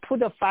 they put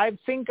the 5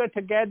 fingers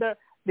together.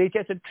 They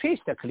just trace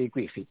the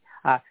calligraphy.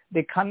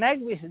 They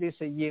connect with this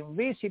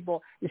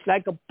invisible. It's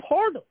like a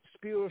portal,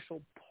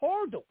 spiritual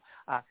portal.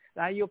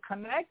 And you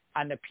connect,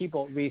 and the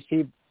people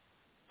receive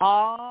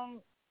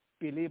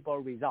unbelievable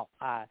results.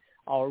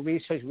 Our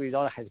research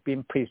result has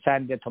been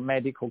presented to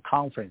medical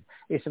conference.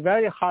 It's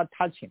very heart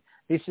touching.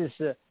 This is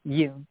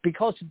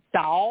because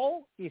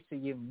Tao is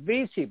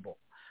invisible.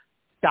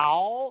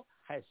 Tao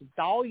has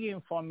Tao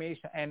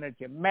information,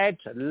 energy,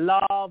 matter,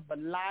 love,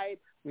 light.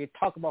 We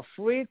talk about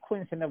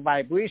frequency and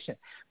vibration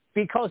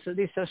because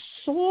this is a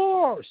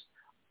source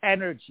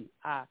energy,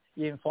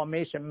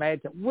 information,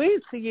 matter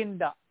within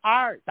the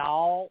art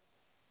Tao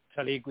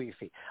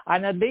calligraphy.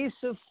 And this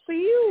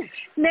field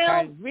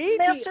now, really...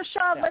 Master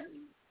Sha,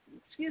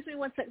 excuse me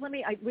one second.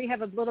 We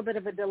have a little bit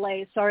of a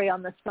delay. Sorry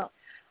on this phone.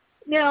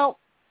 Now,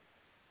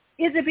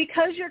 is it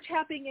because you're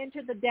tapping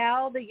into the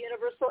Tao, the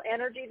universal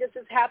energy, this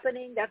is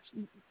happening? That's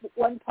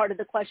one part of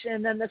the question.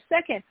 And then the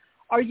second,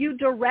 are you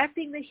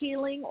directing the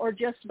healing or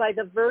just by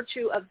the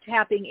virtue of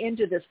tapping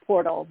into this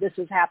portal, this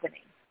is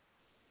happening?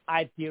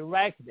 I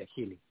direct the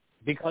healing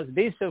because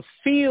this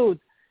field,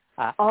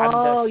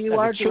 you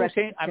are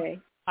directing.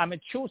 I'm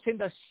choosing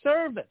the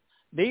servant.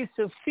 This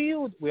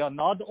field will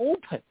not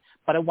open.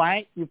 But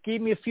when you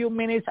give me a few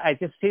minutes, I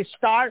just say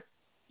start,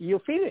 you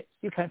feel it.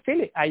 You can feel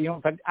it.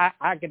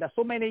 I get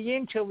so many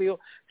interviews.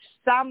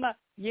 Some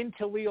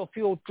interview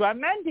feel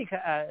dramatic,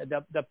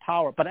 the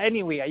power. But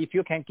anyway, if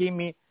you can give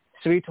me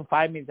 3 to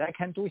 5 minutes, I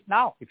can do it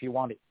now if you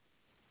want it.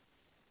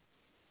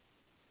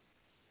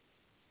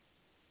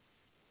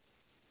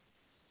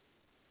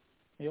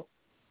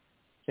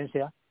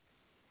 Cynthia,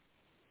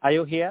 are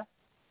you here?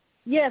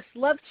 Yes,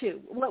 love to.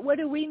 What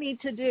do we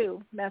need to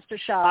do, Master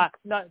Sha?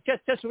 No,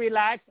 just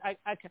relax.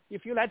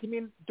 If you let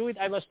me do it,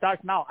 I will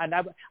start now, and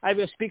I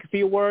will speak a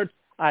few words.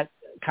 Can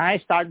I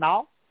start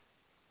now?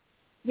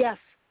 Yes.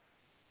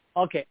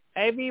 Okay.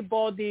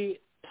 Everybody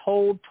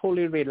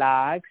totally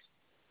relax.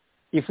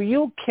 If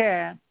you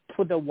can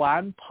put the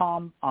one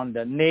palm on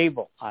the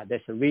navel,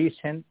 there's a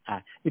reason.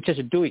 You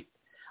just do it.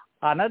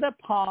 Another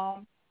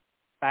palm,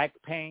 back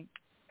pain,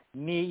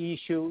 knee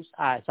issues.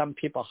 Some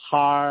people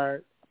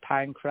heart,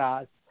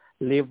 pancreas,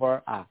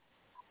 liver,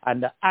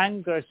 and the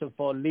angers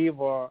for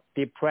liver,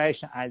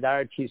 depression,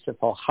 anxiety is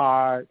for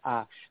heart,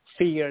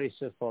 fear is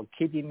for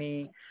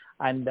kidney,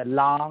 and the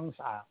lungs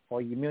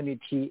for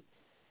immunity.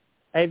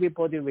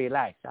 Everybody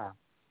relax.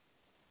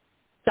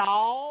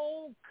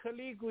 Tao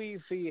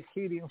Calligraphy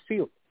Healing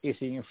Field is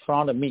in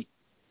front of me.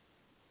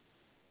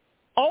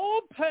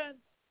 Open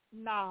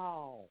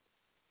now.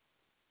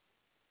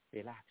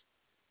 Relax.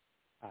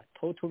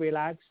 Total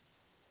relax.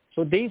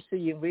 So this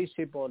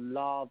invisible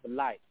love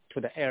light to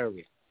the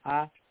area.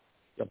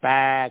 Your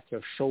back,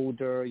 your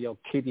shoulder, your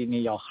kidney,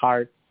 your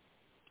heart.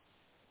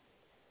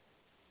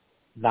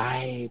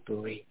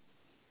 Vibrate.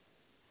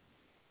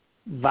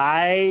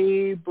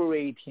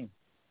 Vibrating.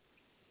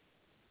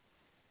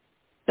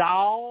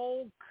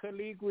 Tao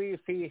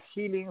Calligraphy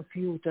Healing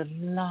Field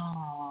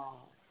love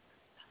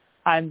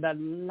and the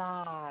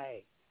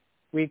light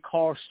we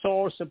call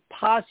source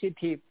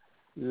positive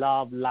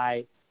love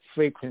light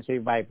frequency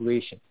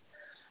vibration.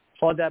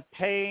 For the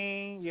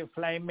pain,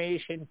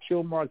 inflammation,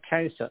 tumor,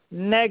 cancer,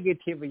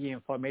 negative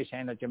information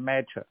energy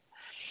matter.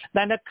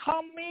 Then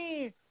come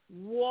in,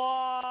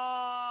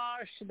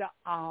 wash the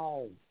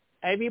out.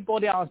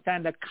 Everybody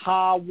understand the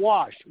car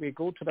wash. We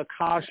go to the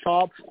car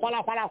shop,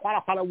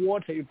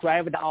 water, you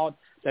drive it out,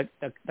 the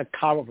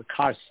car of the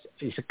car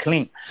is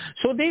clean.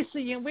 So this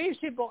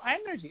invisible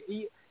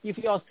energy, if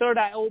your third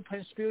eye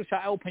open, spiritual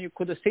eye open, you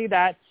could see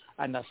that,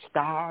 and the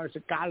stars,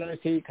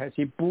 galaxy, you can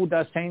see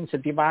Buddha, saints,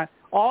 divine,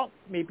 or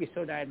maybe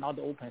third eye not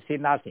open, see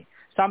nothing.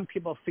 Some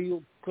people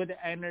feel good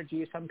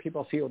energy, some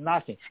people feel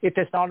nothing. It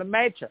does not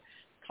matter.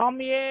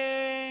 Come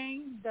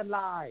in the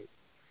light.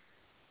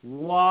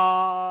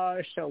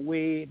 Wash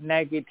away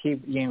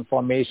negative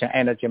information,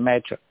 energy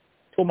matter.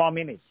 2 more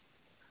minutes.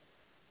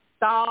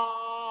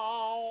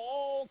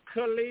 Tao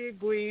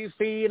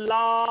Calligraphy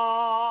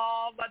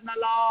love and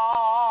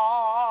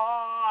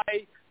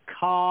light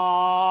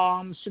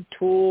comes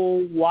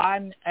to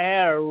one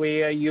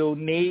area you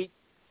need.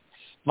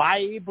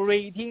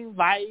 Vibrating,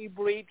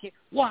 vibrating.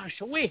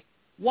 Wash away,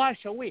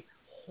 wash away.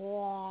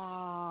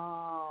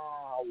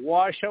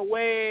 Wash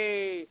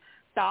away.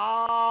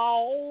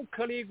 Tao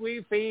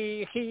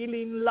Calligraphy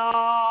healing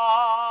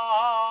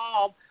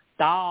love.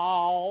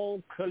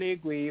 Tao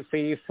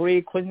Calligraphy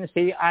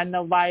frequency and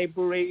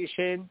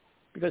vibration.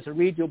 Because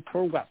radio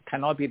program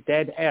cannot be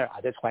dead air.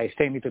 That's why I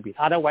say need to be.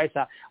 Otherwise,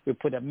 we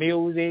put the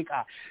music.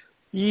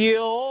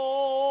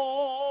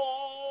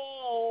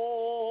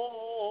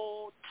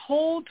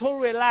 Total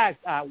relax.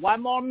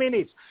 1 more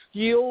minute.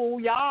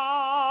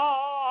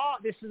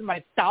 This is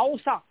my Tao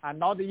song,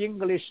 not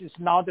English, it's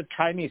not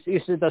Chinese.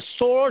 It's the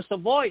source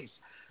voice.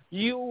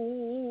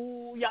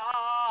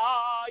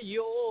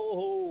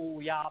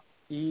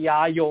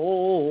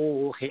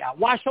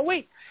 Wash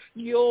away.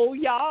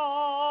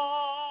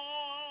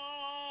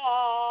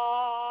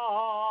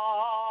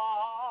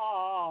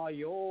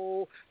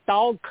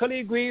 Tao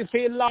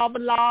Calligraphy love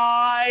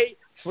light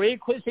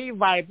frequency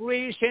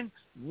vibration.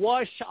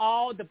 Wash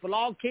out the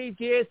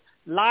blockages.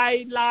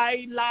 Light.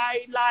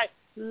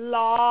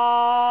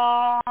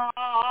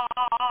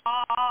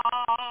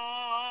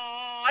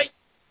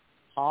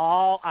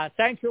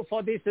 Thank you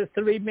for this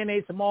 3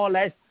 minutes more or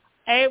less.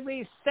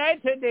 Every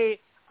Saturday,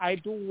 I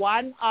do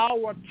 1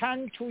 hour,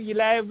 10 to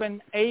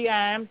 11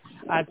 a.m.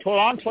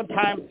 Toronto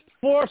time.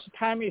 First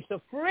time is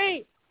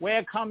free.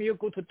 Welcome you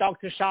go to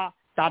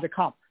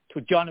drsha.com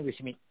to join with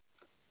me.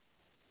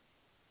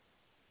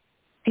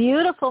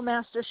 Beautiful,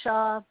 Master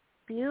Sha.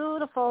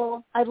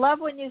 Beautiful. I love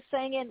when you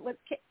sang in, is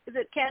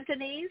it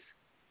Cantonese?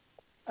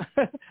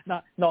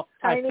 No.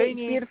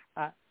 Chinese,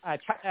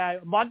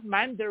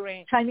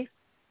 Mandarin. Chinese.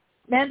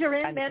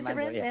 Mandarin.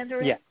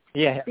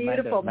 Yeah.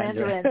 Beautiful,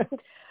 Mandarin.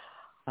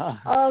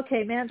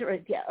 Okay,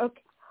 Mandarin. Yeah,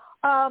 okay.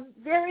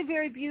 Very,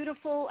 very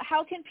beautiful.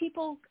 How can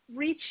people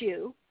reach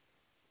you?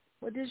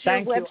 What is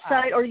your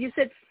website? Or you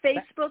said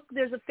Facebook.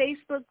 There's a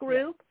Facebook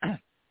group?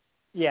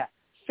 Yeah.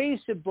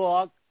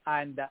 Facebook,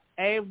 and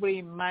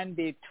every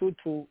Monday 2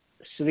 to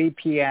 3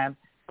 p.m.,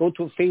 go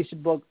to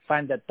Facebook,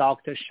 find the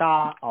Dr.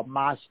 Sha or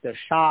Master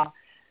Sha.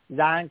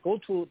 Then go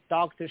to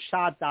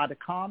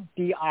drsha.com,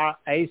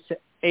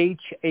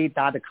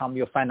 DRSHA.com.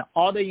 You'll find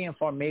all the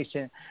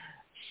information.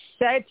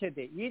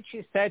 Each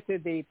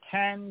Saturday,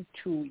 10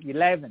 to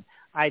 11.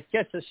 I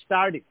just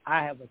started.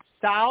 I have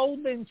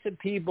thousands of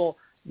people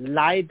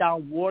lie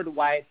down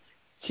worldwide.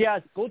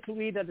 Just go to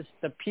read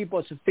the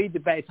people's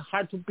feedback. It's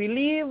hard to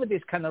believe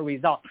this kind of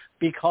result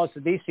because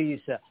this is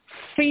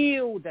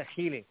field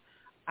healing.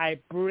 I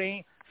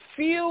bring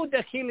field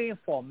healing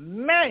for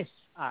mass,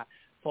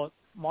 for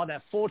more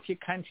than 40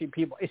 country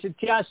people. It's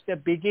just the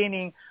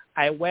beginning.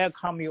 I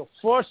welcome you.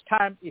 First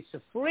time, it's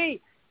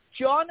free.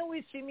 Join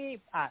with me.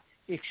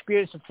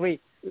 Experience free.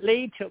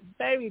 Later,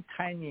 very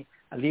tiny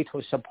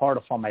little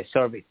support for my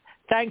service.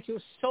 Thank you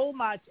so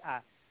much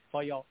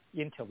for your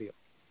interview.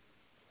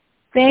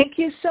 Thank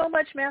you so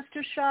much,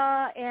 Master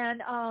Sha,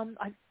 and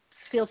I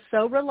feel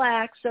so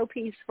relaxed, so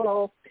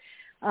peaceful.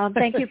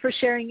 Thank you for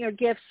sharing your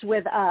gifts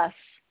with us.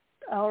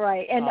 All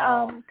right,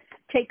 and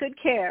take good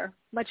care.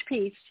 Much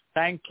peace.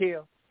 Thank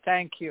you.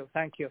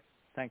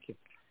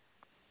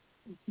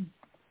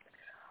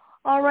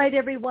 All right,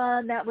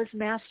 everyone. That was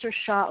Master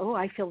Sha. Oh,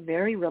 I feel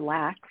very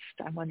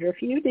relaxed. I wonder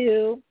if you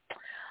do.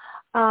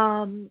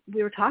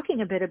 We were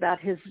talking a bit about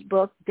his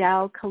book,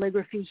 Tao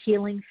Calligraphy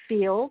Healing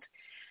Field.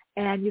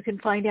 And you can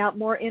find out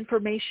more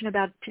information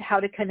about how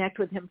to connect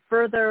with him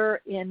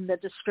further in the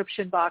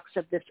description box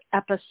of this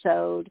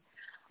episode.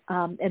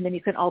 And then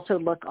you can also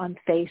look on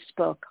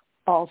Facebook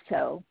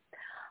also.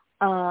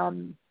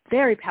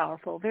 Very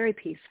powerful, very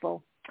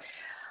peaceful.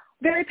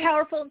 Very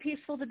powerful and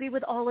peaceful to be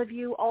with all of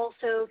you.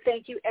 Also,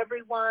 thank you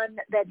everyone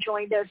that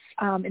joined us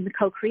in the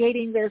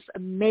co-creating this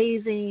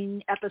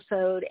amazing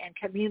episode and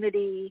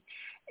community.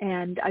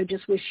 And I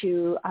just wish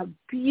you a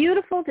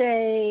beautiful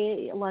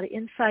day, a lot of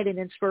insight and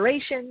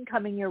inspiration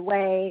coming your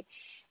way.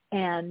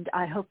 And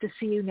I hope to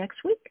see you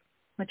next week.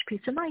 Much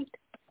peace and light.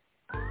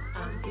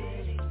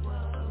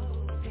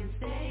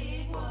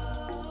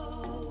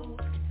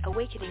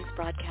 Awakenings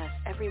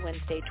broadcasts every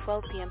Wednesday,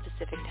 12 p.m.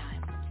 Pacific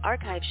Time.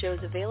 Archive shows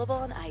available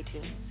on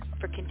iTunes.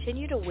 For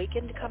continued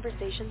awakened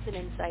conversations and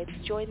insights,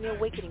 join the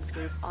Awakenings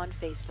group on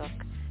Facebook.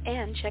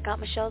 And check out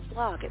Michelle's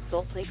blog at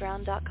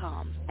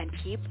soulplayground.com. And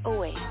keep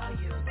awake.